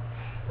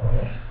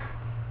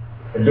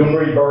 I do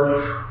breed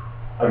birds.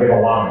 I get a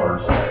lot of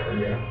birds away every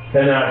year.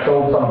 And then I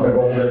sold some to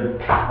golden,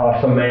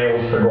 some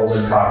males to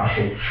golden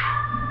cockatoos.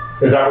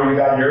 Is that where you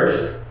got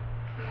yours?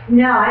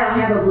 No, I don't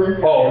have a blue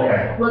throat. Oh,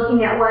 okay. I was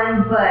looking at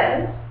one,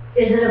 but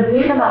is it a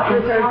blue throat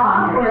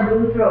hawk or a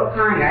blue throat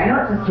conure? I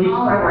know it's a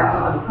smaller one, so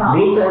I'm calling.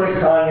 Blue-throated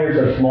conures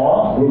are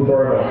small,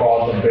 blue-throated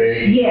macaws are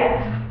big.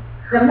 Yes,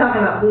 so I'm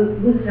talking about blue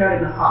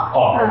throated macaw.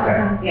 Oh,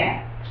 okay.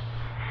 Yeah,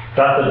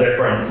 That's a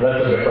different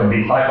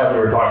beast. I thought you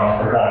were talking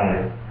about the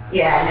conures.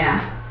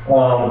 yeah,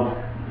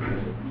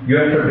 You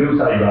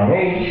introduce at a young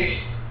age.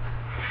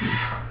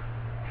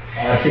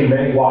 I've seen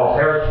many wild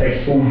parrots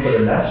take food for the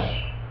nest,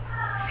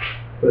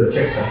 for the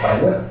chicks to play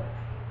with.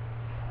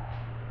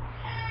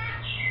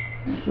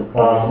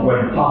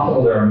 When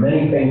possible, there are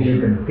many things you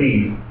can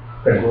feed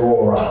that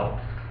grow around.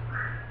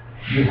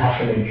 You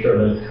have to make sure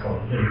that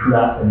it's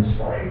not been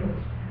sprayed.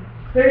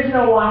 There's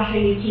no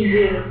washing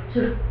you can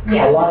do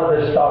to, A lot of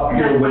this stuff,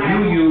 when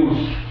you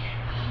use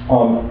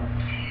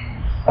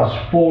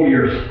a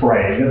foliar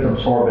spray, it gets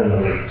absorbed in the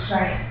leaves.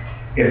 Right.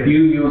 If you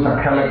use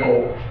a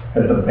chemical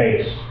at the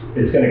base,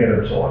 it's going to get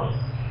absorbed.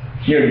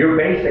 You're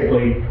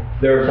basically,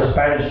 there's a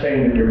Spanish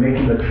saying that you're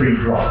making the tree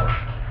drunk.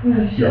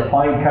 You're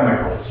applying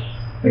chemicals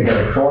that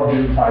get absorbed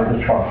inside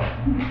the trunk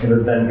and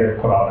it then get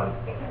put out.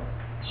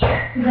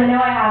 Because I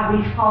know I have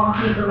these palm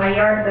seeds in my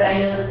yard, but I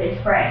know that they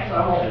spray, so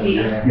I won't feed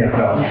them. Yeah,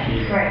 no.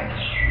 Right.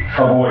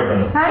 Avoid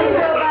them. How do you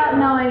go about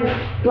knowing,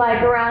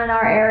 like around in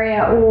our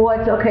area,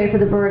 what's okay for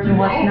the birds and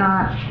what's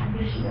not?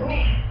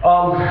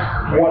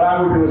 What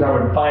I would do is I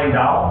would find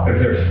out if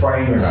they're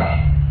spraying or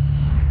not.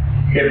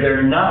 If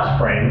they're not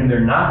spraying and they're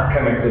not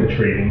chemically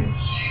treating,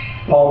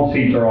 palm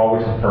seeds are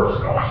always the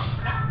first go.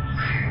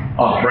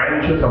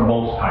 Branches of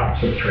most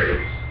types of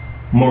trees.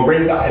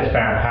 Moringa is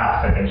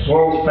fantastic. It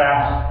grows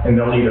fast and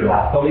they'll eat it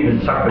off. They'll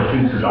even suck the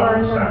juices out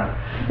of the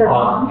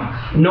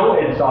stem. No,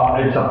 it's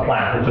a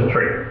plant. It's a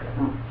tree.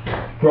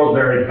 Grows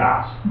very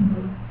fast.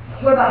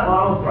 What about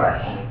bottle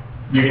brush?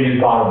 You can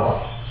use bottle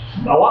brush.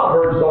 A lot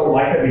of birds don't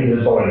like it because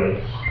it's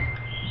oily.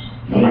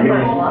 You can use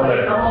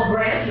The whole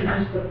branch or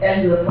just the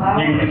end of the flower?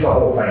 You can use the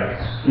whole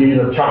thing. You use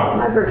a chunk.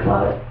 My birds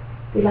love it.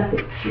 They like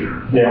it.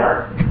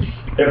 Yeah.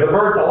 If a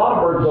lot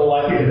of birds don't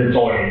like it because it's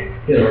oily.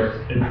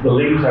 The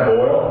leaves have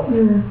oil,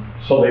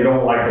 so they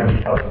don't like it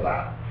because of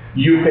that.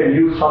 You can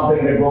use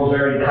something that grows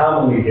very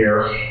commonly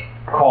here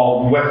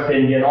called West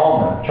Indian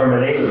almond,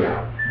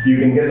 terminalia. You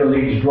can get the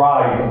leaves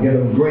dry, you can get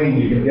them green,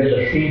 you can get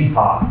the seed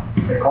pod.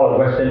 They call it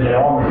West Indian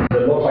almond.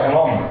 It looks like an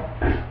almond.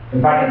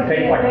 In fact, it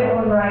tastes like Big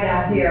one right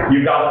out here.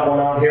 You got one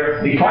out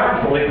here. They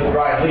collect the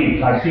dried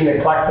leaves. I've seen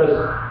it collect this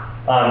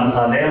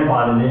on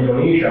Ambon in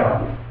Indonesia.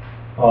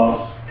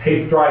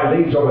 Take dried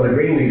leaves over the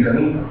green leaves and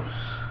eat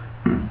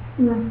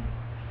them.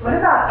 What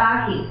about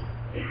aki?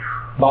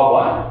 About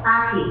what?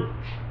 Aki.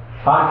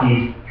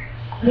 Hockey.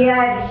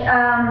 Yeah, it's,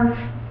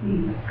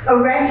 a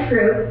red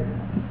fruit.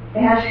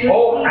 It has fruit.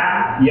 Oh,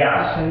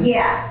 yes.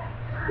 Yeah.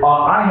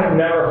 I have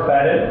never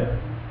fed it,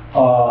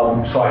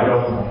 so I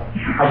don't know.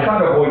 I try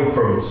to avoid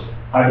fruits.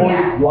 I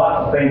avoid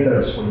lots of things that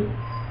are sweet.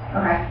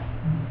 Okay.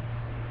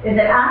 Is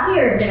it aki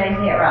or did I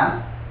say it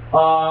wrong?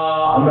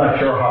 I'm not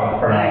sure how to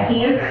pronounce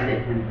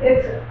it.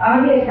 It's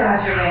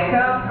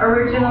Jamaica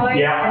originally,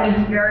 Yeah. and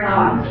it's very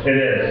hot. It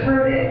is.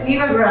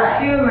 Even for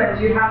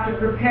humans, you have to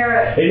prepare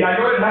it, And I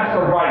know it has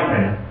to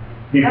ripen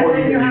and before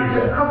then you you can have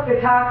use to it. cook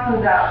the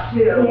toxins out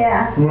too.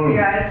 Yeah.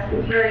 Yeah,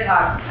 it's very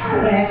toxic.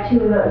 Yeah, I have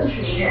 2 of those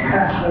trees.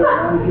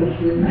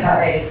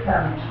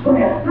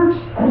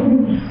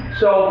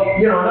 So,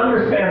 and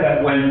understand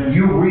that when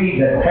you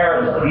read that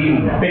parrots are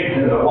eating figs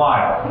in the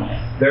wild,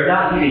 they're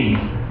not eating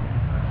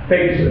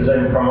figs as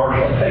in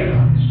commercial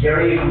figs.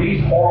 They're eating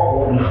these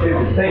horrible and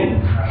stupid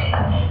things.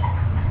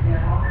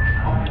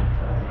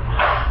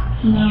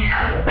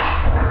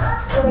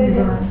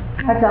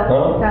 That's up.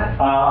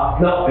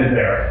 No, it's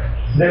there.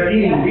 They're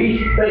eating these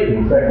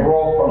things that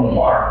grow from the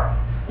bark,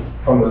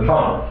 from the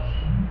trunk.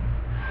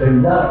 They're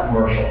not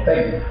commercial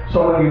figs.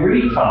 So when you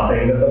read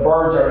something that the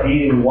birds are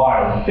eating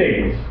wild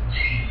figs,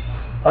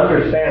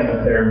 understand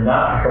that they're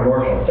not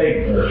commercial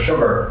figs, they're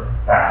sugar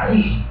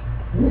factors.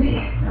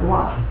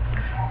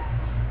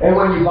 And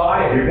when you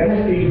buy it, you're going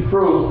to feed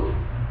fruit.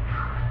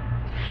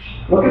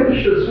 Look at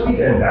the sweet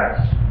index.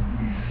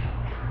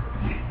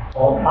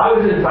 Well, I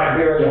was in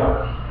Siberia,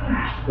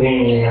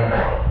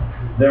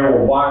 and there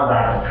were wild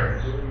apple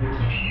trees.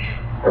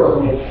 There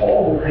was most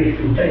horrible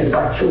tasting things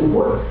like chewed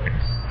wood.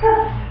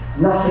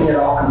 Nothing at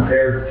all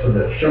compared to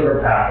the sugar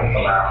packets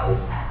of apples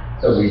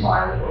that we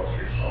buy in the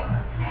grocery store.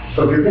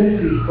 So if you're gonna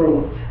eat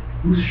fruit,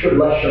 use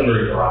less sugar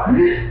in your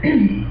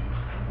eyes.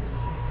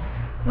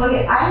 Well,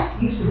 yeah,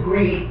 I used to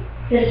breed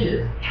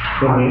finches.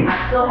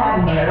 I still have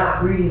them, but I'm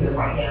not breeding them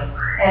right now.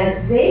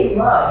 And they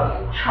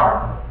love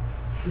charcoal.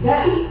 Is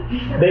that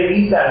decent? They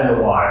eat that in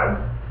the wild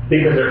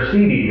because they're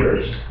seed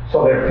eaters,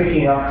 so they're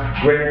picking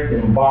up grit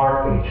and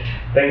bark and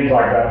things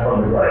like that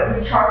from the ground.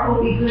 Would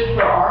charcoal be good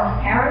for our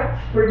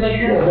parrots, for Well,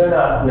 the they're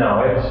not,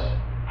 no, it's,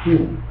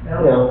 you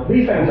know,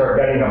 these things are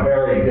getting a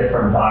very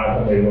different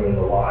diet than they would in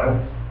the wild.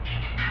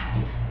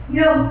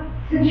 You know,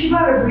 since you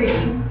brought up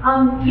breeding,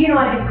 you know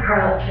I do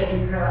Parrots,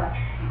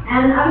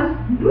 and I was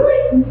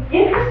really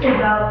interested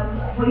about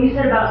what you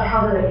said about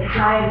how the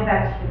diet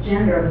affects the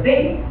gender of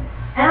babies.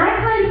 And I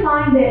kind of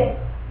find that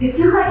it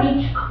seems like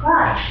each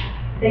clutch,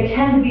 they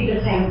tend to be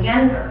the same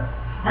gender.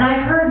 And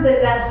I've heard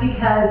that that's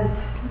because,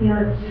 you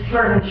know, it's just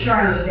sort of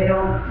ensuring that they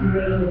don't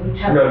mate with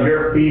each other. No,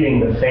 you're feeding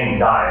the same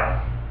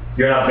diet.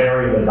 You're not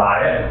varying the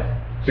diet,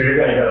 so you're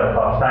gonna get a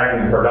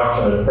stagnant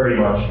production that's pretty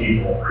much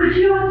equal. But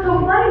you know what's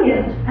so funny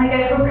is, like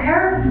I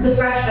prepare the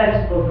fresh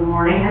vegetables in the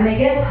morning, and they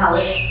get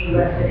pellets the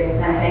rest of the day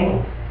kind of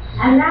thing.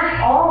 And that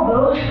all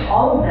goes to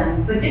all of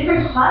them, but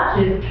different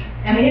clutches,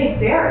 I mean, it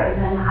varies,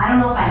 and I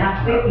don't know if I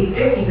have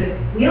 50-50, but it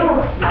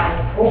feels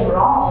like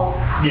overall.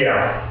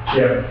 Yeah.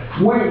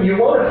 You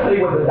wanna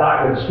stay with the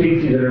diet with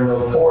species that are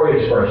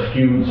notorious for a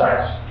skewed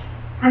sex.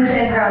 And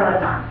parallel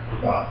time.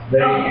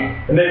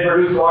 They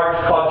produce large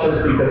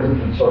clutches because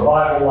the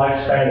survival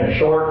lifespan is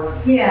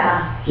short.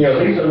 Yeah. You know,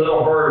 these are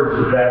little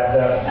birds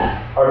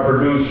that are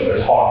produced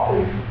as hawk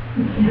food.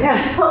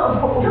 Yeah.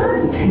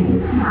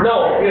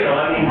 No, you know,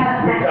 I mean,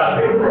 we've got,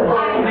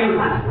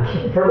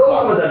 for those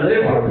of us that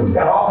live here, we've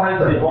got all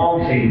kinds of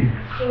farm seeds.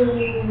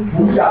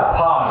 We've got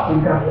pods,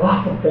 we've got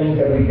lots of things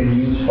that we can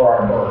use for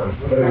our birds.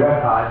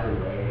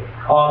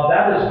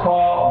 That is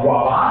called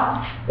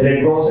guava, and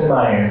it grows in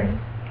Miami.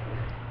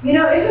 You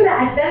know, isn't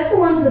that's the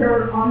ones that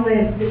are on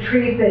the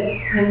trees that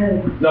kind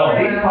of. No,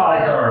 these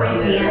pods are. I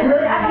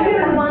think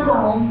they're the ones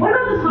on, what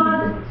about the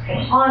pods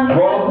on?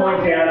 Royal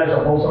Poinciana is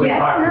supposed to be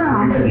toxic,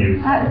 you can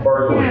use.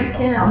 Birds will eat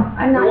them.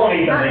 I'm They not. won't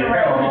eat them, they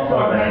kill them,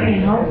 so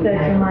Maybe in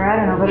Homestead somewhere, I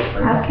don't know, but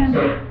ask him.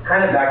 So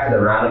kind of back to the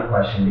roundup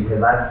question,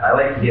 because I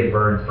like to give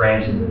birds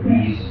branches of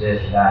leaves,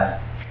 this, that.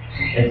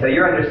 And so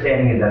your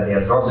understanding is that they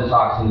absorb the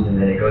toxins and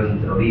then it goes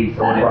into the leaves.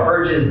 So when it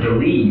purges the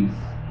leaves,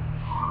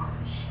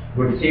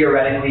 would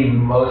theoretically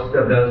most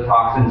of those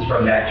toxins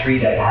from that tree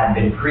that had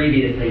been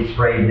previously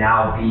sprayed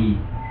now be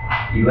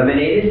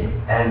eliminated?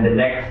 And the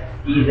next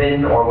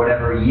season or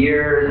whatever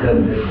year, the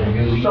new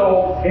leaves?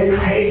 So it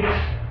takes,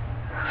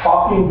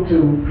 talking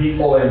to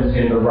people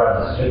in the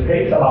residence, it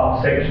takes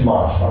about 6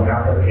 months from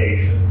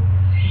application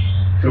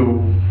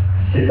to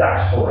its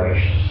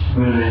expiration.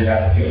 Meaning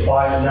that if you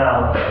apply it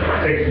now,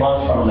 6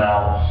 months from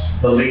now,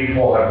 the leaf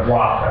will have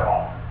dropped it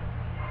off.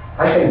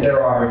 I think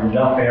there are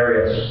enough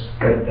areas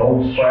that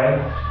don't spray,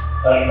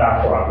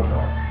 that's what I was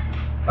doing.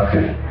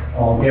 Okay.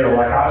 You know,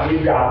 like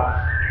we've got,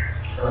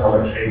 how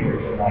much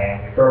acres in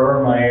Miami?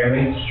 For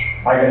Miami,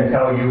 I can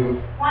tell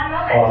you,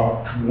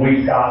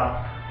 we've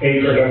got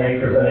acres and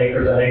acres and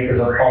acres and acres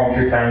of palm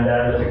tree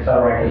pandanus, et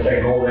cetera. I can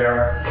say, go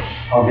there,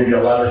 I'll give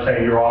you a letter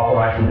saying you're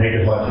authorized to take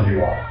as much as you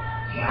want.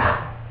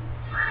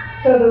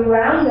 So the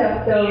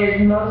Roundup though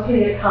is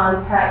mostly a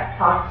contact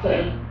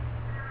toxin.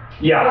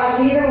 Yeah, Like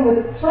even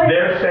with plants.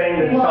 they're saying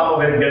that some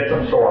of it gets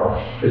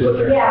absorbed, is what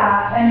they're saying.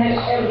 Yeah, and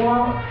it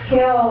won't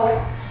kill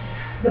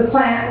the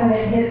plant when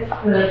it hits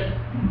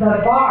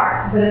the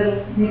bark, but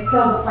it'll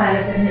kill the plant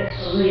if it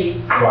hits the leaves.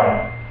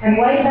 Right. And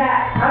way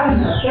back, I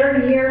don't know,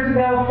 30 years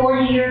ago,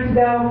 40 years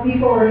ago,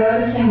 people were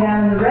noticing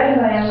down in the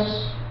Redlands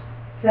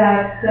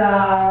that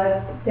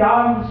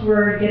dogs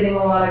were getting a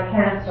lot of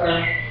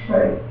cancer.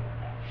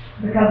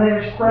 Because they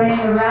were spraying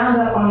the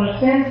Roundup on the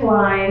fence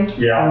lines.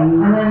 Yeah.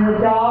 And then the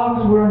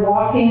dogs were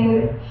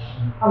walking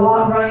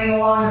running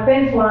along the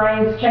fence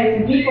lines,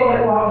 chasing people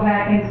that walk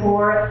back and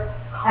forth.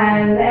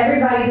 And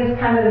everybody just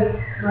kind of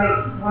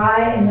like,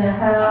 why in the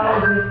hell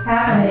is this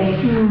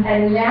happening?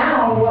 And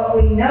now what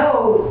we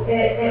know,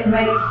 it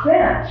makes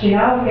sense, you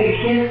know,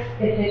 if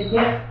it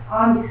gets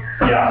on,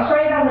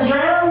 straight on the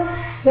ground,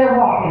 they're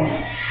walking it.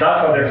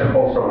 That's why they're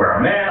supposed to wear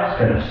a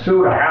mask and a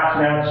suit, a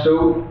hazmat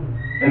suit,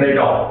 and they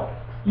don't.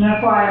 And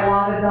that's why a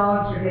lot of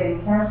dogs are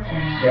getting cancer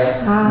now.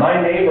 Yeah.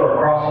 My neighbor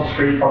across the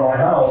street from my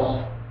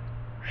house,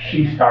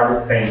 she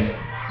started fainting.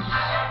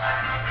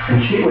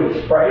 And she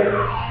would spray it,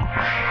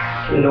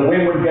 and the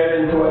wind would get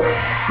into it,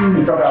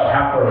 and took out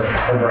half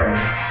her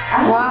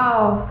brain.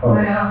 Wow.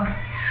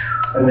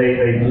 And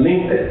they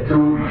linked it to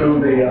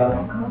the,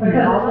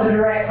 Because it's a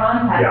direct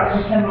contact Yes.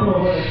 with the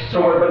chemical with it.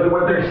 so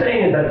what they're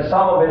saying is that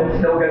some of it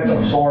still gets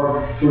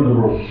absorbed through the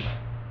roots.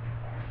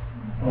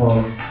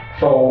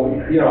 So,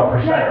 you know,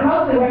 That's percent.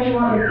 mostly what you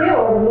want to kill,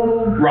 are the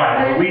little.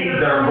 Right, the weeds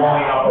that are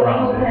growing up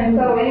around it. And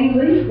so any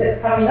leaf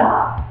that's coming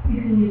up,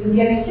 you can use, is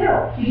getting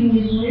killed. You can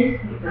use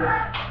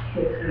newspaper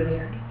clips in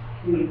there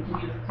to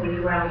just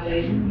around the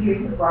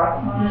use the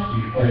bark on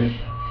it.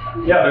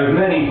 Yeah, there's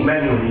many,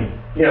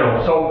 you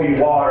know, soapy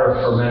water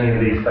for many of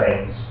these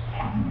things.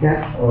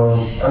 Yeah.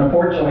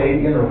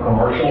 Unfortunately, you know,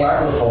 commercial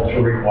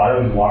agriculture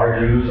requires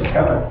large use of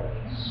chemicals.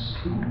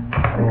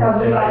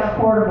 Because we like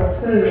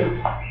affordable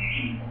food.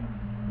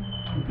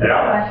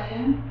 Yeah.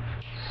 Question.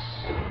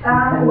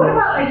 What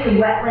about like the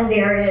wetland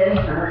areas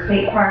or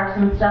state parks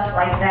and stuff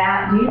like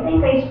that? Do you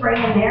think they spray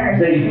in there?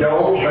 They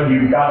don't, but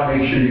you've got to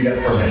make sure you get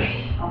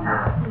permission.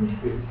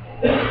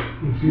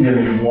 You know,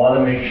 you want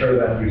to make sure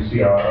that you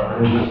see,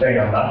 I'm just saying,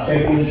 I'm not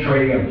taking the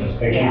tree, I'm just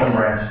taking the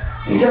branch.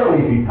 And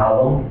generally, if you tell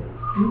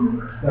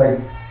them, like,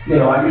 you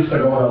know, I used to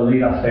go to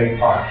Lita State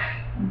Park,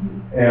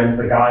 and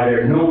the guy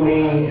there knew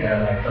me,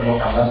 and I said,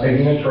 look, I'm not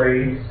taking a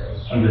tree,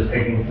 I'm just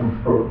taking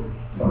some fruit,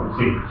 some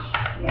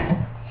seeds.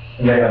 Yeah.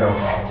 And they had no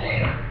problem with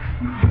it.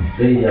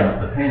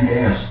 The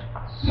pandanus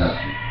nuts,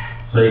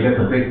 so you get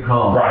the big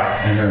cone.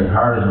 Right. And they're as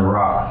hard as a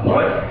rock.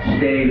 What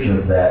stage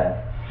of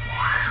that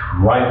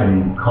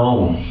ripening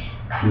cone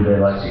do they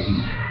like to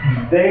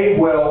eat? They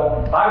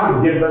will, I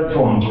would give them to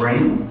them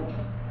green,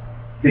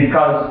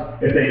 because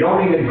if they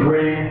don't eat it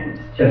green,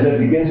 as it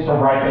begins to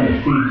ripen,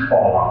 the seeds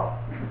fall out.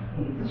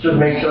 Just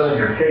make sure that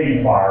your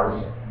cage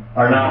bars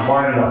are not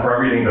wide enough for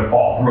everything to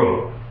fall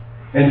through.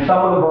 And some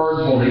of the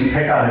birds will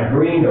pick on it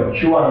green, they'll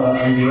chew on the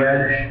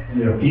edge,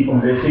 and it'll keep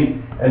them busy.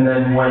 And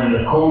then when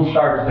the cone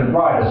starts to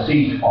dry, the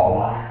seeds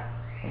fall out.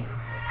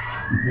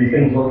 These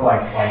things look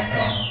like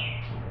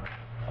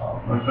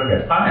Looks like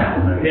a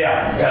pineapple.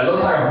 yeah, it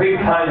looks like a big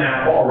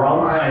pineapple, a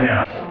round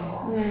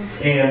pineapple.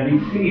 And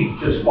these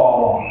seeds just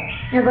fall off.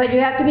 Yeah, but you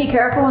have to be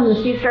careful when the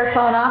seeds start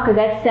falling off, because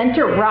that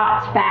center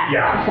rots fast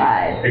Yeah.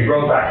 outside. It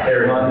grows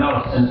bacteria.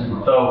 No,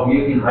 and so I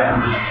can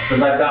just,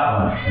 because I got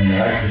one,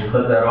 and I can just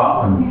clip that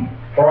off and.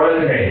 Throw it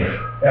in the cage.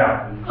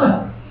 Yeah.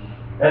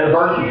 And the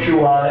birds will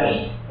chew on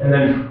it, and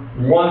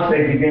then once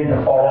they begin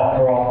to fall off,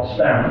 throw off the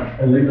stem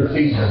and leave the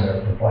seeds in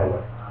there to play with.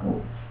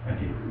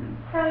 Thank you.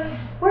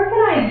 Where can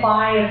I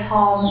buy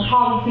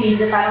palm seeds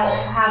if I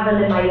don't have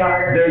them in my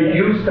yard? There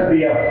used to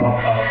be a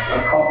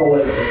couple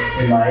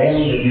in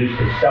Miami that used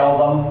to sell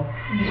them.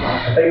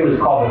 I think it was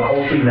called the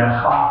Coastie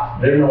Nest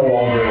Box. They're no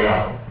longer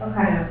around.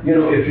 Okay. You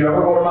know, if you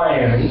ever go to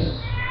Miami,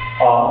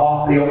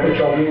 off the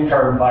Okeechobee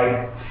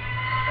Turnpike,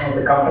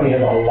 the company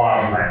has a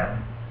lot of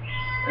land.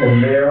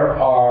 And there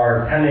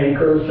are 10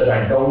 acres that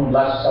I don't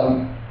let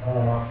them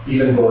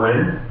even go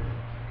in.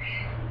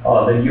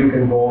 That you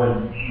can go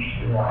and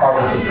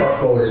harvest a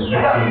truckload in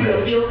 15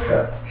 days.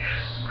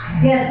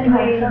 Yes,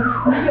 please.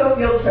 Let's do a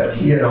field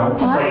trip. You know, Well,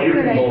 so that's you a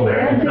good can go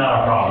there, idea. it's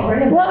not a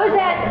problem. What was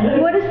that,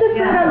 what is the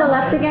fruit on the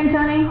left again,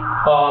 Tony?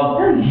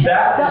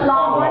 That That is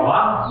long called one?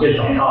 guava. It's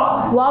a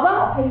pod.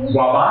 Guava?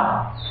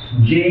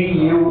 Guava.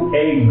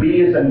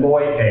 G-U-A-B as in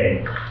boy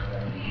A.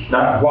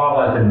 Not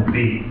guava as in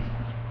B.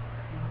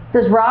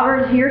 Does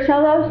Roberts here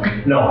sell those?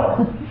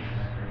 No.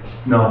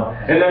 No.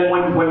 And then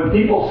when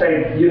people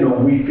say, you know,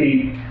 we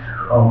feed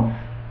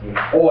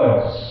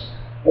oils,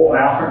 or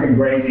African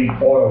grey eat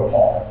oil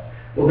palm.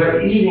 Well,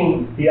 they're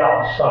eating the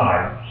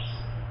outside.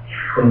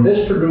 And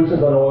this produces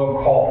an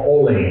oil called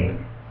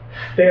olein.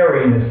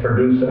 Stearine is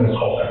produced in the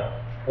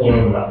coconut,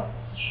 aluminum.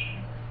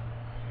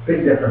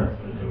 Big difference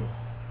in the two.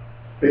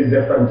 Big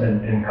difference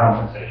in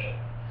composition.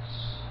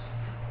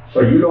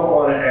 So you don't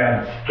want to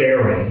add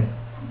stearine.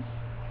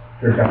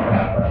 You're going to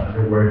have that.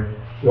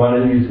 You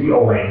want to use the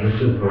olein,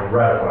 which is the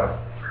red one.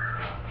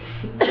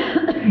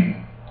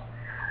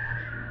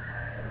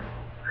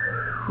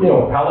 You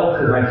know,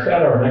 pellets, as I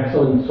said, are an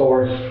excellent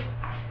source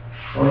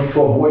to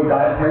avoid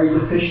dietary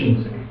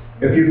deficiency.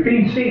 If you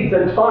feed seeds,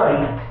 that's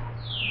fine.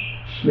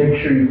 Just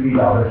make sure you feed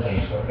other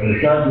things with it.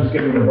 It's not just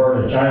giving the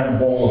bird a giant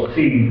bowl of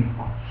seed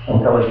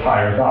until it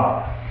tires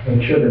out.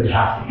 Make sure that it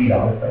has to eat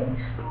other things.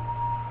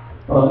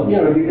 You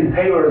know, you can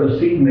tailor the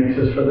seed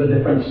mixes for the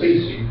different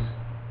species.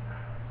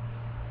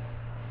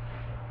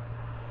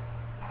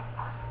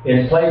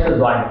 In places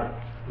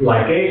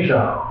like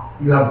Asia,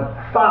 you have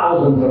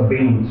thousands of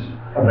beans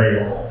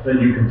available that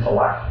you can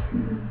select.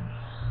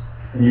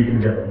 And you can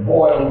get them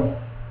boiled,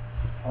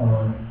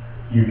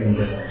 you can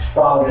get them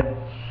sprouted.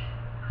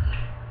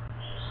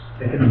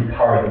 They can be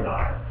part of the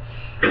diet.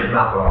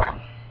 Not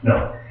well.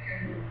 No.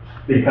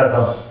 Because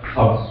of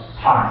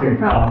toxic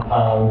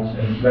compounds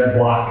and red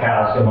blood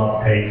calcium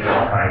uptake,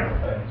 all kinds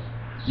of things.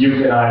 You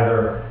can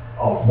either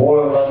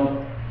boil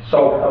them,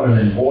 soak them and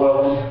then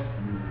boil them.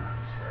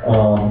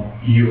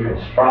 You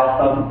can sprout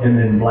them and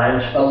then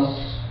blanch them,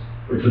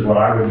 which is what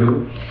I would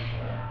do.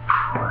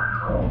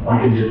 You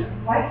can just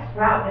Why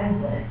sprout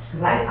and blanch?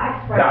 'Cause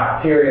I sprout.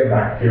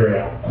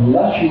 bacteria.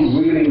 Unless you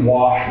really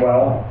wash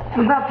well.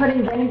 What about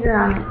putting vinegar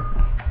on it?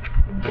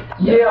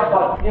 Yeah,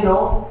 but you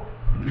know,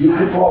 you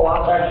can throw a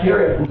lot of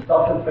bacteria from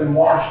stuff that's been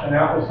washed in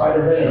apple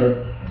cider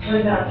vinegar.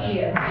 What about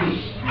chia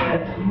seeds?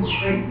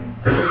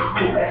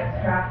 Grapefruit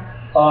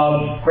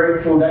extract?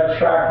 Grapefruit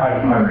extract,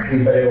 I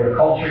think the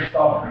agriculture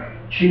stuff.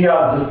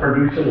 Chia just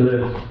produces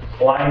this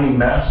slimy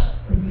mess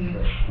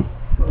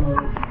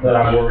that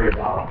I worry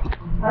about.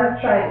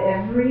 I've tried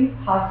every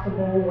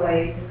possible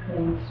way to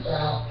clean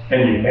sprouts.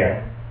 And you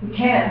can. You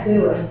can't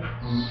do it.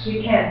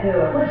 You can't do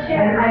it. What's your-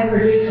 And I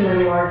produce them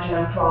in large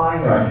enough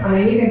volume. Right. I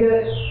mean, you can do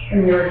it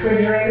in your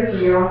refrigerator for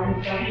your own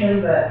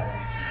consumption, but,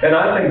 And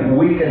I think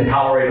we can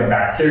tolerate a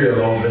bacteria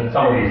load that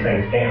some of these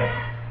things can't.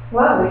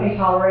 well, we can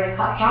tolerate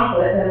hot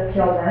chocolate and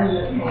kill them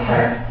and kill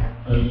parrots.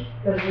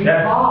 Because we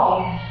Yeah.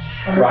 evolved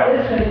a Right.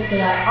 resistance to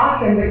that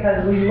toxin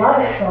because we love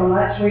it so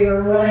much, we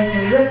were willing to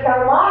risk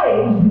our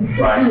lives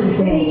Right.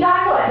 to eat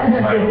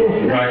chocolate.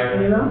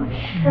 Right. You know?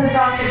 So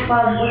Dr.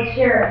 Club, what's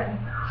your,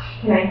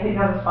 can I take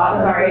on the spot,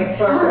 sorry?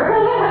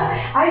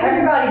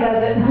 Everybody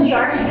does it. I'm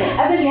sorry.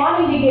 I've been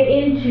wanting to get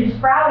into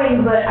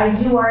sprouting, but I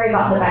do worry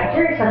about the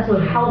bacteria stuff, so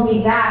it held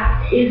me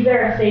back. Is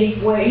there a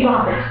safe way, you don't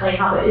have to explain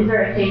how, but is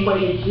there a safe way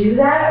to do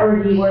that, or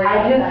do you worry about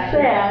I the just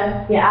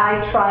bacteria? said,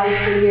 I tried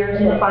for years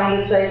to find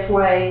a safe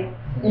way,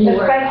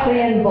 especially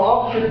in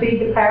bulk to feed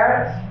the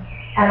parrots.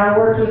 And I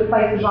worked with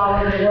places all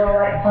over the world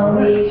like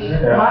Tony,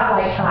 not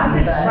like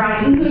Tony, but.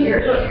 Sprouting here.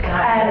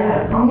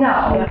 And no.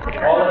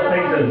 All it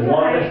takes is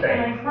one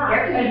mistake.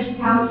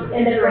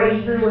 And it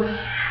goes through with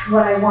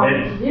what I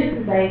wanted to do,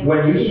 because I.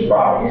 When you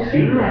sprout,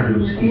 seed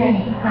produce heat.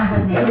 That's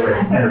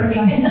energy.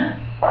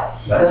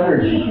 That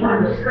energy.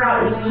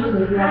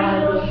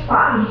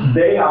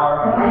 They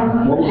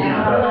are, what would you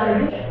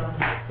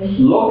say?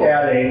 Look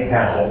at a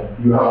petal,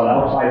 you have an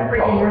outside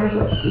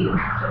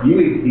cover, you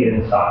eat the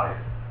inside.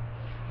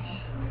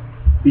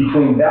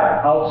 Between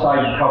that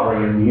outside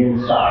covering and the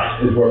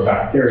inside is where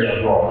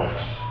bacteria grow.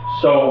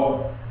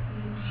 So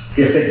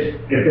if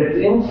it's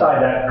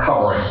inside that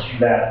covering,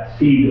 that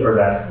seed or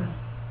that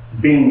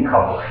bean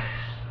covering,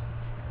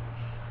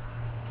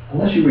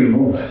 unless you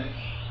remove it,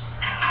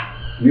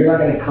 you're not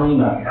going to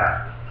clean up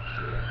that.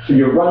 So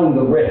you're running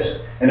the risk.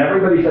 And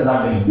everybody says,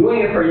 I've been doing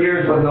it for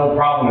years with no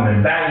problem, and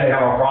then bang, they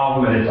have a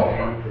problem and it's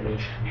over.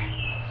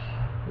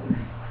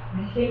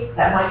 I think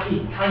that might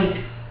be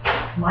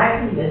my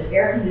opinion is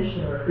air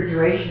conditioning,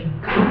 refrigeration,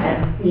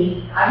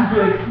 and I'm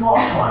doing small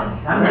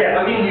quantities. Yeah,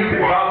 I mean, you could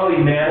probably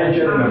manage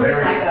it in a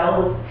very, Like a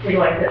little thing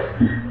like this.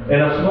 in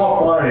a small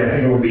quantity, I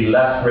think it would be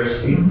less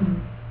risky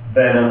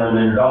than in an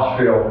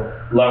industrial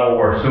level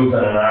where Susan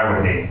and I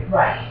would be.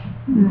 Right.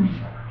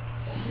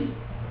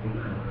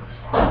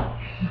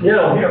 You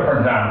know, here, for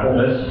example,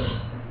 this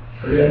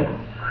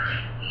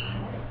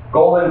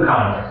golden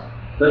contest.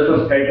 This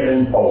was taken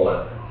in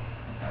Poland.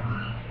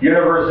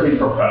 University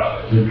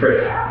professor,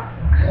 nutrition.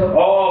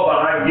 Oh, but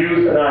I've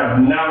used it and I've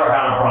never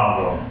had a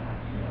problem.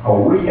 A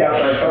week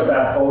after I took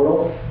that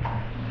photo,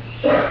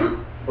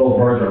 those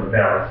birds are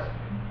embarrassed.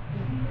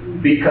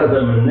 Because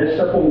the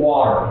municipal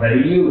water that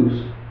he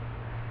used,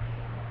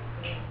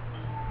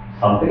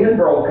 something had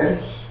broken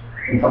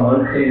and some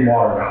unclean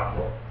water got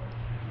through.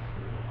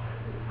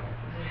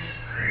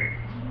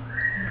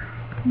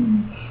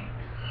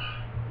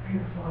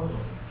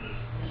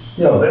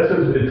 You know,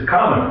 it's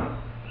common.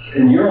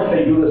 In Europe,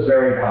 they do this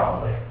very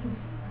commonly.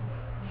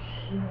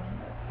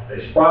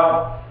 They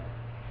sprout.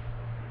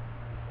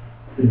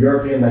 The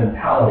European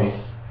mentality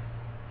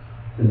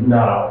is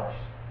not ours.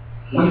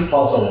 We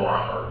fuzzle over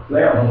our birds.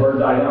 They are the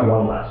birds I know,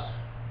 one less.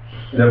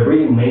 They're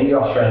breeding mainly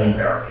Australian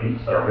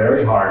parakeets. They're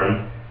very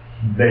hardy.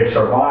 They've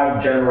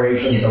survived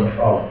generations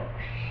of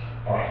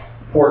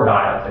poor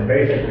diets. They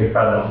basically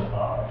fed them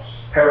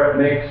parrot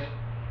mix,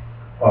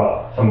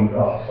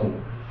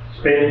 some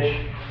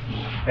spinach,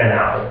 and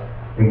apple,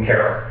 and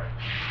carrot.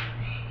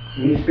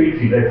 These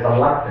species they've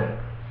selected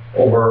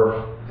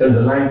over, since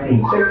the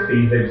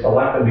 1960s, they've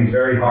selected these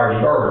very hardy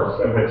birds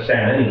that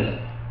withstand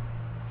anything.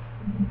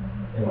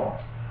 You know,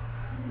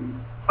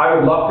 I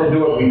would love to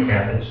do it, we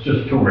can't, it's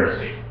just too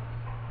risky.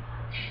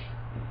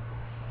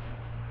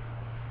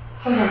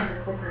 Sometimes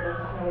the clicker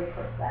doesn't really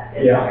click that.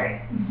 It's Yeah.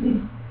 great.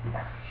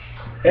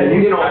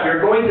 And you know, if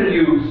you're going to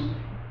use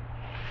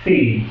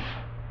seeds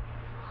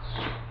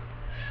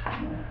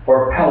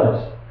or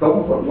pellets,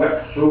 don't put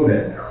wet food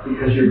in there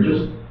because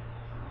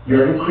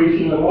you're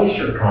increasing the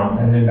moisture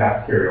content in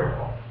bacterial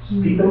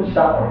colonies. Keep them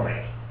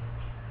separately.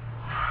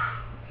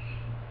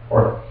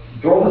 Or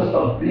throw the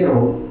stuff, you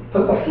know,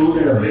 put the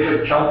food in a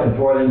bigger chunk and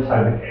throw it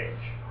inside the cage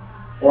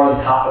or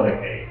on top of the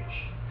cage.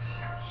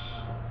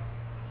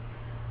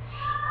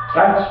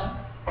 That's,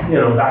 you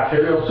know,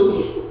 bacterial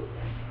soup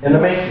in the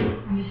making.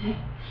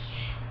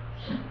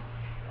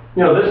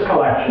 You know, this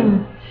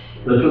collection,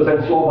 this was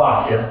in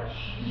Slovakia.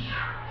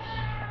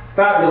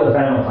 Fabulous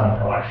Amazon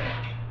collection.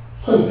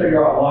 Couldn't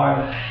figure out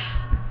why.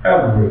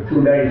 Every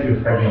 2 days he was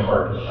taking a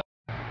bird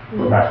to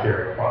the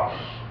bacterial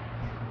problems.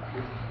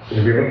 So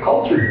we would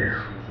culture this.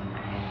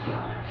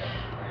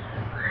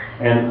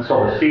 And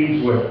so the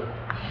seeds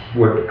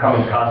would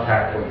come in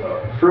contact with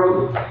the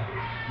fruit,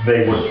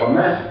 they would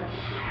ferment,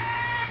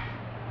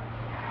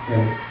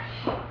 and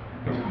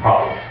it's a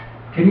problem.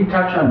 Can you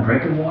touch on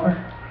drinking water?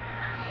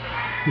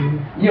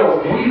 You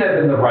know, we live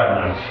in the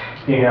redlands,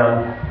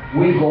 and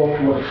we go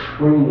to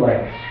extreme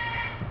lengths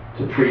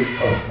to treat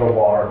the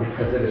water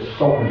because it is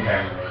so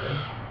contaminated.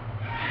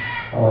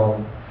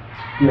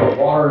 You know,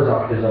 water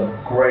is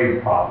a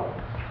grave problem.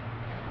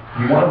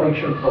 You want to make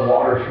sure that the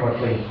water is from a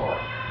clean source.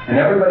 And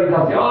everybody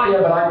tells you, oh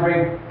yeah, but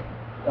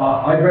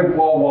I drink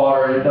well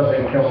water and it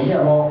doesn't kill me.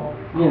 Yeah, well,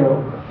 you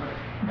know,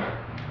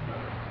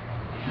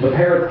 the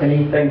parrots can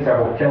eat things that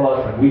will kill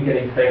us, and we can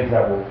eat things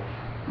that will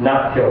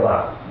not kill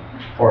them,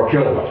 or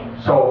kill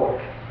them. So,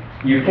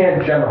 you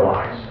can't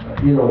generalize,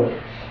 you know,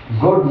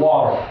 good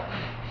water.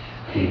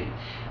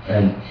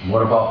 And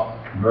what about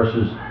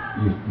versus,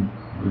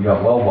 we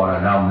got well water,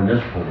 now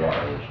municipal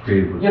water, it's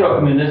treated with. You know,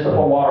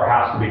 municipal water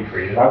has to be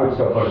treated, I would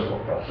still put it to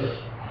a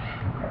filter.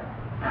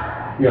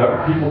 You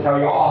know, people tell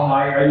you, oh,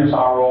 I use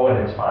RO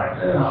and it's fine.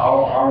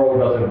 RO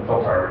doesn't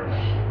filter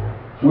everything.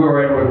 We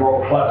were able to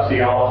grow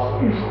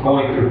Klebsiella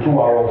going through 2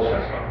 RO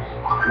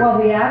systems. Well,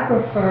 the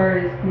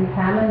aquifer is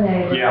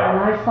contaminated. Yeah. And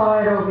I saw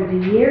it over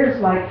the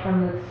years, like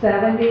from the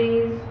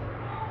 70s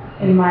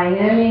in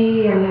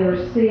Miami, and we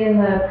were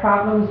seeing the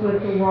problems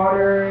with the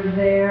water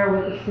there,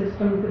 with the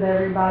systems that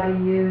everybody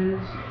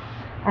used.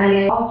 And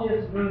they all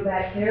just grew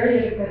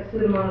bacteria because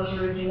Pseudomonas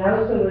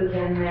aeruginosa was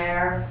in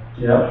there.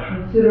 Yeah.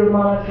 And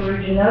Pseudomonas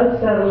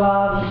aeruginosa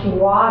loves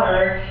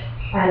water,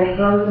 and it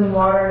grows in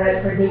water and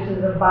it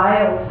produces a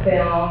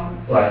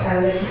biofilm. Right.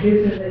 And it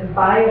produces this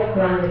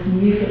biofilm, this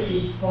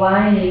mucousy,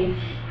 slimy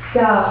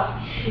stuff,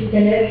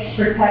 and it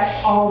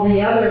protects all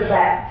the other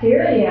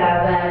bacteria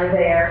that are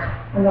there.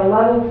 And the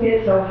levels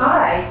get so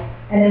high.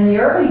 And in the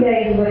early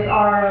days with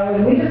RO,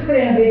 and we just put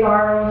in a big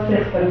RO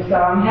system, so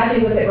I'm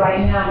happy with it right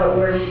now, but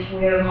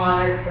we're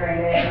monitoring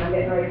it, and I'm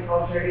getting ready to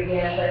filter it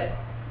again.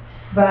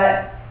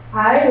 But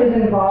I was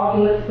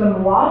involved with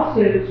some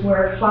lawsuits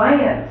where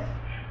clients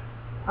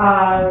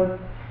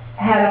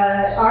had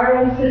a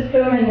RO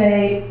system, and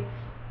they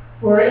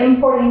were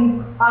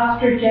importing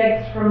ostrich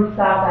eggs from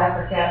South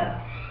Africa.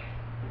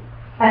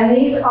 And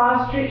these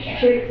ostrich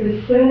chicks,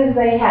 as soon as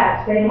they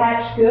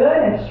hatched good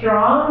and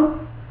strong,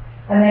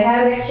 and they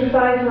had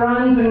exercise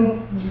runs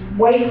and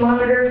weight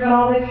monitors and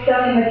all this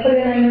stuff, and they put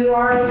in a new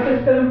RO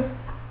system,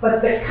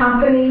 but the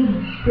company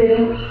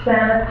didn't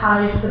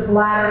sanitize the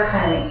bladder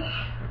tank.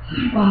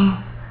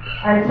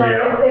 And so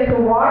if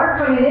the water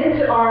coming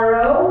into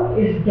RO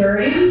is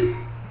dirty,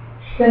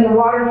 then the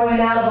water going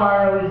out of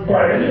RO is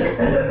dirty.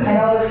 And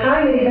over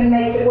time, it even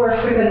makes it worse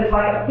because it's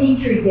like a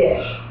petri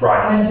dish.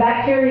 Right. And the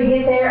bacteria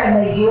get there and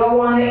they grow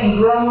on it and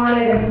grow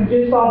on it and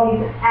produce all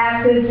these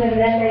acids, and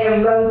then they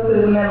erode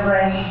through the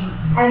membrane.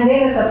 And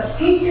then it's a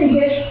petri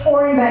dish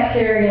pouring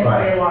bacteria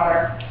into your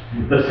water.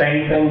 The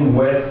same thing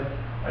with,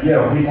 you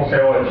know, people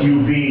say, oh, it's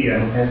UV,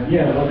 and you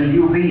know, well, the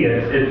UV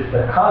it's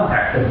the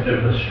contact. If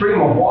the stream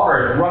of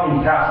water is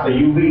running past the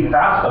UV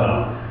fast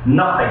enough,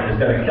 nothing is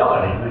going to kill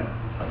anything.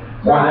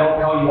 Or they'll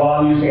tell you, well,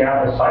 I'm using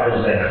apple cider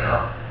vinegar.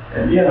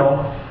 And, you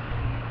know,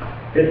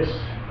 it's...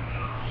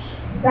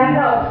 That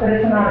helps, but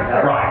it's not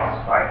a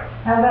Right.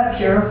 How about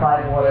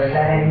purified water, is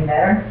that any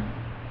better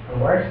or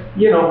worse?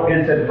 You know,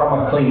 is it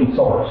from a clean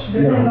source?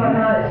 You Depending on know,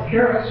 how it's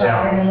purified,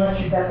 Yeah. and what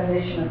your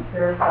definition of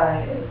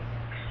purified is.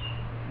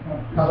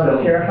 How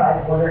about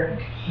purified water?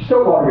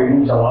 still water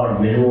removes a lot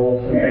of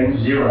minerals and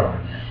things. Zero.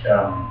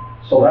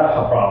 So that's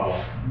a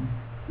problem.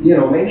 You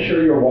know, make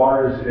sure your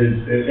water is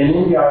in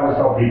India, I always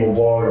tell people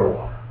boil your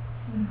water.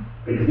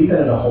 Because even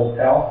in a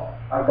hotel,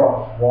 I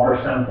brought water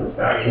samples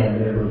back and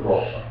they were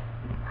gross.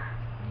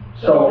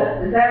 So,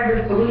 Is that a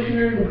good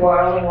solution, to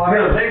boil the you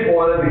water? know, they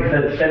boil it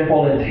because it's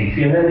simple and it's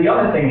easy. And then the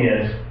other thing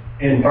is,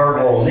 in third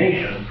world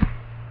nations,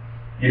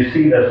 you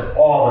see this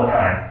all the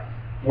time,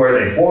 where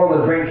they boil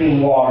the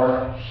drinking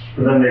water,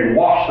 and then they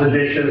wash the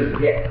dishes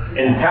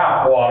in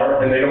tap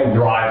water, and they don't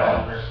dry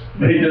them.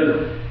 They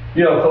just,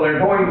 you know, so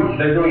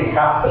they're doing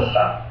half the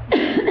stuff.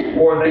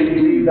 Or they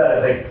believe that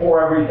if they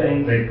pour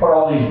everything, they put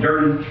all these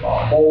dirty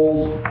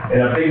bowls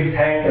in a big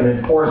tank and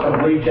then pour some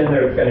bleach in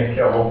there, it's going to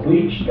kill. Well,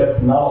 bleach gets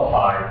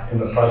nullified in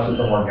the presence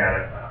of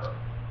organic matter.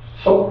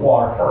 Soap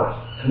water first,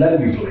 and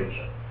then you bleach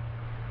it.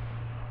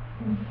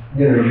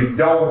 You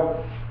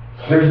know,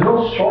 there's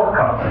no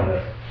shortcuts in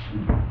this.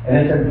 And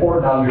it's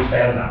important to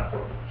understand that.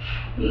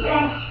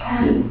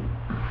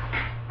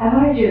 I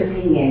wanted your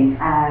opinion.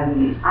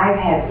 I've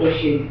had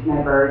issues with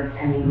my birds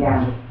coming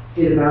down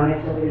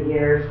Pseudomonas over the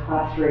years,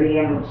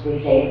 Clostridium, which they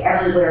say is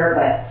everywhere,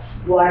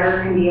 but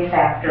water can be a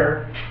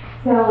factor.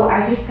 So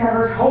I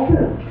discovered Whole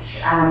Foods.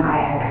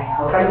 I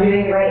hope I'm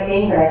doing the right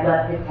thing, but I'd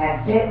love to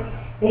test it.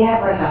 They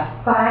have like a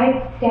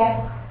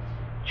 5-step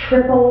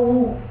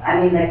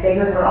like they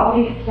go through all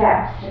these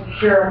steps to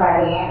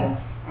purify the water.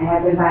 And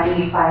I've been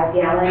buying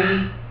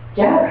 5-gallon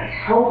jugs,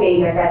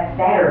 hoping that that's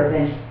better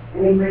than,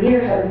 for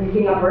years I was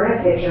using a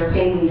Berta pitcher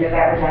thinking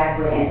that was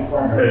accurate, and it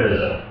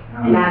wasn't.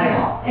 Not at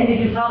all. And did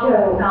you tell them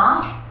it's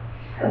not?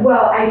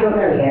 Well, I don't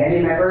know yet.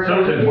 My Berta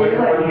Susan, pitcher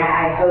is good,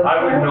 I hope so.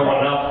 I wouldn't know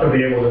enough to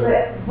be able to.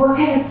 But what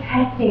kind of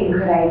testing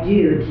could I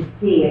do to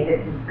see if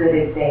it's as good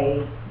as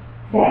they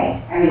say?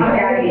 If it's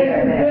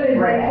as good as they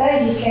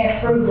say, you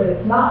can't prove that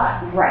it's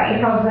not. Right.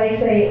 Because they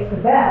say it's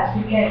the best,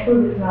 you can't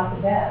prove it's not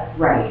the best.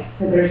 Right,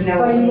 so there's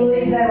no. So you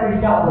believe that or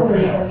you don't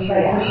believe it,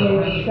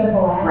 basically, it's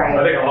simple answer. Right.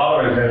 I think a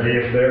lot of it is going to be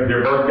if their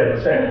bird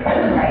gets sick.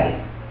 Right.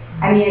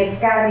 I mean, it's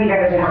gotta be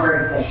better than a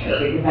Berta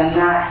pitcher, because I'm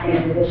not in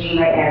a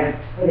position right now to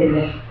put in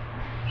this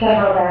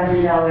several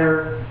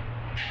 $1,000.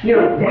 You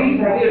know,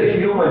 we as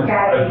humans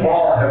have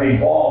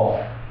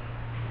evolved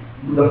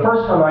The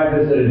first time I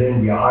visited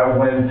India, I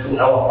went to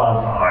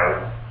Elephant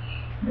Island.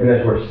 And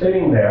as we're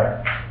sitting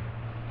there,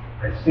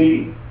 I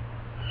see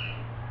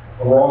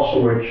a raw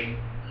sewage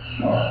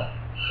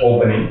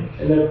opening,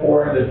 and they're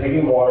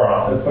taking water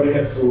out and putting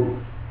it through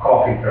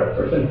coffee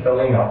filters and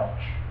filling up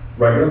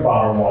regular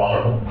bottled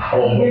water,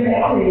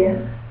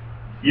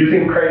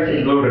 using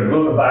crazy glue to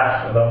glue the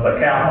back, the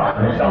cap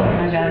on and selling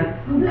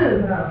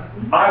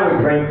it. I would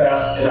drink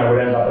that and I would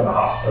end up in the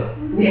hospital.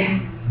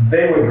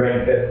 They would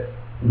drink it,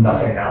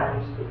 nothing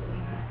happens.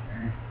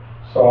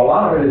 So a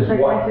lot of it is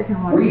what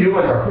we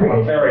humans are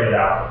very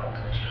adaptable.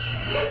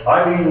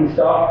 I've eaten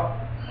stuff.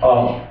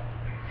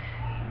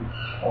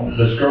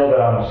 This girl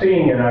that I'm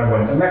seeing and I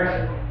went to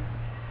Mexico.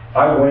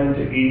 I went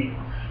to eat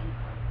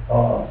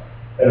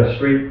at a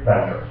street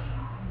vendor.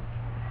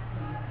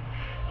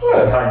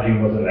 Well, the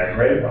hygiene wasn't that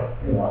great, but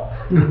you know,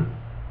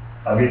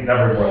 I've eaten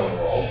everywhere in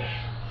the world.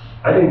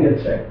 I didn't get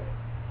sick.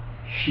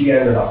 She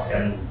ended up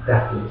getting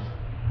deathly sick.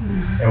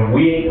 And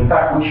in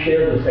fact, we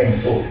shared the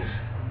same food.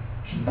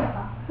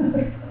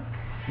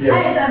 Yeah.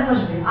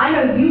 I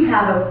know you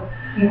have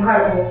an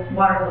incredible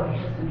water filter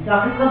system.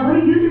 Dr. Club, what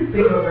do you do for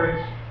big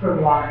birds for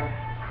water?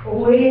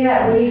 We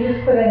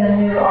just put in a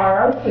new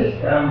RO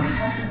system,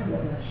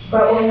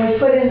 but when we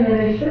put in the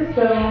new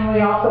system,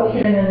 we also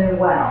put in a new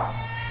well.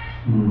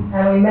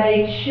 And we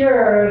made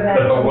sure that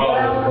the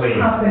well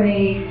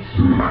company,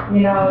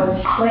 you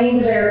know,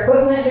 cleans their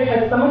equipment,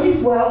 because some of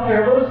these wells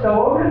are able to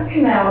go over the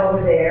canal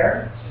over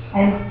there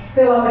and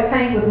fill up a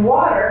tank with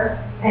water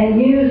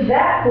and use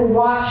that to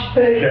wash,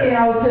 you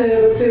know,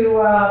 to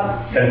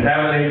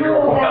contaminate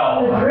your cool well.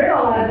 down the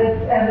drill as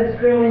it's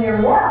drilling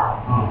your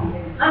well.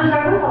 I'm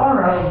sorry, what's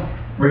RO?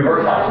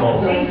 Reverse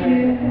osmosis. Thank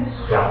you.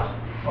 Yeah.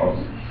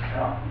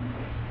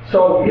 So,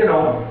 you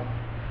know,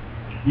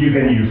 you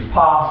can use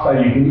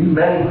pasta, you can use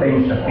many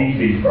things to feed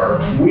these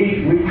birds.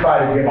 We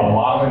try to give a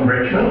lot of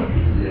enrichment.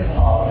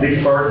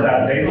 These birds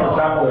that day, for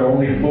example, their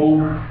only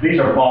food, these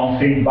are palm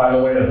seeds, by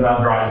the way, that's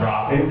not dry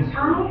droppings.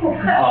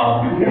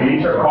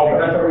 These are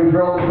coconuts that we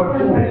drill and put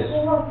food in.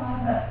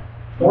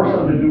 Force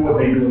them to do what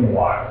they do in the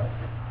wild.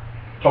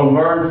 To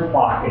learn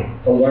flocking,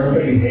 to learn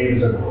to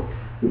behave as a group.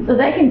 So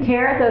they can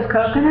tear at those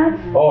coconuts?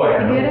 Oh,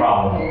 yeah, no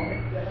problem.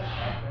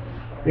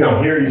 You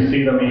know, here you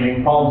see them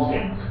eating palm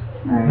seeds.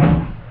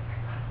 Right.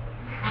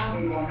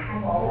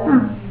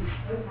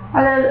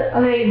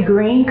 Are they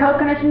green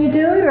coconuts when you do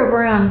it, or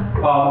brown?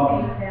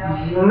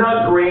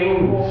 Not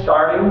green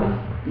starting,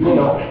 you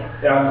know,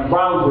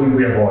 brown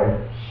we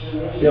avoid.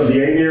 You know,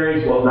 the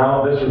aviaries, well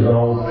now this is an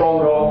old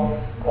photo.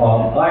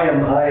 I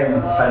am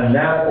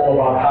fanatical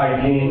about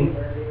hygiene.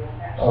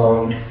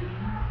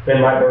 And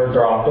my birds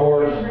are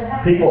outdoors.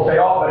 People say,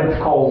 oh, but it's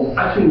cold.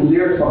 I've seen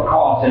Lear's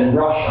macaws in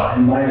Russia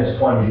in minus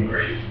 20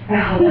 degrees.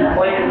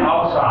 Playing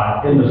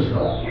outside in the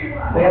snow.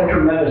 They have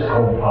tremendous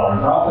cold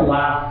tolerance. I often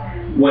laugh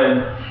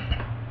when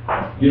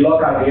you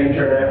look on the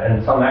internet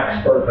and some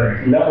expert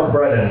that's never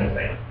bred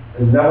anything,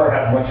 has never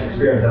had much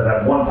experience, has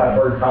had one type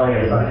of bird telling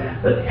everybody,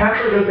 the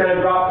temperature is going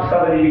to drop to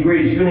 70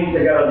 degrees, you need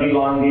to get a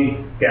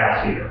DeLonghi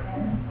gas heater.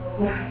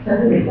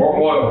 Or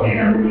oil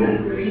heater.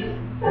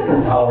 They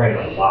can tolerate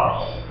a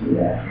lot.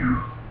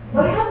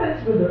 What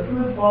happens when the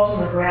food falls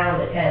on the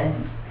ground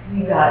and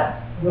you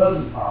got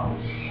rodent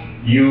problems?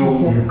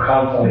 You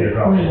constantly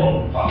address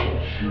rodent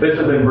problems. This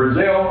is in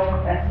Brazil.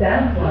 That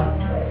sounds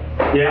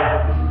like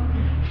Yeah.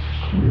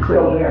 It's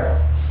still there.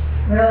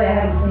 Really, I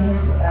haven't seen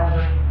it forever.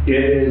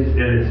 It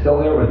is still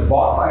there. It was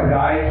bought by a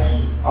guy,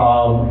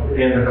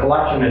 and the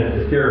collection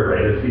is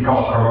deteriorated. It's become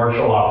a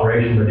commercial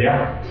operation, but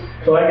yeah.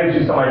 So that gives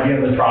you some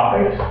idea of the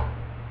tropics.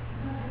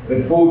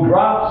 The food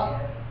drops,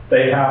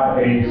 they have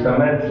a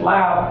cement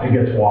slab, it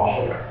gets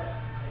washed away.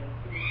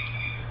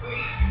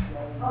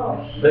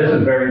 This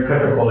is very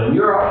typical in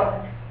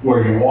Europe,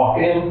 where you walk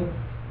in.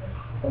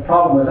 The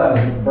problem with that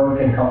is the bird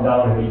can come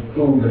down and eat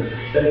food that's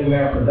sitting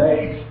there for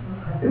days.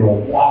 It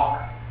will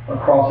walk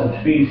across its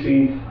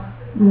feces.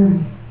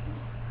 And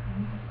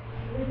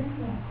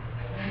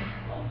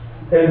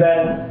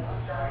then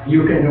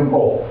you can do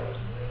both.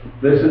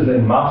 This is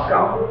in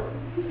Moscow.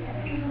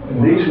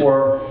 And these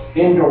were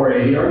indoor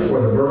aviaries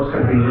where the birds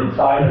could be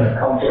inside in a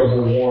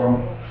comfortable,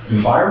 warm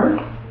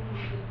environment,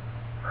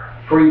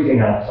 freezing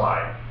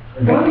outside.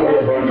 And that's where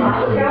the birds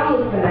Moscow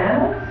with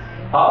bananas?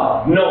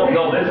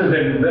 No, this is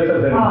in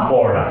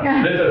Florida.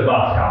 This is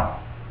Moscow.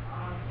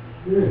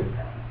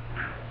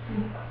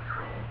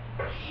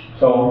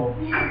 So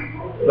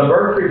the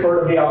birds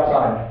prefer to be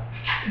outside.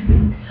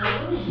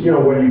 You know,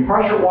 when you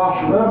pressure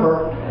wash,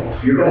 remember,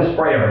 you're going to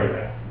spray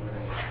everything.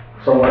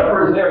 So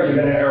whatever is there, you're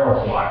going to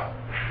aerosolize.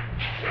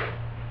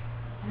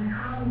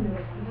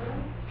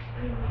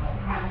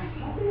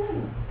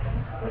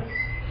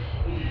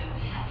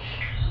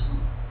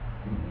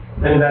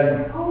 And then,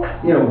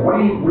 you know, what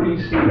do you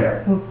see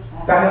there?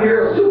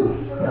 Bacterial soup.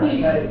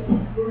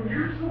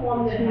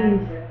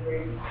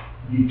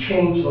 You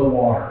change the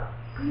water.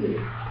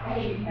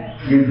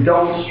 You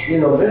don't, you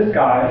know, this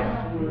guy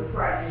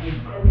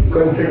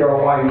couldn't figure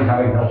out why he was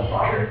having health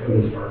problems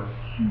with his bird.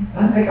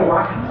 I'm taking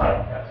rocket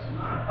science.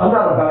 I'm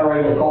not a better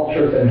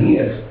agriculturist than he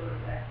is,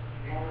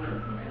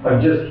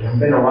 I've just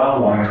been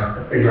around long enough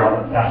to figure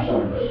out that that's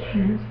some of it.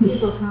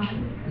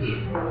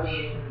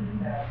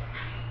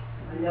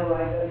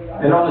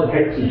 And all it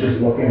takes is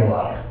just looking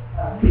around.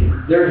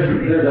 There's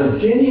a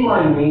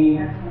genuine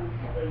need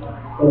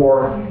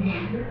for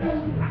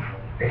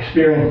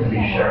experience to be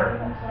shared.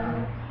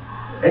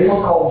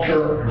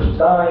 Apiculture is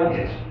dying,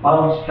 it's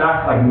bounced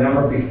back like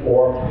never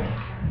before,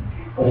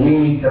 but we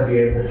need to be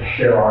able to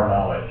share our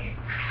knowledge.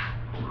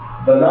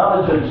 The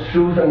knowledge that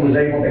Susan was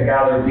able to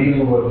gather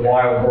dealing with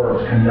wild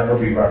birds can never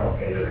be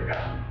replicated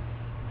again.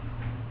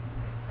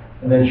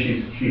 And then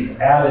she's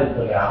added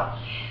to that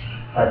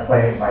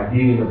by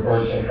dealing with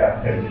birds in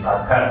captivity,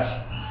 by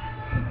pets.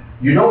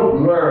 You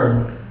don't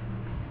learn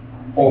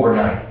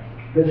overnight.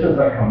 This is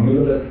a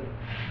cumulative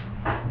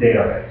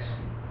database.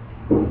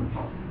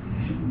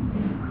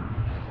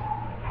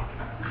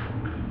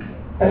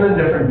 And then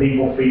different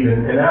people feed.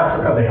 In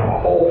Africa, they have a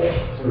hole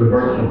so the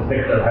birds can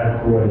stick their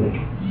head through it.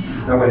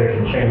 That way they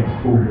can change the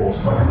food bowls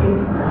quickly.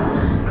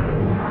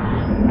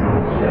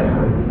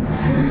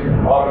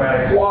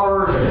 Automatic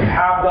waters, if you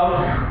have them,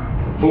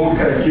 food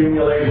can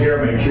accumulate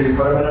here. Make sure you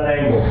put them in an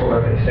angle so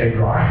that they stay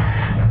dry.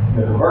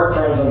 If the bird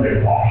turns them,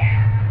 they wash.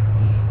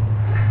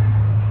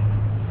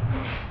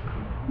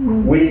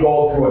 We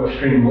go through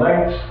extreme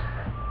lengths,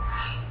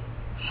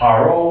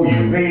 RO,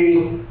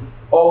 UV,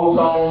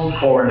 ozone,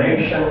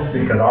 chlorination,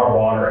 because our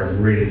water is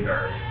really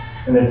dirty.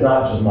 And it's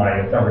not just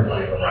mine, it's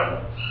everybody in the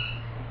residence.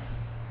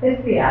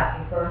 It's the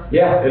aquifer.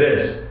 Yeah, it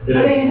is. It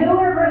I is. mean,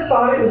 whoever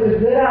thought it was a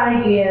good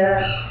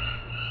idea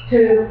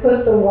to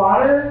put the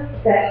water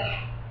that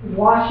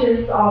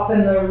washes off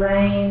in the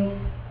rain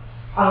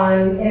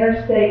on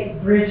interstate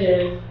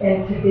bridges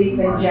into deep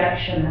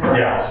injection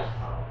wells?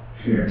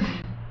 Yeah.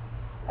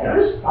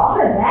 Who's thought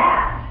of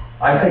that?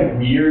 I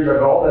think years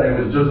ago that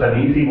it was just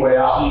an easy way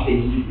out. Keep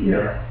it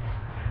easier.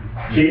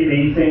 Cheap,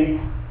 easy,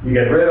 you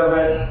get rid of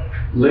it,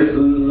 let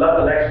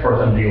the next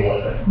person deal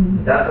with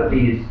it. That's what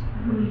these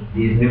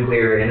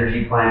nuclear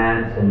energy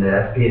plants and the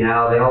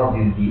FP&L, they all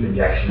do deep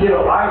injection. You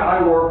know,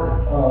 I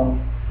work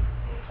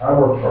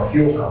for a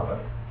fuel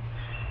company.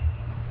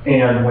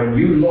 And when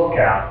you look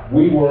at,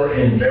 we were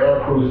in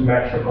Veracruz,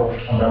 Mexico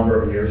a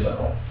number of years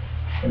ago,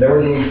 and they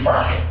were doing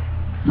fracking.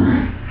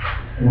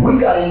 And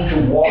we got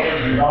into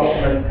water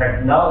development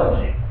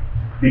technology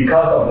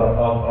because of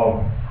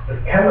the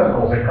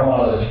chemicals that come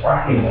out of this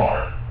fracking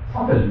water.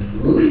 Stuff is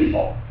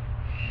lethal.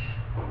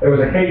 There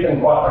was a case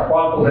in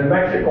Coatzacoalcos in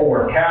Mexico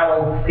where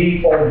cattle,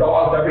 people,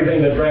 dogs,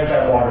 everything that drank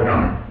that water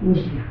died.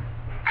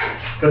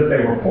 Because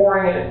they were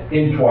pouring it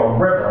into a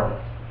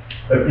river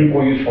that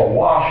people use for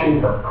washing,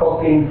 for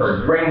cooking,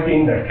 for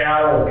drinking. The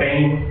cattle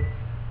came.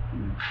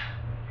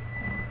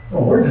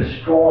 Well, we're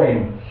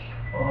destroying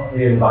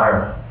the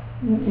environment.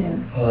 You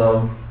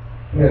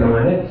know,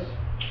 and it's,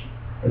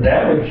 the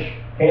damage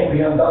can't be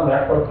undone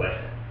that quickly.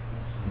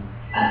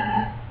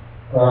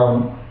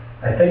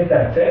 I think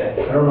that's it.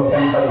 I don't know if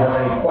anybody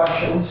has any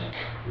questions.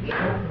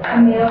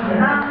 I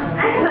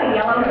have a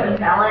yellow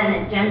rosella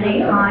and a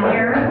Gende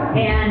conure,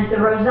 and the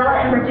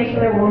rosella in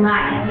particular will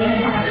not eat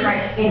any kind of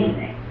fresh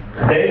anything.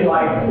 They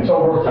like, so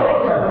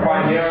rosellas are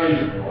primarily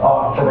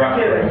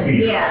terrestrial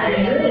feeders. Yeah,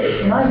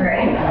 it's not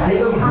great.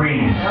 Give them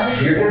greens.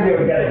 You're gonna be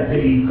able to get it to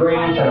eat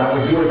greens, and I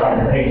would do is I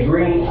would take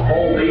greens,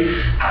 whole leaf,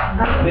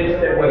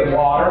 mix it with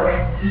water,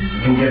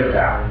 and give it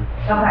back.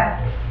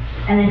 Okay.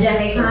 And the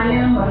Gende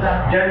conure, what's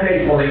that?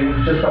 Gende will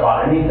eat just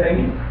about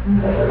anything.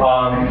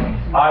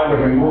 I would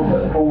remove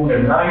the food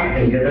at night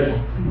and give it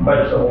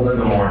vegetables in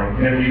the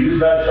morning. And if you use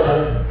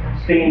vegetables,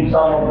 steam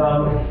some of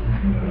them,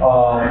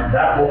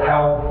 that will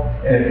help.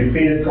 And if you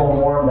feed it to them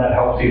warm, that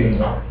helps even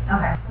more.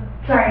 Okay.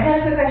 Sorry, can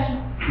I ask a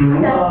question?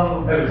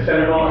 At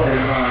Senegal,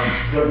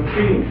 and so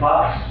feeding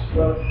pots,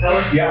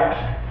 Yeah.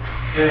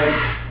 and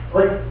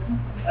like,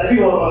 I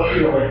think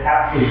like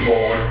half this bowl,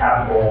 like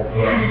half bowl,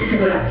 it's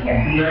like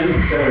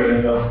 90% of it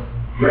ends up,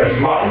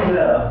 lines it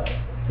up,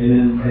 and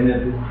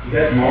then, is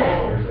that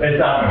normal? Or is that- It's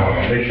not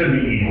normal. They should be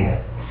eating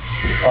it.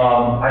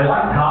 I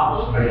like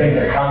tops. I think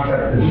the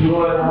concept is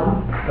good.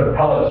 The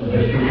pellets are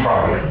just too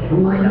crowded.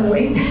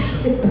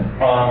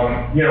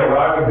 You know, what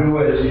I would do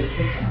is,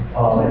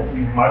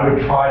 I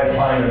would try to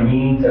find a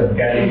means of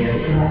getting it,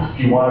 if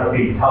you want to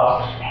feed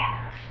tops,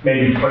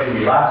 maybe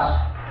putting less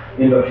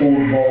in the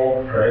food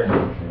bowl, right?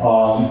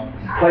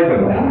 Play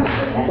with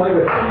them. Play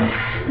with them.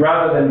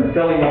 Rather than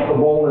filling up the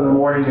bowl in the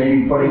morning,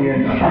 maybe putting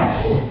in a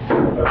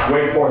teaspoon.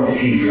 Wait for them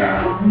to eat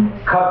that.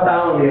 Cut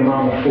down the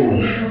amount of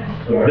food.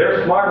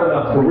 They're smart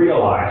enough to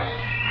realize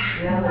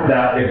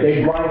that if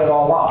they grind it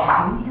all up,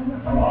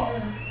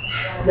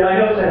 Yeah, I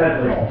know that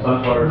has like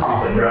sunflower seeds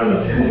like ground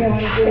up in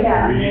it.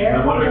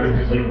 I wonder if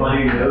it's just like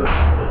playing those,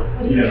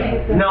 you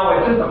know. no,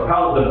 it's just a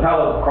pellet. The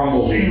pellet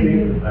crumbles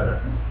easy.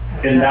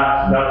 And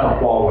that's a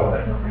flaw with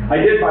it. I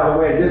did, by the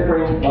way, I did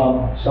bring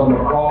some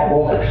raw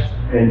books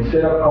in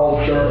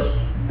culture.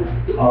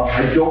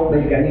 I don't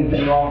make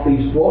anything off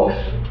these books.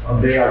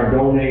 They are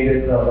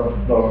donated,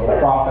 the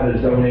profit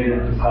is donated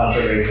to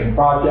conservation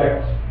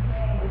projects.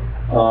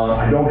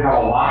 I don't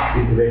have a lot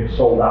because they've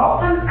sold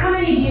out. How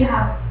many do you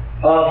have?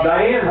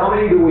 Diane, how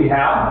many do we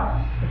have?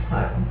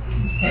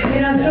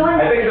 You know,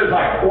 I think there's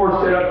like 4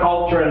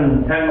 Culture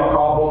and 10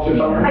 macaw books or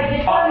something.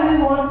 Anyone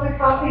who wants a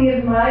copy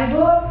of my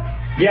book,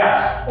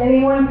 Yes,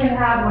 anyone can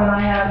have one,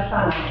 I have a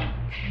ton.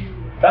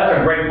 that's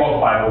a great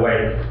book, by the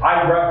way.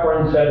 I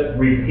reference it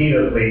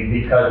repeatedly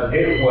because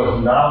it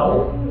was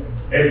novel.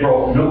 It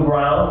broke new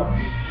ground.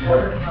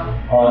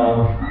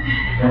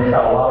 And it's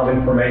got a lot of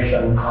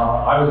information.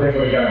 I was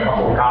able to get a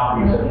couple of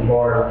copies in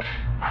Florida.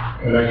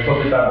 And I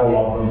took several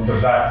of them to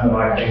vets, and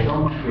I think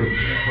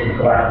was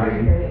gladly.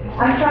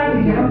 I tried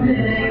to give them to the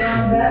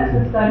World-Renowned vets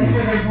to study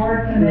for their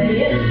boards and they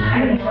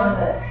didn't want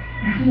it.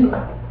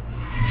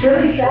 It's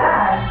really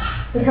sad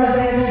because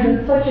there's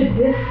been such a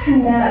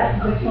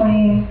disconnect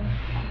between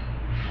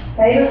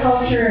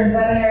agriculture and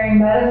veterinary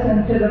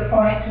medicine to the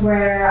point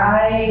where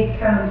I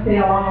kind of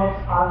feel almost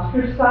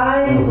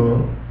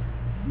ostracized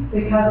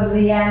because of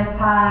the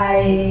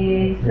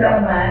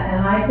anti-sentiment.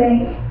 And I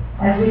think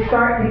as we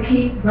start to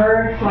keep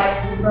birds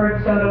like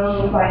bird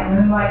photos, like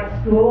Moonlight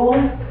School,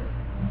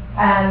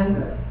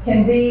 and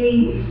can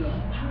be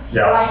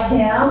like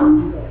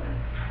him,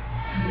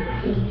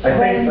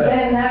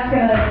 then that's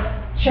gonna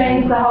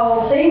change the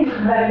whole thing for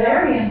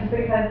veterinarians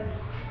because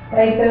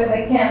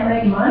they can't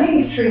make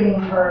money treating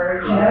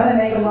birds, you know, they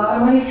make a lot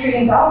of money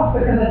treating dogs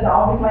because a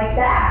dog is like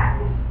that.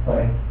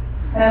 Right.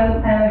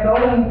 And a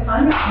golden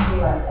condom can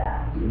be like that.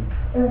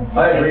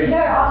 I agree.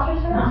 They're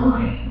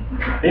ostracized?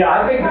 Yeah,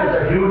 I think there's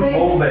a huge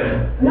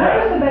movement. Not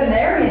just the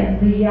veterinarians,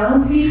 the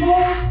young people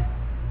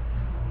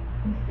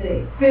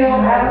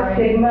have a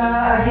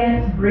stigma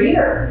against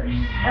breeders.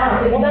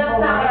 Well, that's not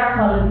what our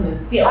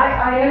public feels.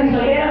 I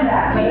understand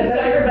that, but it's a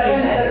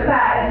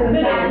fact, it's a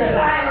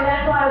fact. Right, well,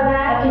 that's why I was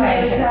asking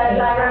you,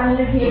 because I run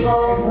into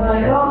people who are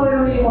like, oh, we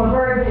don't need more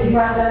birds, you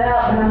brought that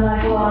up, and I'm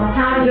like, well, I'm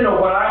telling You you. know,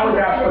 when I was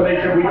asked when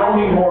they said, we don't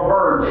need more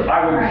birds,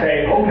 I would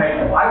say,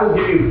 okay, I will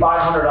give you $500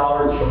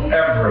 for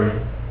every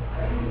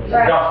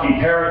dusky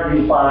parrot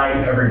you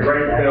find, every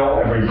great bill,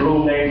 every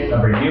blue nace,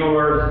 every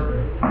Mueller's,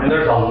 and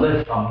there's a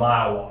list a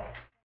mile long.